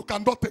something you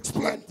cannot est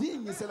explain.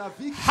 digne, c'est la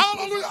vie qui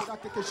Hallelujah. présentera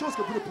quelque chose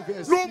que vous ne pouvez No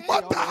expliquer.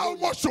 matter how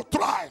Hallelujah. much you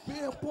try.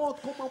 Peu importe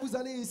comment vous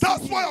allez essayer.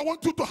 That's why I want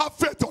you to have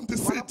faith on the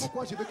Voilà seed.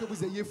 pourquoi je veux que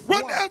vous ayez foi.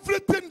 When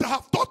everything they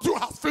have taught you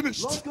has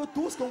finished, Lorsque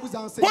tout ce qu'on vous a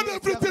enseigné when est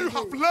everything you terminé,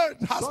 have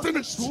learned has lorsque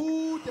finished,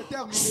 tout est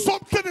terminé,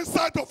 something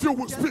inside of you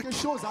will speak. quelque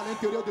chose à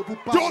l'intérieur de vous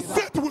Your parlera.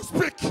 seed will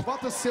speak.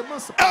 Votre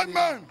sémence parlera.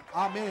 Amen.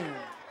 Amen.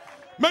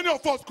 Many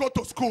of us go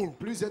to school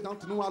Plusieurs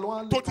d'entre nous allons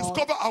à to l'école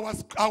discover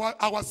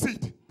our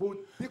seed. pour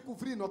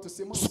découvrir notre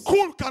sémence.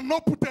 School cannot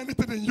put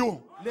anything in you.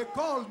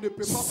 L'école ne peut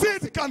pas Seed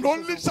placer can quelque chose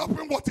only en vous.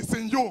 sharpen what is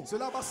in you.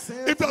 Cela va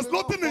If there's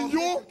simplement nothing in former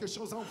you, quelque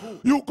chose en vous.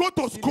 You go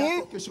to Il y a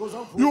school, quelque chose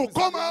en vous. you Vous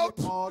come allez à out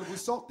l'école, vous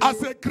sortez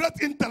as a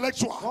great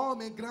intellectual.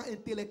 comme un grand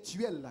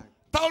intellectuel.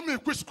 Tell me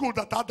which school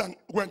that Adam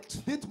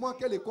went. Dites-moi à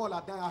quelle école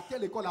Adam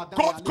est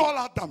God allé. called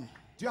Adam.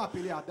 Dieu a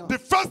appelé Adam. The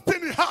first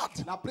thing he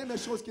had, La première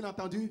chose qu'il a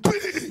entendue,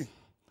 be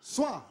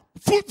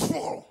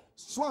fruitful.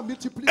 soit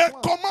multiplie A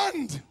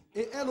command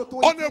et elle on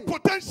autorité. a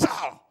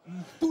potential.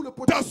 Tout le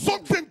There's potentiel.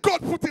 something God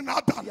put in Il y a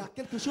Adam.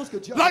 quelque chose que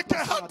Dieu a Like a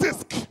placé en hard Adam.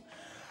 disk.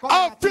 Comme un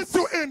I'll fit artiste.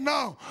 you in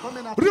now. Comme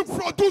un artiste.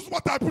 Reproduce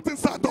what I put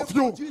inside of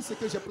you. Reproduis ce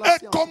que j'ai A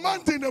placé en toi.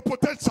 command in a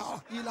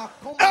potential. Il a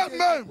commandé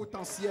Amen. le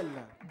potentiel.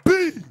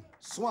 Be,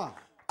 Soit,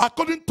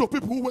 according to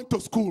people who went to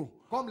school,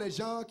 comme les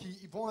gens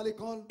qui vont à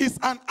l'école, is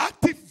an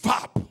active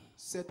verb.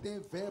 c'est un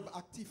verbe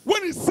actif.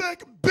 When he said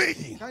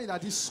be, Quand il a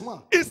dit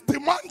soit, it's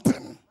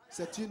demanding.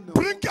 c'est une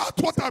Bring out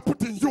what I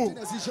put in you. une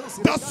exigence.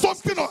 There's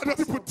something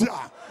already put there.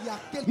 Il y a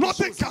quelque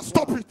Nothing chose can en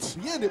stop toi. it.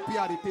 Rien ne peut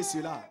arrêter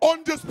cela. On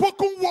the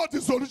spoken word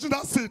is the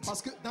original seed.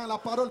 Parce que dans la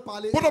parole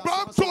parlée, But la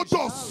Abraham sémence told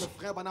originale, us le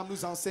frère Branham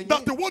nous a enseigné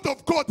That the word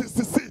of God is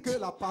the seed. que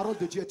la parole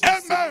de Dieu est Amen.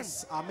 une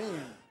sémence. Amen.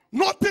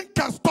 Nothing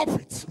can stop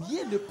it.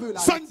 Rien ne peut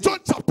St. l'arrêter. John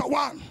chapter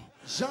 1.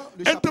 Jean,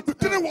 le In the chapitre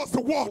beginning 1, was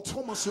the word. au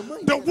commencement,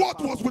 il The y avait la word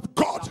parole. was with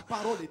God. La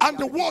parole était And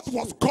the avec word Dieu.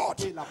 was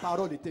God. Et la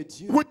parole était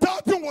Dieu.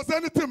 Without him was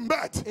anything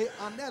made Et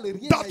en elle,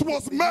 rien n'a that été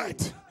was créé.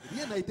 made.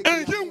 Rien n'a été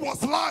In créé. him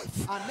was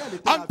life. En elle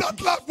était And la that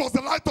vie. life was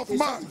the light of Et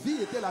man. cette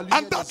vie était la lumière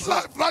And that des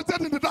life hommes.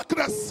 lighted in the Et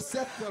darkness.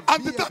 cette And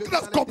vie the est darkness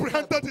venue dans les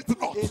comprehended it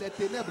ténèbres. not. Et les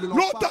ténèbres l'ont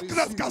No pas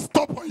darkness reçu. can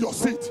stop on your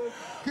seed.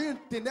 Aucune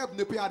ténèbre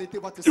ne peut arrêter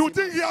votre You sémence.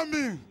 didn't hear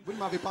me. Vous ne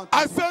m'avez pas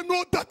I entendu. said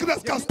no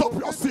darkness can stop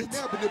your Aucune seed.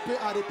 ténèbre ne peut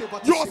arrêter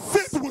votre Your sémence.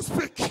 seed will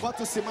speak.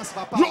 Votre sémence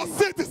va Your parler.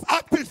 seed is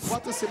active.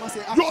 Votre sémence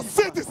est Your active.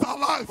 seed is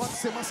alive. Votre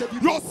sémence est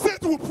Your vivante.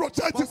 seed will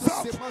project Votre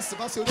itself. sémence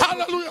va se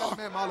Hallelujah. reproduire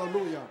elle-même.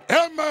 Alléluia.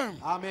 Amen.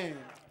 Amen.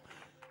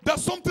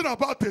 There's something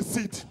about a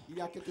seed. Il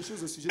y a quelque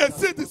chose au sujet A de la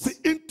seed sémence. is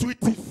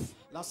intuitive.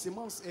 La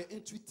sémence est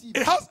intuitive.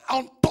 It has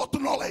untaught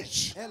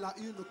knowledge. Elle a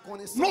une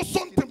connaissance. Not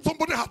something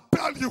somebody had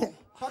tell you,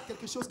 Pas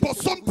quelque chose qui but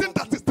something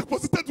that is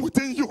deposited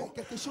within you.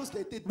 quelque chose qui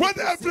a été When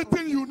déposé en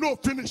everything you know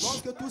finish.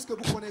 Lorsque tout ce que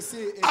vous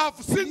connaissez est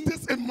I've seen fini,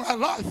 this in my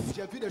life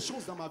j'ai vu des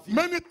choses dans ma vie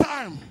many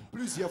times.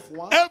 plusieurs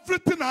fois.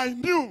 Everything I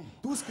knew,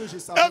 Tout ce que je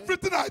savais,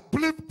 everything I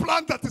believe,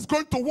 plan that is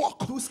going to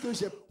work, tout ce que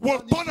j'ai will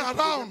planifié turn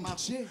pour around.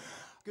 marcher,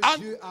 que and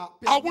Dieu a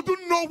I permis,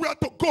 wouldn't know where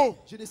to go.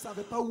 je ne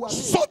savais pas où aller.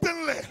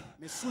 Suddenly,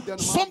 Mais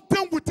soudainement,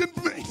 something within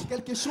me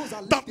quelque chose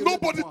à that l'intérieur de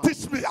nobody moi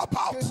teach me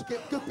about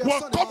que will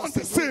personne come n'a on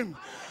the enseigné. scene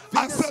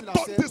and Venez say, sur la do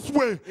scène this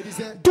way, et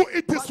disait, do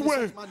it va this de way.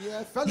 cette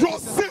manière, fais-le Your de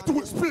cette seed will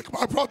manière. speak,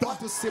 my brother.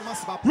 Votre sémence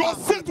va Your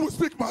parler. seed will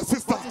speak, my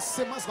sister. Votre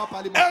sémence va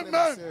parler, mon frère, ma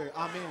Amen. sœur.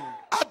 Amen.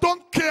 I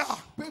don't care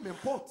Peu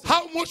m'importe.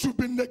 how much you've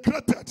been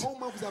neglected,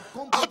 Comment vous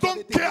avez I don't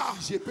été care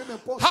négligé, peu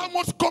m'importe. how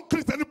much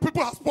concrete any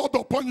people has poured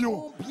upon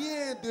you.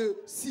 Combien de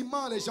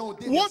ciment les gens ont One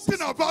déversé thing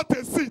sur about toi?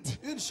 a seed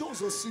Une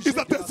chose au is sujet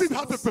that de the la seed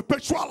has a semence,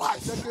 perpetual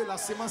life. c'est que la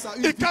semence a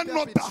une It vie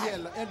cannot die.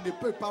 perpétuelle. Elle ne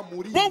peut pas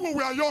mourir. When we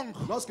were young,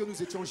 Lorsque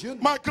nous étions jeunes,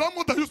 my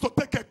grandmother used to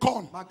take a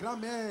corn. ma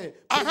grand-mère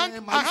I prenait un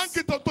hang maïs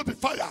it onto the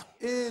fire.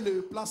 et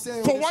le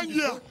plaçait For au-dessus 1 du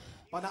year. feu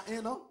pendant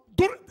 1 an.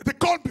 The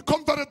corn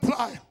become very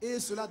dry. Et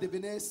cela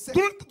devenait sec.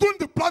 During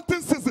the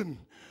planting season,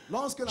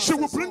 Lorsque la she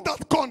will saison bring that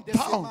corn des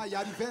down. semailles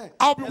arrivait,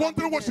 I'll be elle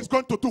wondering what amenait she's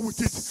going to do with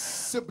it.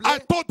 ce blé. I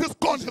thought this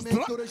corn is Je dry.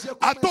 m'interrogeais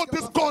I comment thought est-ce this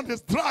qu'elle va corn faire.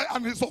 is dry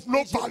and is of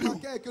no Je value.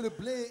 remarquais que le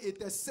blé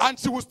était sec. And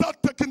she will start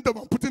taking them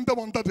and putting them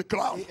under the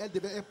ground. Et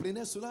elle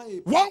prenait cela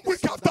et 1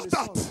 week dans after le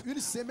that, sol. Une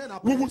semaine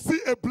we après, will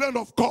see a blend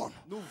of corn.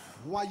 nous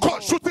voyons,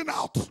 Shooting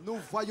out. nous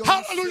voyons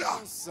Hallelujah.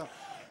 une séance.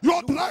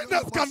 Your Nous voyons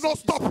dryness une cannot moisson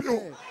qui stop se you.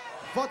 fait.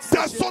 Votre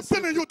There's sécheresse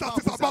something in you ne peut that pas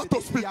is vous about to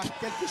arrêter. Il y a speak.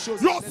 quelque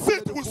chose Your à l'intérieur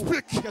seed de will vous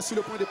speak. qui est sur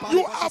le point de parler.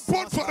 You Votre are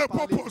born semence for va a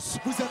parler. purpose.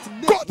 Vous êtes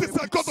né God pour is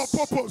un a God of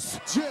but. purpose.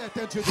 Dieu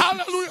est un Dieu de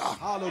Hallelujah.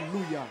 but.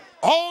 Hallelujah.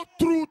 All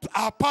truth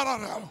are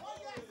parallel.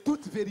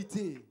 Toute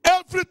vérité,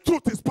 Every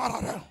truth is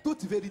parallel.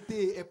 toute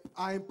vérité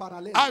a un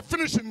parallèle. I'm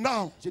finishing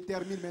now. Je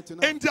termine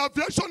maintenant. In the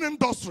aviation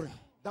industry,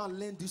 Dans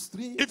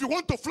l'industrie if you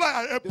want to fly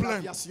an de airplane,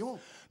 l'aviation,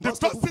 the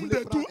lorsque first vous thing voulez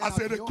they do prendre un as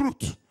a avion,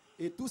 recruit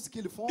et tout ce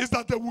qu'ils font, is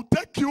that they will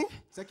take you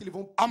c'est qu'ils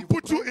vont and ils vous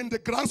put you prennent in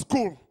the grand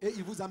school. et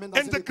ils vous amènent dans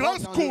In cette the école, grand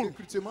dans le school,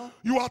 recrutement,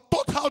 you are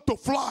taught how to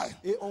fly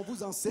et on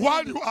vous enseigne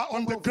while you are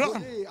on comment the ground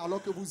voler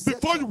alors que vous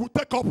before êtes, you will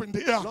take up in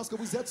the air. lorsque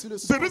vous êtes sur le The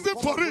sol, reason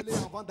comment for voler it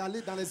avant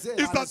d'aller dans les airs.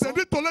 is La that they raison,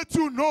 need to let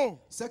you know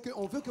c'est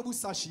qu'on veut que vous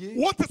sachiez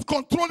what is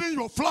controlling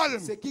your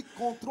flying. ce qui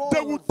contrôle They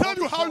will tell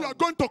you votre how you vol. are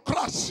going to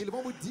crash. Ils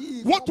vont vous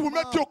dire What will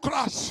comment- make you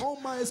crash?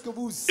 Comment est-ce que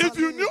vous If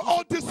you allez knew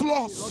all these vous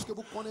laws, lorsque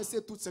vous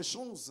connaissez toutes ces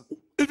choses,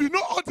 if you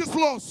know all these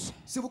laws,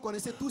 si vous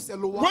connaissez toutes ces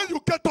lois, when you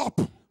get up,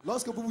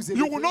 lorsque vous vous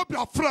you will élevez, not be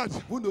afraid.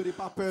 vous n'aurez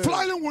pas peur.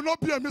 Flying will not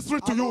be a mystery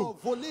to you. Alors,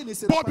 voler ne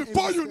sera But pas un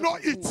before you mystère know pour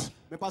vous. it,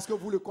 Mais parce que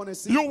vous le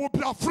connaissez, You will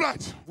be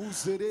afraid. vous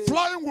serez,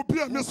 Flying will be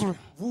a mystery.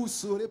 vous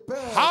serez peur.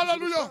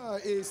 Hallelujah. Vous aurez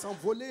peur et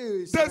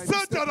s'envoler. They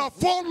say there are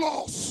 4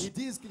 laws Ils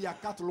disent qu'il y a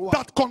 4 lois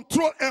that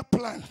control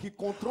airplane. qui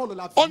contrôlent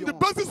On the l'avion.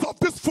 basis of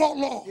these 4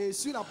 laws, Et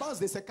sur la base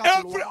de ces 4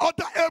 every lois,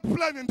 other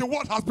airplane in the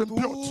world has been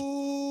built.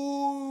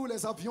 tous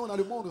les avions dans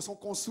le monde sont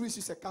construits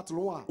sur ces 4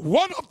 lois.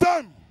 One of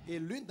them Et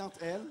l'une d'entre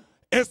elles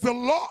is the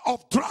law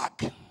of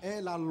drag.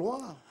 est la loi.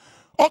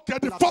 Okay,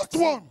 de the first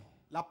l'attraction. one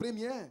La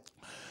première,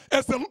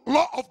 is the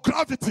law of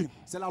gravity.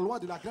 c'est la loi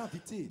de la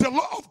gravité. The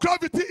law of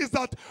gravity is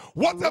that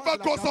La loi de whatever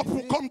la goes up will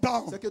gravité, come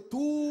down. c'est que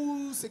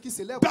tout ce qui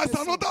s'élève There's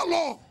descend. another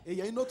law Et il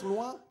y a une autre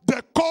loi they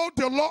call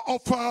the law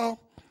of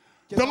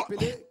qui the est law,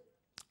 appelée,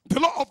 the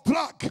law of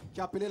drag qui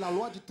est appelée la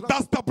loi du train,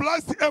 that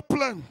stabilizes the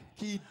airplane.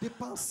 qui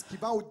dépense, qui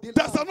va au-delà.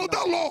 There's de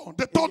another la- law,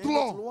 the Et il y a third une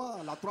autre law. loi,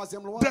 la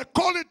troisième loi, They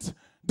call it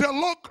the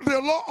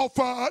law of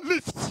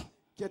lift,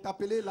 qui est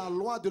appelée la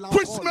loi de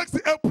which l'envol. makes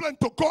the airplane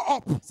to go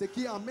up. Ce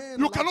qui amène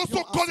You can l'avion also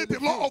à call se it the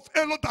lever. law of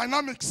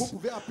aerodynamics. Vous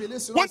pouvez appeler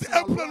cela When aussi the la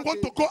loi airplane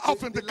wants to go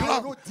up in the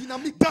ground,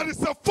 l'aérodynamique. there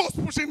is a force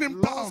pushing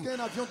him down. Lorsqu'un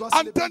avion doit se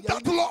And lever, then il y a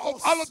that une law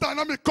of force,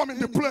 aerodynamics come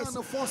into une place.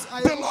 grande force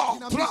The law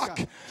of aérodynamique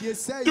drag. qui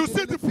essaye You de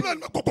see the lever. plane.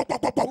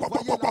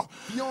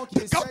 l'avion qui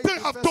The essaye captain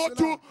de have faire told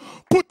cela. you,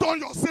 put on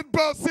your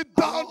seatbelt, sit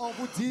down, Alors on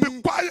vous dit,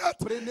 be quiet.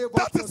 prenez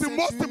That votre is the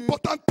most ceinture,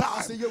 important time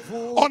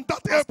asseyez-vous, on that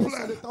parce que c'est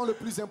airplane. le temps le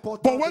plus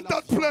important But de when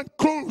that l'avion. plane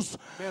cruises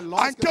Mais and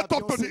lorsque get up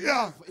l'avion to the s'élève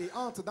air, et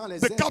entre dans les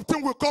the airs,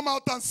 captain will come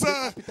out and say,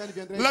 capitaine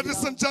viendrait ladies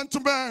dire, and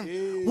gentlemen,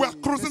 "Hey, we are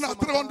cruising messieurs, at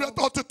 300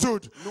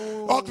 altitude.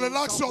 nous Or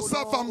relax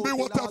yourself and be au-delà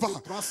whatever. de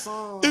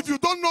 300 If you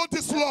don't know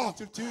this law,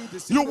 altitude,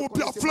 si you vous ne will be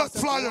connaissez afraid pas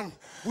cette loi, flying.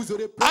 vous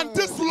aurez peur And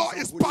this de law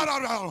vous is envoler.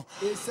 parallel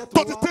Et cette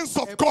to the loi things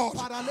of est God.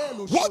 parallèle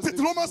aux What choses did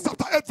de Romans Dieu.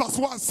 chapter 8 verse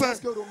 1 say? Parce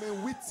que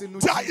Romains 8 nous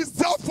There dit, is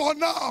therefore et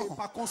now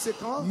par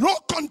conséquent, no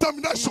il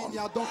condemnation n'y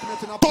a donc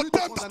maintenant to plus de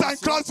them that are in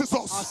condamnation Christ à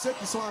Jesus, ceux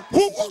qui sont en who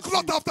Christ walk Jésus,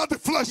 not after the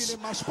qui flesh, ne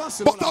marchent pas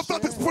selon but la after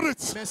the chair,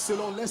 Spirit. mais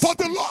selon For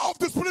the l'esprit. law of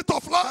the Spirit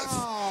of life,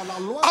 Ah, la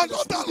loi de another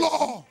l'esprit de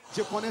law, vie.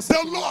 Je connais the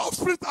cette law loi. of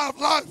Spirit of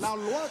life, La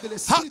loi de hath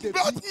l'esprit de vie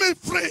made me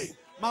free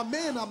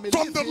m'amène à me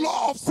from the lever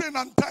law of sin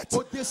and death.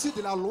 au-dessus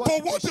de la loi For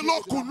du what the péché law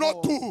et de la could not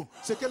mort. do,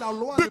 Ce que la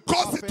loi ne peut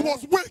because pas it faire, was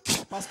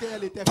weak parce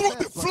qu'elle était through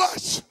the faible.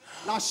 flesh,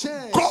 La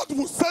chair, God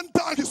will send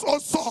down his own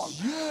son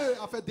Dieu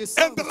a fait in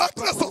descendre the sa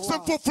likeness propre of loi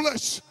sinful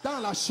flesh dans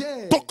la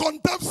chair to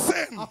condemn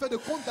sin afin de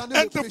condamner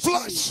and le the péché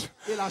flesh,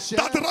 et la chair.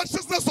 that the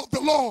righteousness of the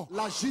law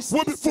La justice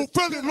will be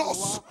fulfilled de in la us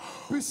loi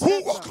puisse who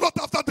être walk not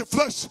after the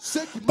flesh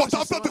ceux qui but marchent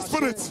after selon the la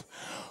Spirit. chair,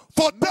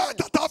 For mais they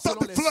that after selon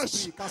the flesh,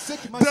 l'esprit. Car ceux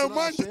qui marchent they selon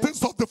la mind the chair,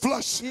 things of the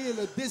flesh. ils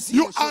le désirent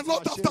You les are choses de la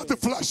not after chair. the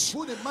flesh.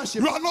 Vous ne marchez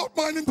You pas are not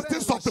minding the après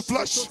things of the les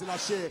flesh. choses de la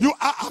chair. You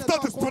are Vous n'êtes after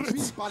pas the conduits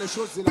Spirit. par les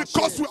choses de la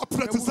Because chair, you are mais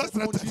vous êtes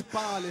predestinated. conduits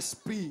par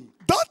l'esprit.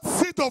 That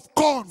seed of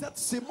corn Cette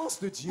sémence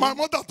de Dieu, my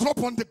mother dropped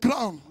on the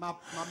ground. ma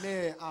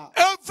mère a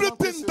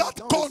Everything planté that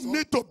dans le corn sol.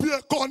 need to be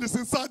a corn is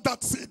inside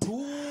that seed.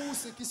 Tout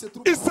ce qui se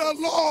trouve It's dans a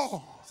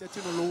law. c'est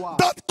une loi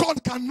That corn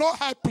cannot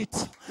help it.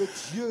 que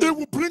Dieu It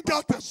will bring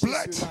out a cacher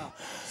blood.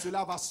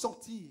 cela va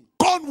sortir.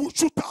 Corn will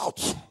shoot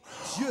out.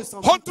 Dieu s'en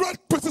 100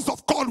 pieces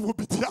of corn will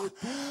be there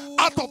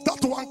out of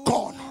that one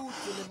corn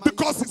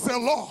because it's a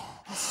law.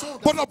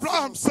 But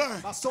Abraham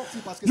said,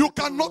 you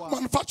cannot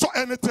manufacture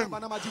anything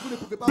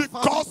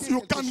because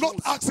you cannot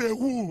ask a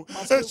wool,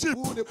 a sheep,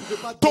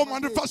 to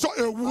manufacture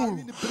a wool.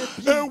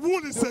 A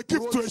wool is a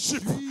gift to a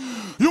sheep.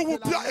 You will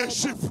bear a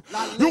sheep.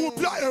 You will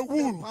bear a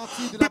wool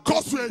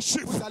because you're a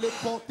sheep.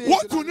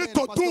 What you need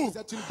to do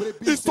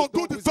is to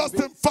do the first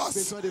thing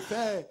first.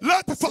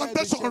 Let the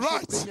foundation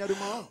right.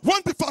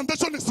 When the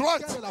foundation is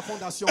right,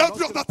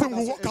 every other thing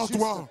will work out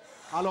well.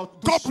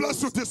 God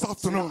bless you this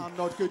afternoon.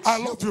 I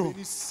love you.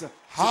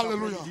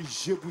 Hallelujah.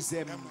 Je vous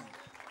aime.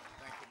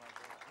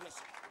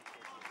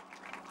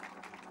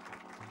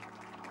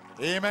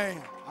 Amen.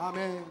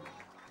 Amen.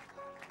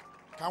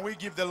 Can we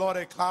give the Lord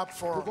a clap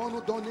for?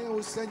 Pouvons-nous donner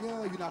au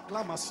Seigneur une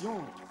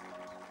acclamation?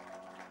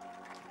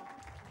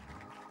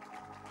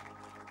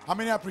 How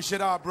many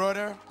appreciate our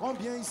brother?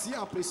 Combien ici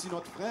apprécient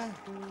notre frère?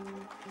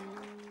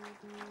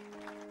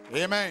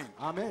 Amen.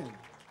 Amen.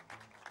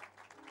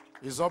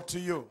 It's up to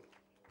you.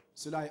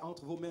 Cela est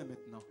entre vos mains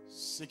maintenant.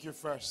 Seek you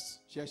first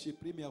Cherchez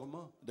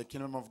premièrement the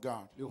kingdom of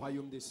God le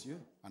royaume des cieux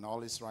and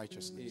all his et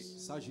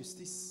righteousness. sa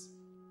justice.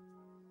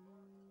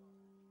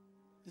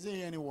 Is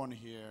there anyone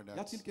here Y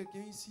that's a-t-il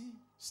quelqu'un ici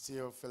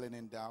still feeling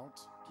in doubt?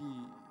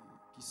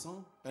 qui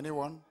sent?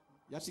 Anyone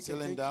Y a-t-il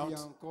still in quelqu'un qui doubt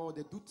a encore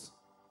des doutes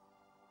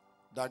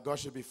that God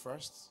should be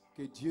first?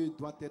 que Dieu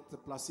doit être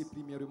placé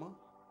premièrement?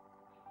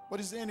 But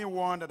is there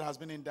anyone that has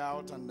been in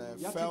doubt and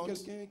Y a-t-il felt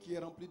quelqu'un qui est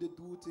rempli de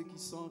doutes et qui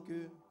sent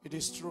it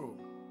is true?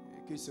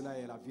 que cela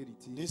est la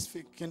vérité This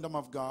kingdom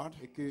of God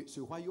et que ce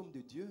royaume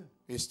de Dieu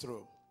is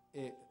true.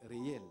 est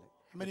réel?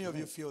 How many of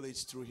you feel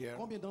it's true here?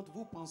 Combien d'entre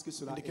vous pensent que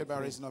cela est Indicate by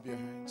vrai? raising up your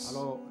hands.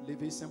 Alors,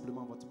 levez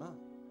simplement votre main.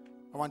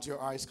 I want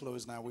your eyes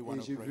closed now. We Et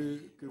want je to pray. veux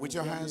que vous With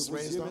your fermiez hands vos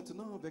raised yeux up.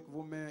 maintenant avec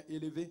vos mains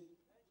élevées.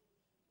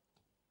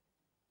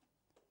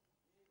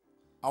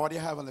 Our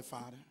dear Heavenly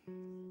Father,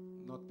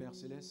 Notre Père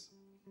Céleste,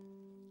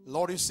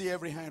 Lord, you see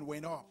every hand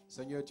went up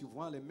Seigneur, tu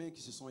vois les mains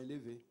qui se sont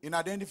élevées in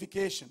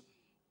identification,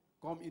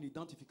 comme une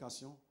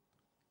identification,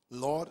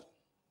 Lord,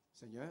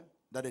 Seigneur,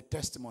 that the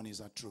testimonies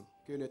are true.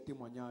 que le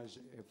témoignage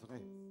est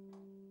vrai.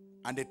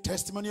 And the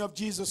testimony of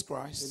Jesus Et le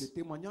Christ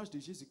témoignage de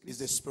is the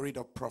Jésus-Christ spirit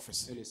of est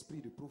prophecy.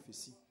 l'esprit de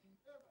prophétie.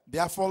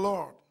 Therefore,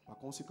 Lord, Par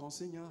conséquent,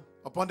 Seigneur,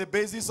 upon the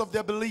basis of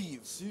their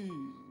beliefs, sur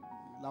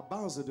la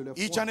base de leur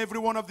each foi, and every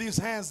one of these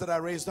hands that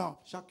are raised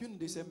up, chacune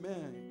de ces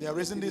mains they are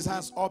raising these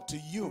hands up to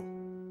you.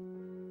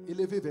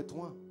 élevées vers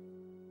toi.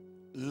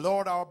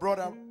 Lord, our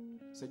brother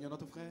Seigneur,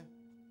 notre frère,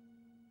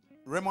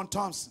 Raymond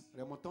Thompson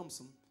Raymond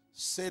Thompson,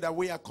 say that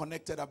we are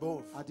connected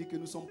above. a dit que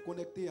nous sommes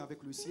connectés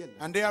avec le ciel.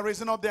 And they are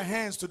raising up their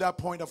hands to that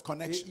point of Et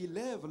connection. il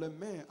lève les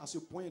mains à ce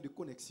point de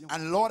connexion.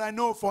 And Lord, I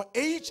know for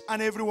each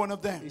and every one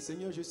of them Et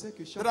Seigneur, je sais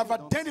que that have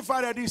chacun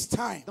identified at this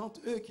time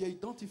d'entre eux qui a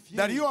identifié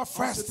that you are en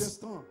first, cet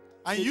instant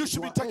and que you tu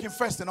should be dois taking être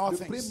first in all le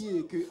things.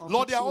 premier, que en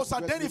Lord, toute they are chose also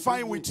tu dois être le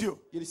identifying premier, with you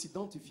qu'ils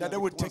s'identifient that they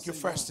avec will toi, take you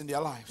Seigneur, first in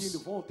their qu'ils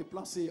lives. vont te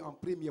placer en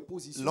première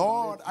position.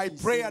 Lord, dans leur I vie,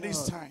 pray at Seigneur.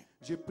 this time,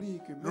 Je prie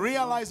que maintenant,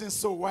 realizing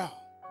so well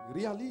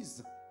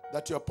réalise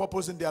that your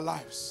purpose in their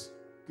lives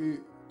que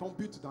ton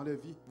but dans leur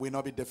vie, will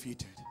not be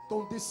defeated.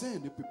 ton dessein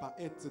ne peut pas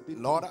être détruit.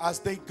 Lord, as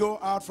they go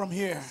out from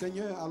here,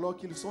 Seigneur, alors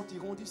qu'ils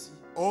sortiront d'ici,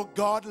 oh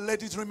God,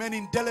 let it remain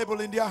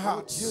indelible in their oh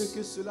Dieu, hearts,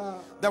 que cela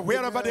that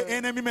wherever the demeure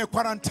enemy may dans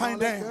quarantine leur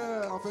them,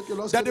 cœur, afin que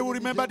lorsque that they will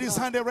l'ennemi remember this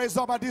viendra, hand they raised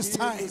up at this qu'ils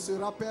time, se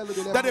rappellent de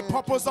leurs that the mains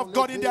purpose qu'ils ont of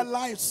God in levées, their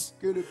lives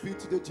que le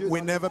but de Dieu will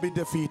dans never be ne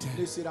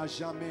defeated. sera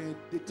jamais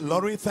détruit.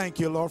 Lord, we thank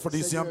you, Lord, for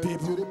these young Seigneur,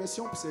 people. te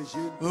remercions pour ces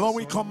jeunes Lord,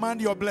 we personnes.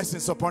 command your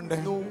blessings upon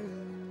them. Nous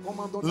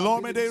commandons ta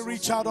Lord, may they bénédiction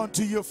reach sur out eux,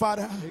 unto you,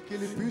 Father, et qu'ils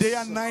puissent day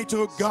and night,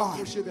 oh God.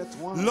 s'approcher vers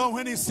toi, Lord,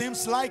 when it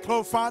seems like,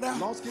 oh Father,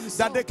 lorsqu'ils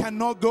that they sentent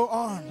cannot go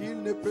on,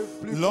 qu'ils ne peuvent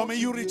plus Lord, may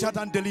you continuer. reach out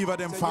and deliver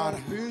them, Seigneur, Father.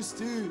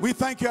 puisses-tu We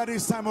thank you at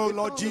this time, oh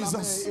Lord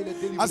Jesus,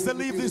 as they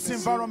leave this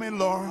environment,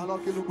 Lord.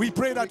 We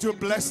pray that you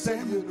bless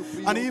them,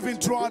 and even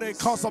throughout the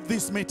course of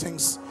these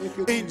meetings.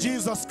 In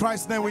Jesus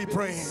Christ's name we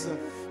pray.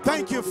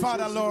 Thank you,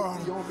 Father, Lord.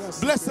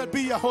 Blessed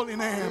be your holy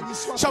name.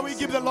 Shall we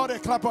give the Lord a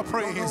clap of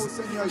praise?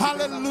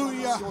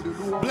 Hallelujah.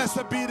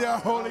 Blessed be their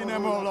holy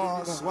name, oh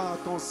Lord. Sois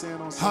ton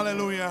Saint-Nom, Seigneur.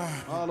 Hallelujah.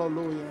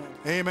 Alléluia.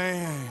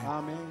 Amen.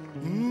 Amen.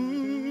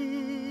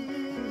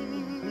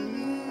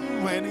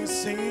 When it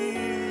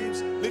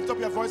seems, lift up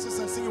your voices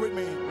and sing it with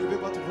me. Levez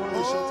votre voix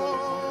et chantez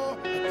avec moi. Oh,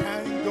 I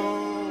can't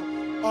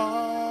go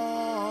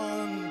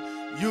on.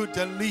 You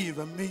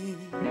deliver me.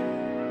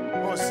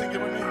 Oh, sing it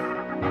with me.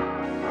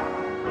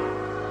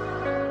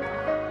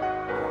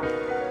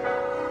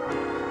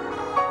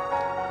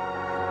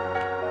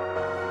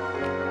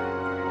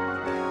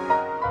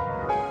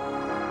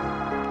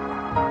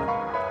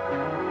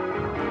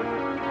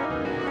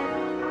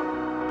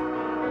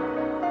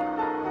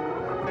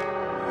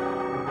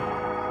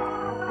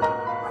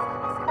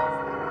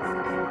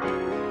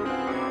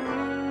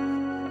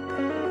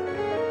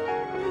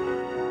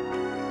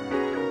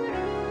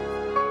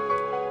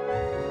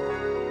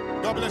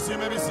 God bless you.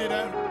 Maybe see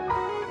that.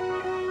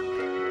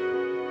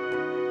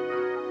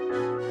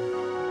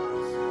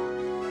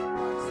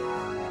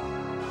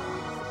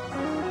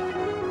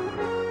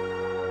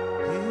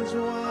 Is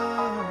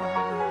one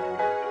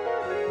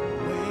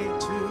way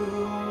to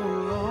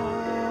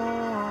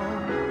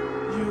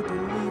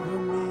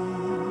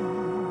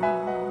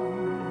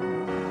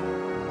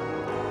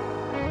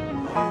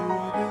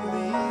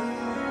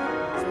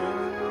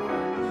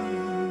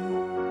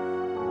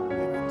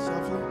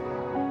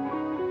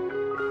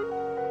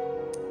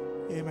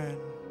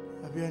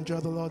joy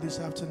of the Lord this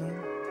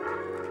afternoon?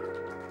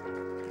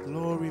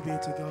 Glory be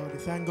to God. We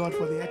thank God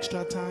for the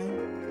extra time.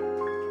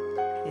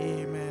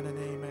 Amen and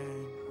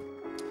amen.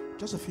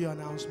 Just a few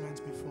announcements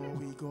before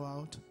we go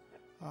out.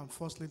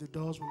 Firstly, the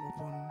doors will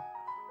open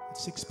at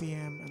 6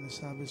 p.m. and the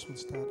service will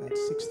start at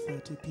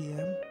 6:30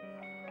 p.m.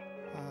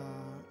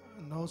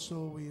 And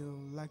also, we'll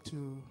like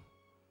to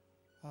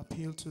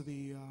appeal to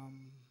the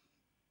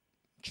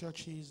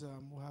churches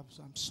who have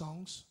some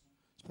songs,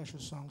 special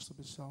songs to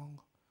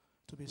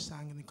be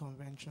sang in the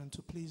convention,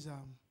 to please,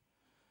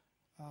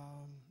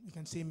 you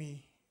can see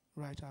me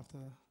right after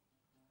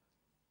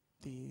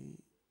the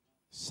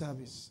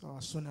service or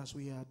as soon as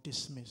we are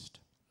dismissed.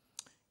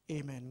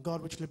 Amen.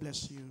 God richly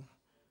bless you.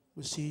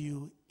 We'll see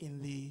you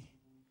in the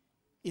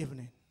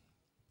evening.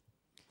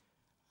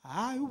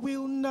 I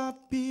will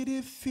not be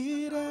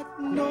defeated,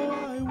 no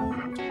I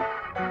won't.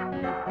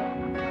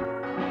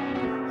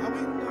 I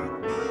will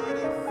not be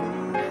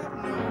defeated,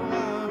 no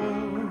I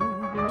won't.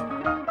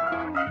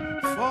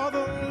 For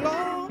the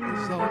Lord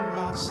is on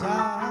my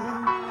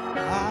side,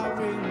 I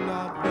will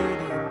not be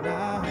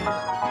denied.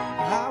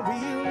 I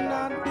will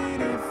not be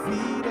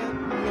defeated,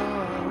 no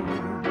I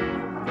won't.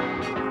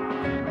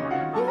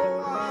 Oh,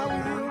 I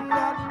will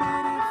not be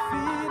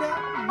defeated,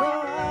 no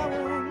I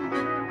won't.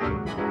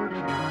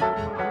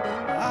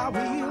 I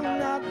will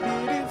not be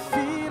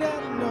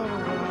defeated, no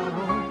I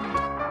won't.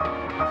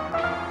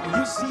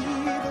 You see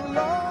the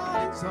Lord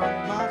is on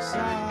my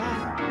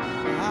side,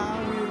 I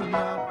will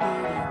not be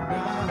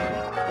denied.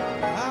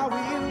 I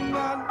will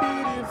not be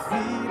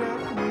defeated,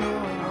 no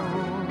I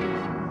won't.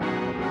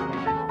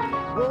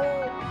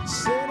 Oh,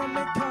 Satan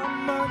may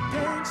come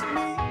against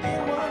me in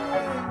one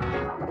way,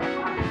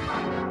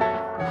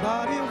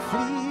 but he'll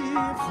flee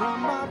from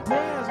my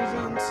presence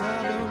in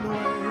 7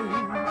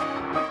 ways.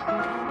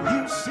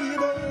 You see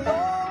the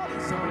Lord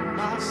is on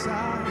my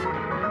side,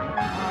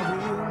 I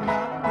will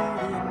not be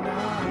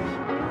denied.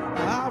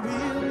 I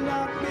will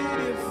not be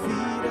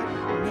defeated,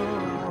 no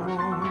I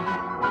won't.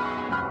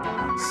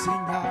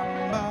 Sing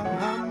hamba,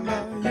 hamba,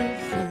 you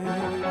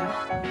feel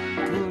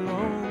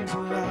Kulon's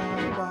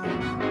lava.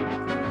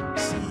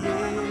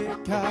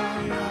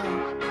 Siekaya,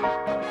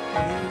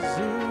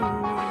 Ezui.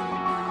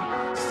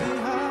 Sing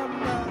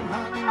hamba,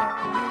 hamba,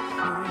 you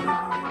feel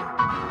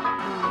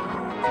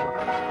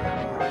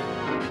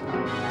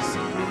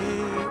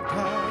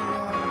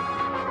Siekaya,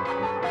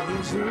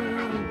 Ezui.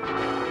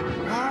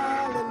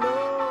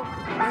 Hallelujah,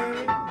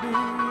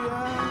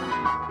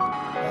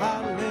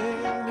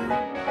 hallelujah,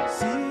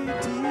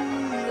 city,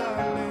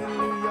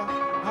 hallelujah,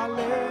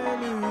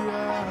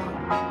 hallelujah,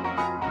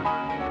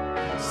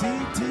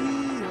 city,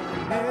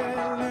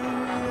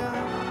 hallelujah,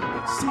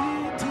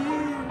 city,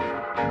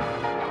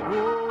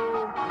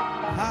 oh,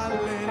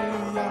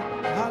 hallelujah,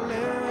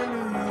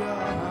 hallelujah,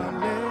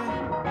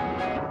 hallelujah,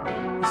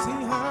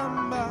 sing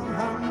hamba,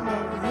 hamba,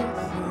 you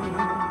feel,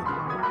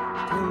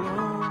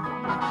 Colon,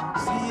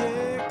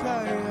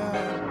 Siekaya.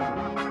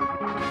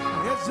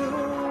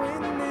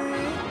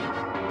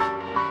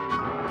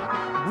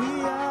 We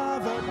are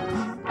the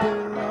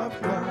people of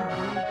God.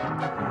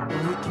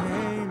 We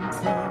came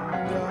from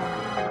God,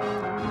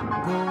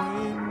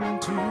 going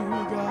to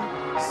God,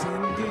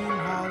 singing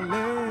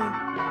hallelujah,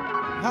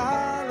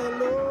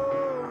 hallelujah,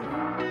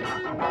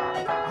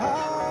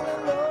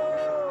 hallelujah,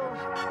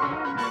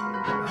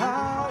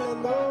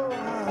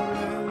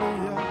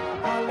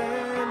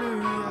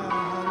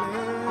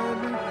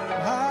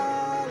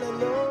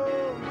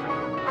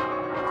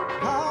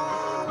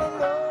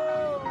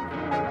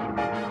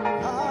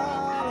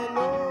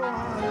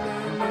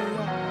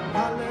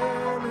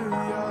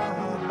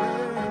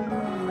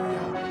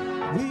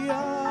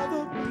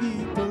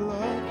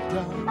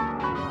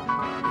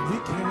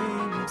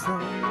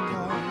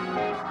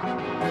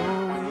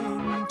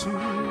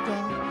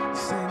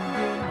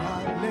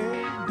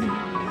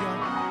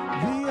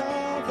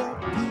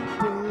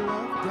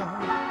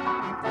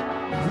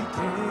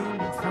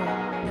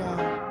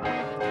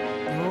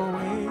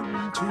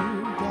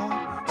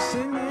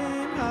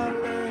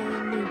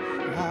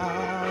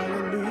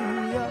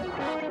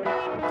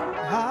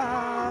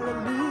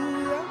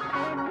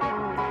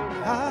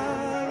 hallelujah,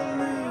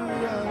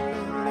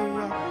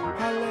 hallelujah,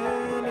 hallelujah.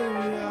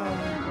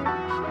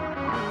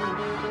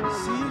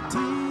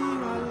 City.